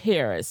Josh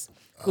Harris,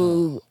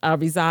 who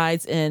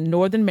resides in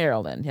Northern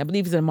Maryland. I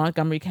believe he's in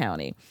Montgomery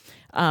County.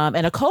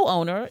 And a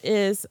co-owner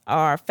is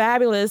our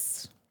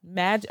fabulous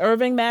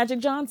Irving Magic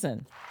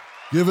Johnson.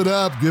 Give it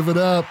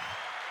up.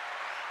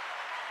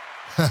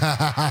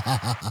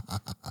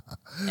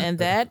 And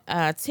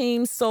that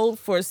team sold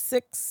for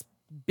 $6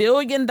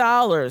 billion. Woo.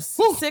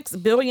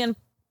 $6 billion,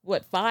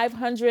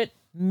 $500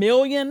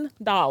 million.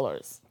 Damn.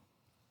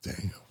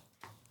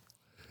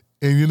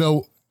 And you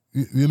know,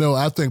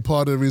 I think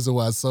part of the reason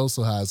why it's so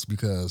high is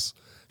because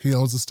he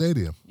owns the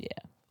stadium. Yeah.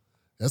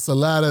 That's a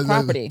lot of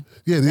property.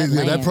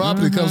 That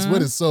property comes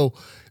with it. So,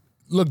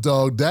 look,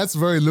 dog, that's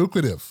very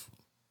lucrative.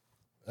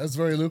 That's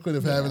very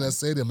lucrative having that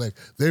stadium. Like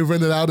they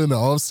rent it out in the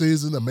off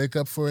season to make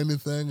up for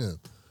anything, and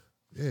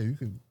you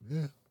can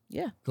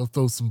go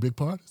throw some big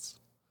parties.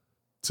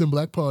 Tim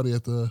Black party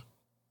at the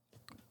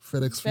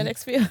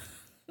FedEx Field.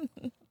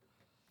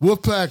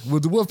 Wolfpack,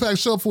 would the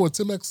Wolfpack show up for a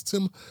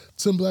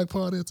Tim Black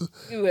party at the?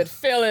 You would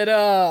fill it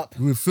up.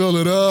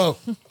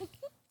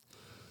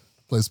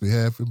 Place be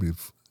half, it'd be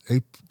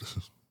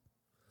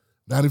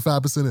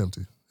 95%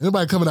 empty.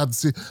 Anybody coming out to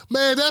see?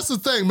 Man, that's the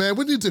thing, man.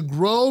 We need to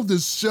grow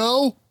this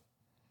show.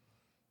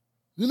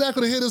 You're not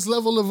going to hit this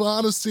level of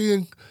honesty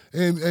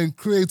and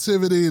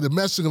creativity, the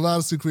meshing of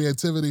honesty,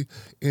 creativity,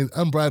 and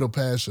unbridled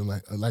passion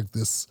like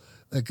this,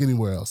 like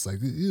anywhere else. Like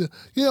you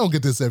don't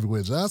get this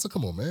everywhere, John. So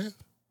come on, man.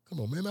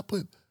 I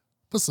put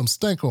some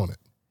stank on it,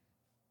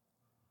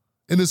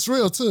 and it's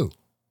real too.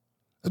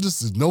 It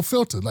just is no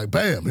filter. Like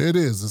bam, here it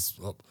is.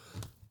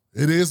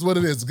 It is what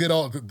it is.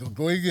 Go ahead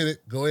and get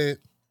it. Go ahead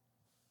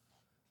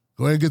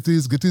and get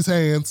these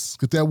hands,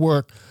 get that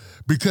work,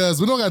 because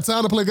we don't got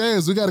time to play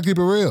games. We got to keep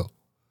it real.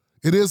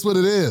 It is what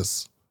it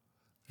is.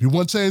 You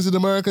want change in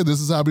America, this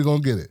is how we're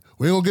going to get it.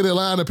 We ain't going to get it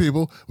lying to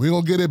people. We ain't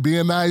going to get it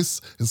being nice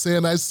and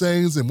saying nice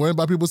things and worrying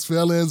about people's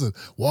feelings and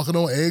walking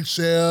on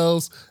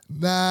eggshells.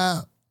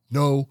 Nah,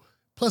 no.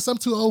 Plus, I'm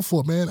too old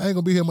for it, man. I ain't going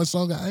to be here much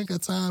longer. I ain't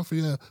got time for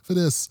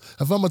this.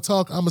 If I'm going to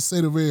talk, I'm going to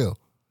say the real.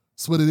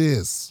 That's what it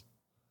is.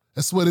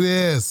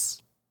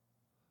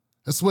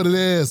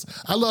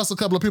 I lost a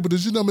couple of people.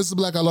 Did you know, Mr.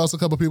 Black, I lost a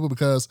couple of people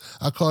because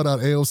I called out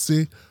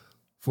AOC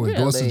for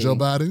endorsing Joe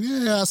Biden?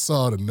 Yeah, I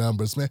saw the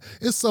numbers, man.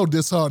 It's so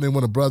disheartening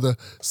when a brother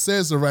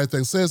says the right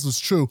thing, says what's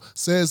true,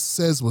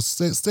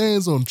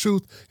 stands on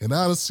truth and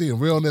honesty and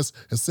realness,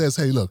 and says,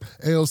 hey, look,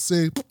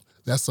 AOC,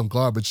 that's some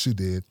garbage she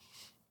did.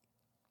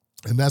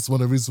 And that's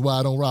one of the reasons why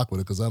I don't rock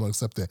with it, because I don't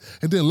accept that.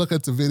 And then look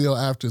at the video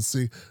after and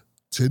see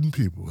 10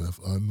 people have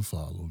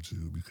unfollowed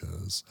you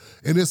because...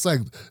 And it's like,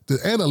 the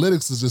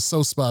analytics is just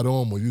so spot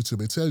on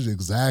YouTube. It tells you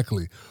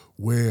exactly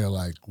where,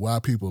 like, why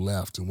people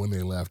left and when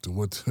they left and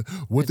what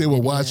they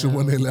were watching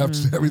when they left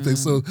and everything.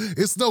 So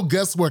it's no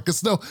guesswork.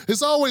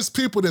 It's always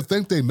people that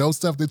think they know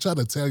stuff. They try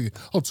to tell you,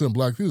 oh, Tim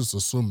Black, you just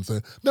assume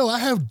things. No, I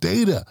have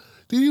data.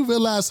 Do you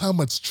realize how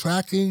much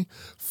tracking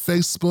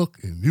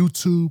Facebook and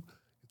YouTube,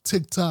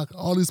 TikTok,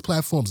 all these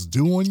platforms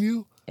do on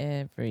you?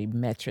 Every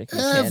metric you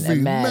can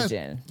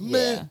imagine.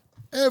 Man,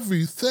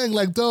 everything.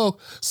 Like, dog,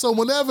 so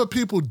whenever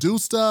people do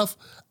stuff,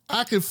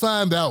 I can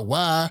find out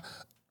why.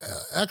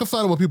 I can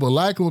find out what people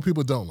like and what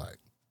people don't like.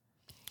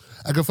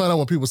 I can find out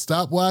when people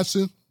stop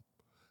watching.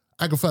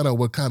 I can find out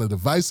what kind of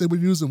device they were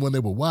using when they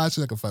were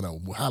watching. I can find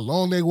out how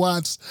long they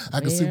watched. I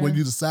can see when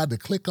you decide to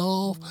click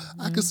off.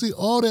 I can see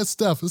all that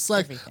stuff. It's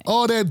like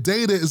all that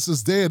data is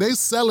just there. They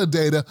sell the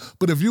data,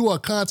 but if you are a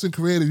content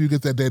creator, you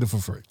get that data for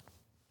free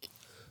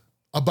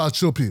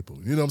about your people.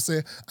 You know what I'm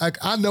saying?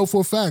 I know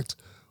for a fact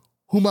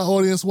who my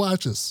audience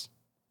watches.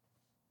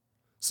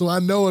 So I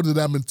know that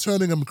I'm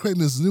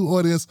creating this new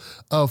audience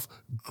of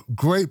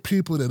great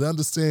people that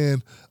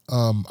understand.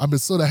 I've been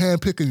sort of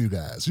handpicking you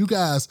guys. You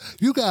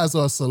guys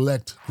are a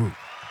select group.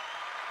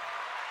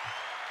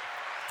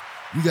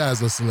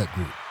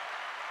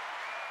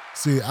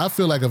 See, I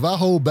feel like if I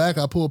hold back,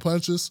 I pull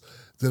punches,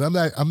 then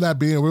I'm not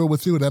being real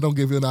with you, and I don't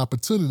give you an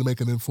opportunity to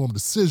make an informed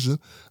decision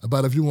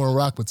about if you want to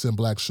rock with Tim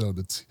Black Show,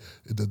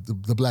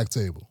 the Black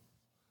Table.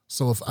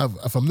 So if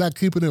I'm not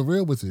keeping it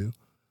real with you,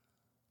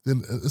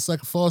 then it's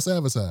like a false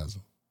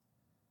advertising.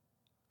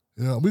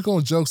 You know, we're going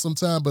to joke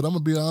sometime, but I'm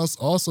going to be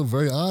also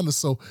very honest.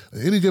 So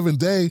any given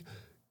day,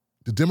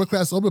 the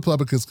Democrats or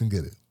Republicans can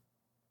get it.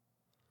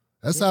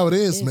 That's how it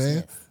is,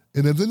 man.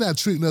 And if they're not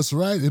treating us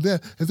right, and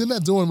if they're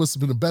not doing what's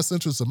in the best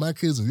interest of my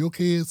kids and your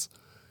kids,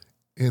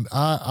 and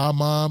our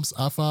moms,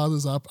 our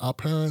fathers, our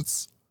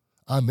parents,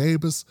 our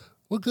neighbors,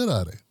 what good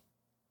are they?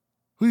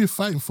 Who are you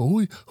fighting for?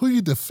 Who are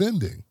you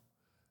defending?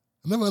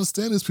 I never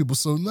understand these people.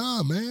 So,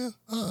 nah, man.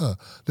 Now,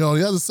 on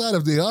the other side,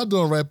 if they are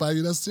doing right by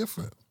you, that's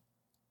different.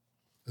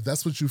 If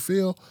that's what you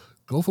feel,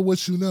 go for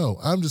what you know.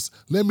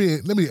 Let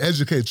me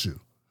educate you.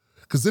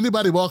 Because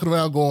anybody walking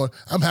around going,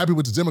 I'm happy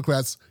with the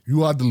Democrats,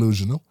 you are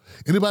delusional.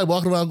 Anybody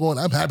walking around going,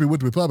 I'm happy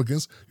with the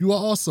Republicans, you are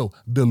also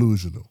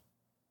delusional.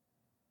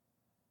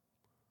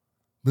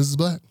 Mrs.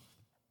 Black?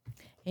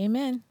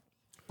 Amen.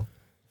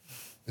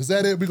 Is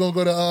that it? We're going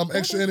to go to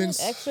extra innings?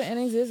 Extra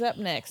innings is up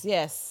next,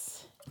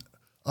 yes.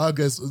 I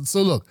guess.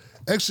 So look,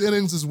 extra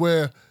innings is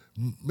where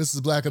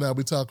Mrs. Black and I,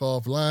 we talk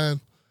offline.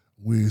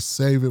 We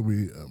save it.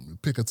 We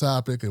pick a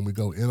topic and we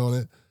go in on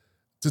it.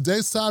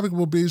 Today's topic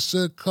will be,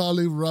 should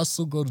Carly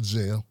Russell go to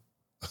jail?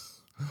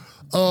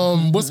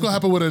 What's going to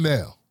happen with her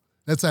now?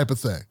 That type of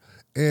thing.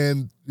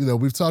 And,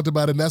 we've talked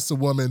about it. And that's the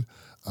woman,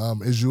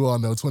 as you all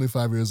know,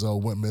 25 years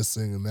old, went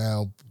missing and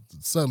now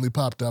suddenly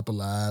popped up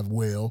alive,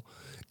 well.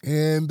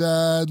 And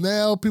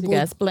now people... She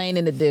got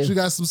splaining to do. She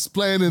got some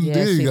splaining to do.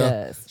 Yes, she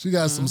does. She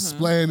got some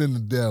splaining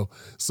to do.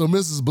 So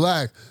Mrs.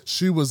 Black,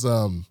 she was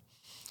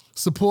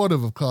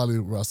supportive of Carly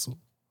Russell,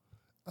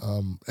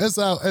 as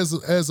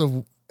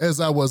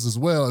I was as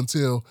well,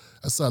 until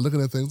I started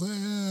looking at things.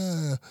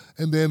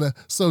 And then,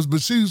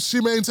 but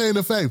she maintained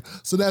her faith.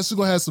 So now she's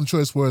going to have some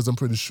choice words, I'm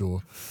pretty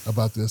sure,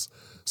 about this.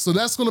 So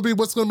that's going to be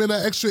what's going to be in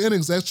our extra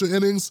innings. Extra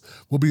innings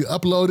will be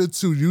uploaded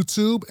to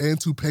YouTube and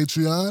to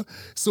Patreon.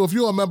 So if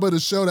you're a member of the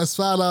show, that's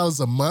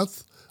 $5 a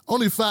month.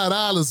 Only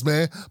 $5,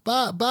 man.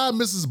 Buy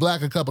Mrs.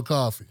 Black a cup of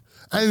coffee.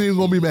 I ain't even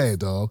going to be mad,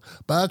 dog.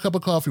 Buy a cup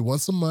of coffee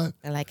once a month.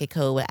 I like it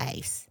cold with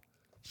ice.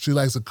 She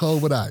likes it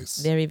cold with ice.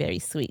 Very, very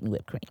sweet and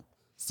whipped cream.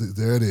 See,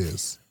 there it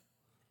is.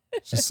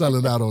 She's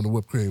selling out on the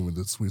whipped cream with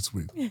the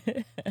sweet.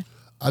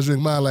 I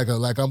drink mine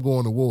like I'm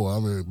going to war. I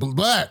mean,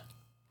 black,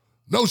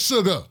 no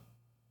sugar.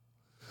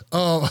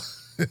 I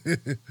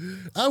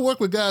work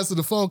with guys at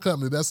the phone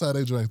company. That's how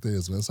they drink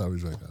theirs, man. That's how we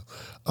drink ours.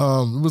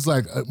 It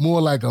was more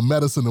like a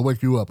medicine to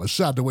wake you up, a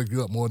shot to wake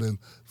you up more than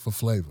for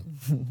flavor.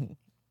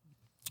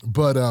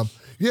 But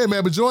yeah,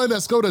 man, but join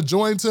us. Go to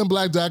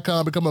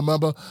jointimblack.com, become a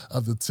member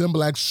of the Tim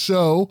Black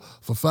Show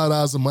for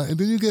 $5 a month. And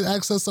then you get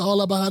access to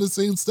all our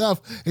behind-the-scenes stuff.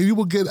 And you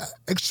will get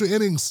extra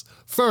innings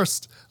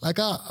first. Like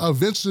I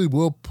eventually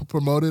will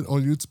promote it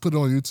on YouTube, put it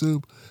on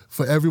YouTube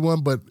for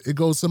everyone, but it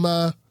goes to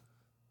my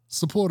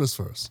supporters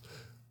first.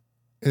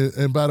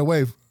 And by the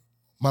way,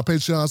 my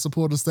Patreon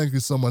supporters, thank you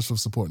so much for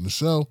supporting the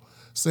show.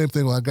 Same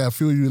thing, I got a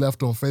few of you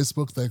left on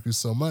Facebook. Thank you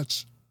so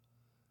much.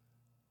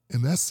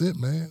 And that's it,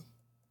 man.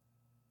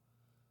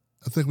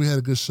 I think we had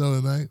a good show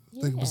tonight.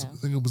 I think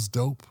it was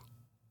dope.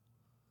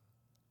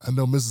 I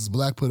know Mrs.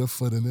 Black put her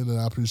foot in it, and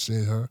I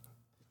appreciate her,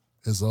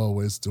 as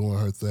always, doing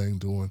her thing,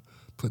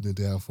 putting it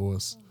down for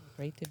us.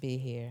 Great to be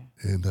here.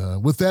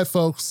 And with that,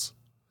 folks,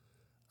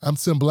 I'm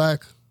Tim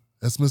Black.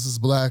 That's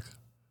Mrs. Black.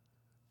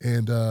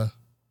 And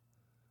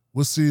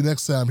we'll see you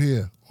next time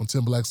here on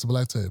Tim Black's The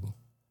Black Table.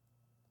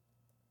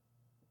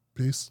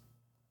 Peace.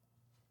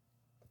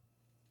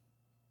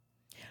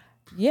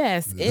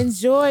 Yes,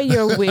 enjoy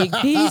your week.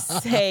 Be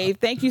safe.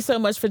 Thank you so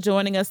much for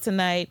joining us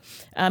tonight.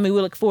 We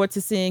will look forward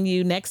to seeing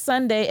you next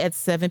Sunday at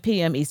 7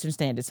 p.m. Eastern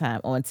Standard Time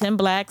on Tim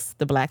Black's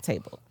The Black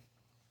Table.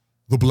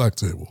 The Black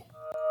Table.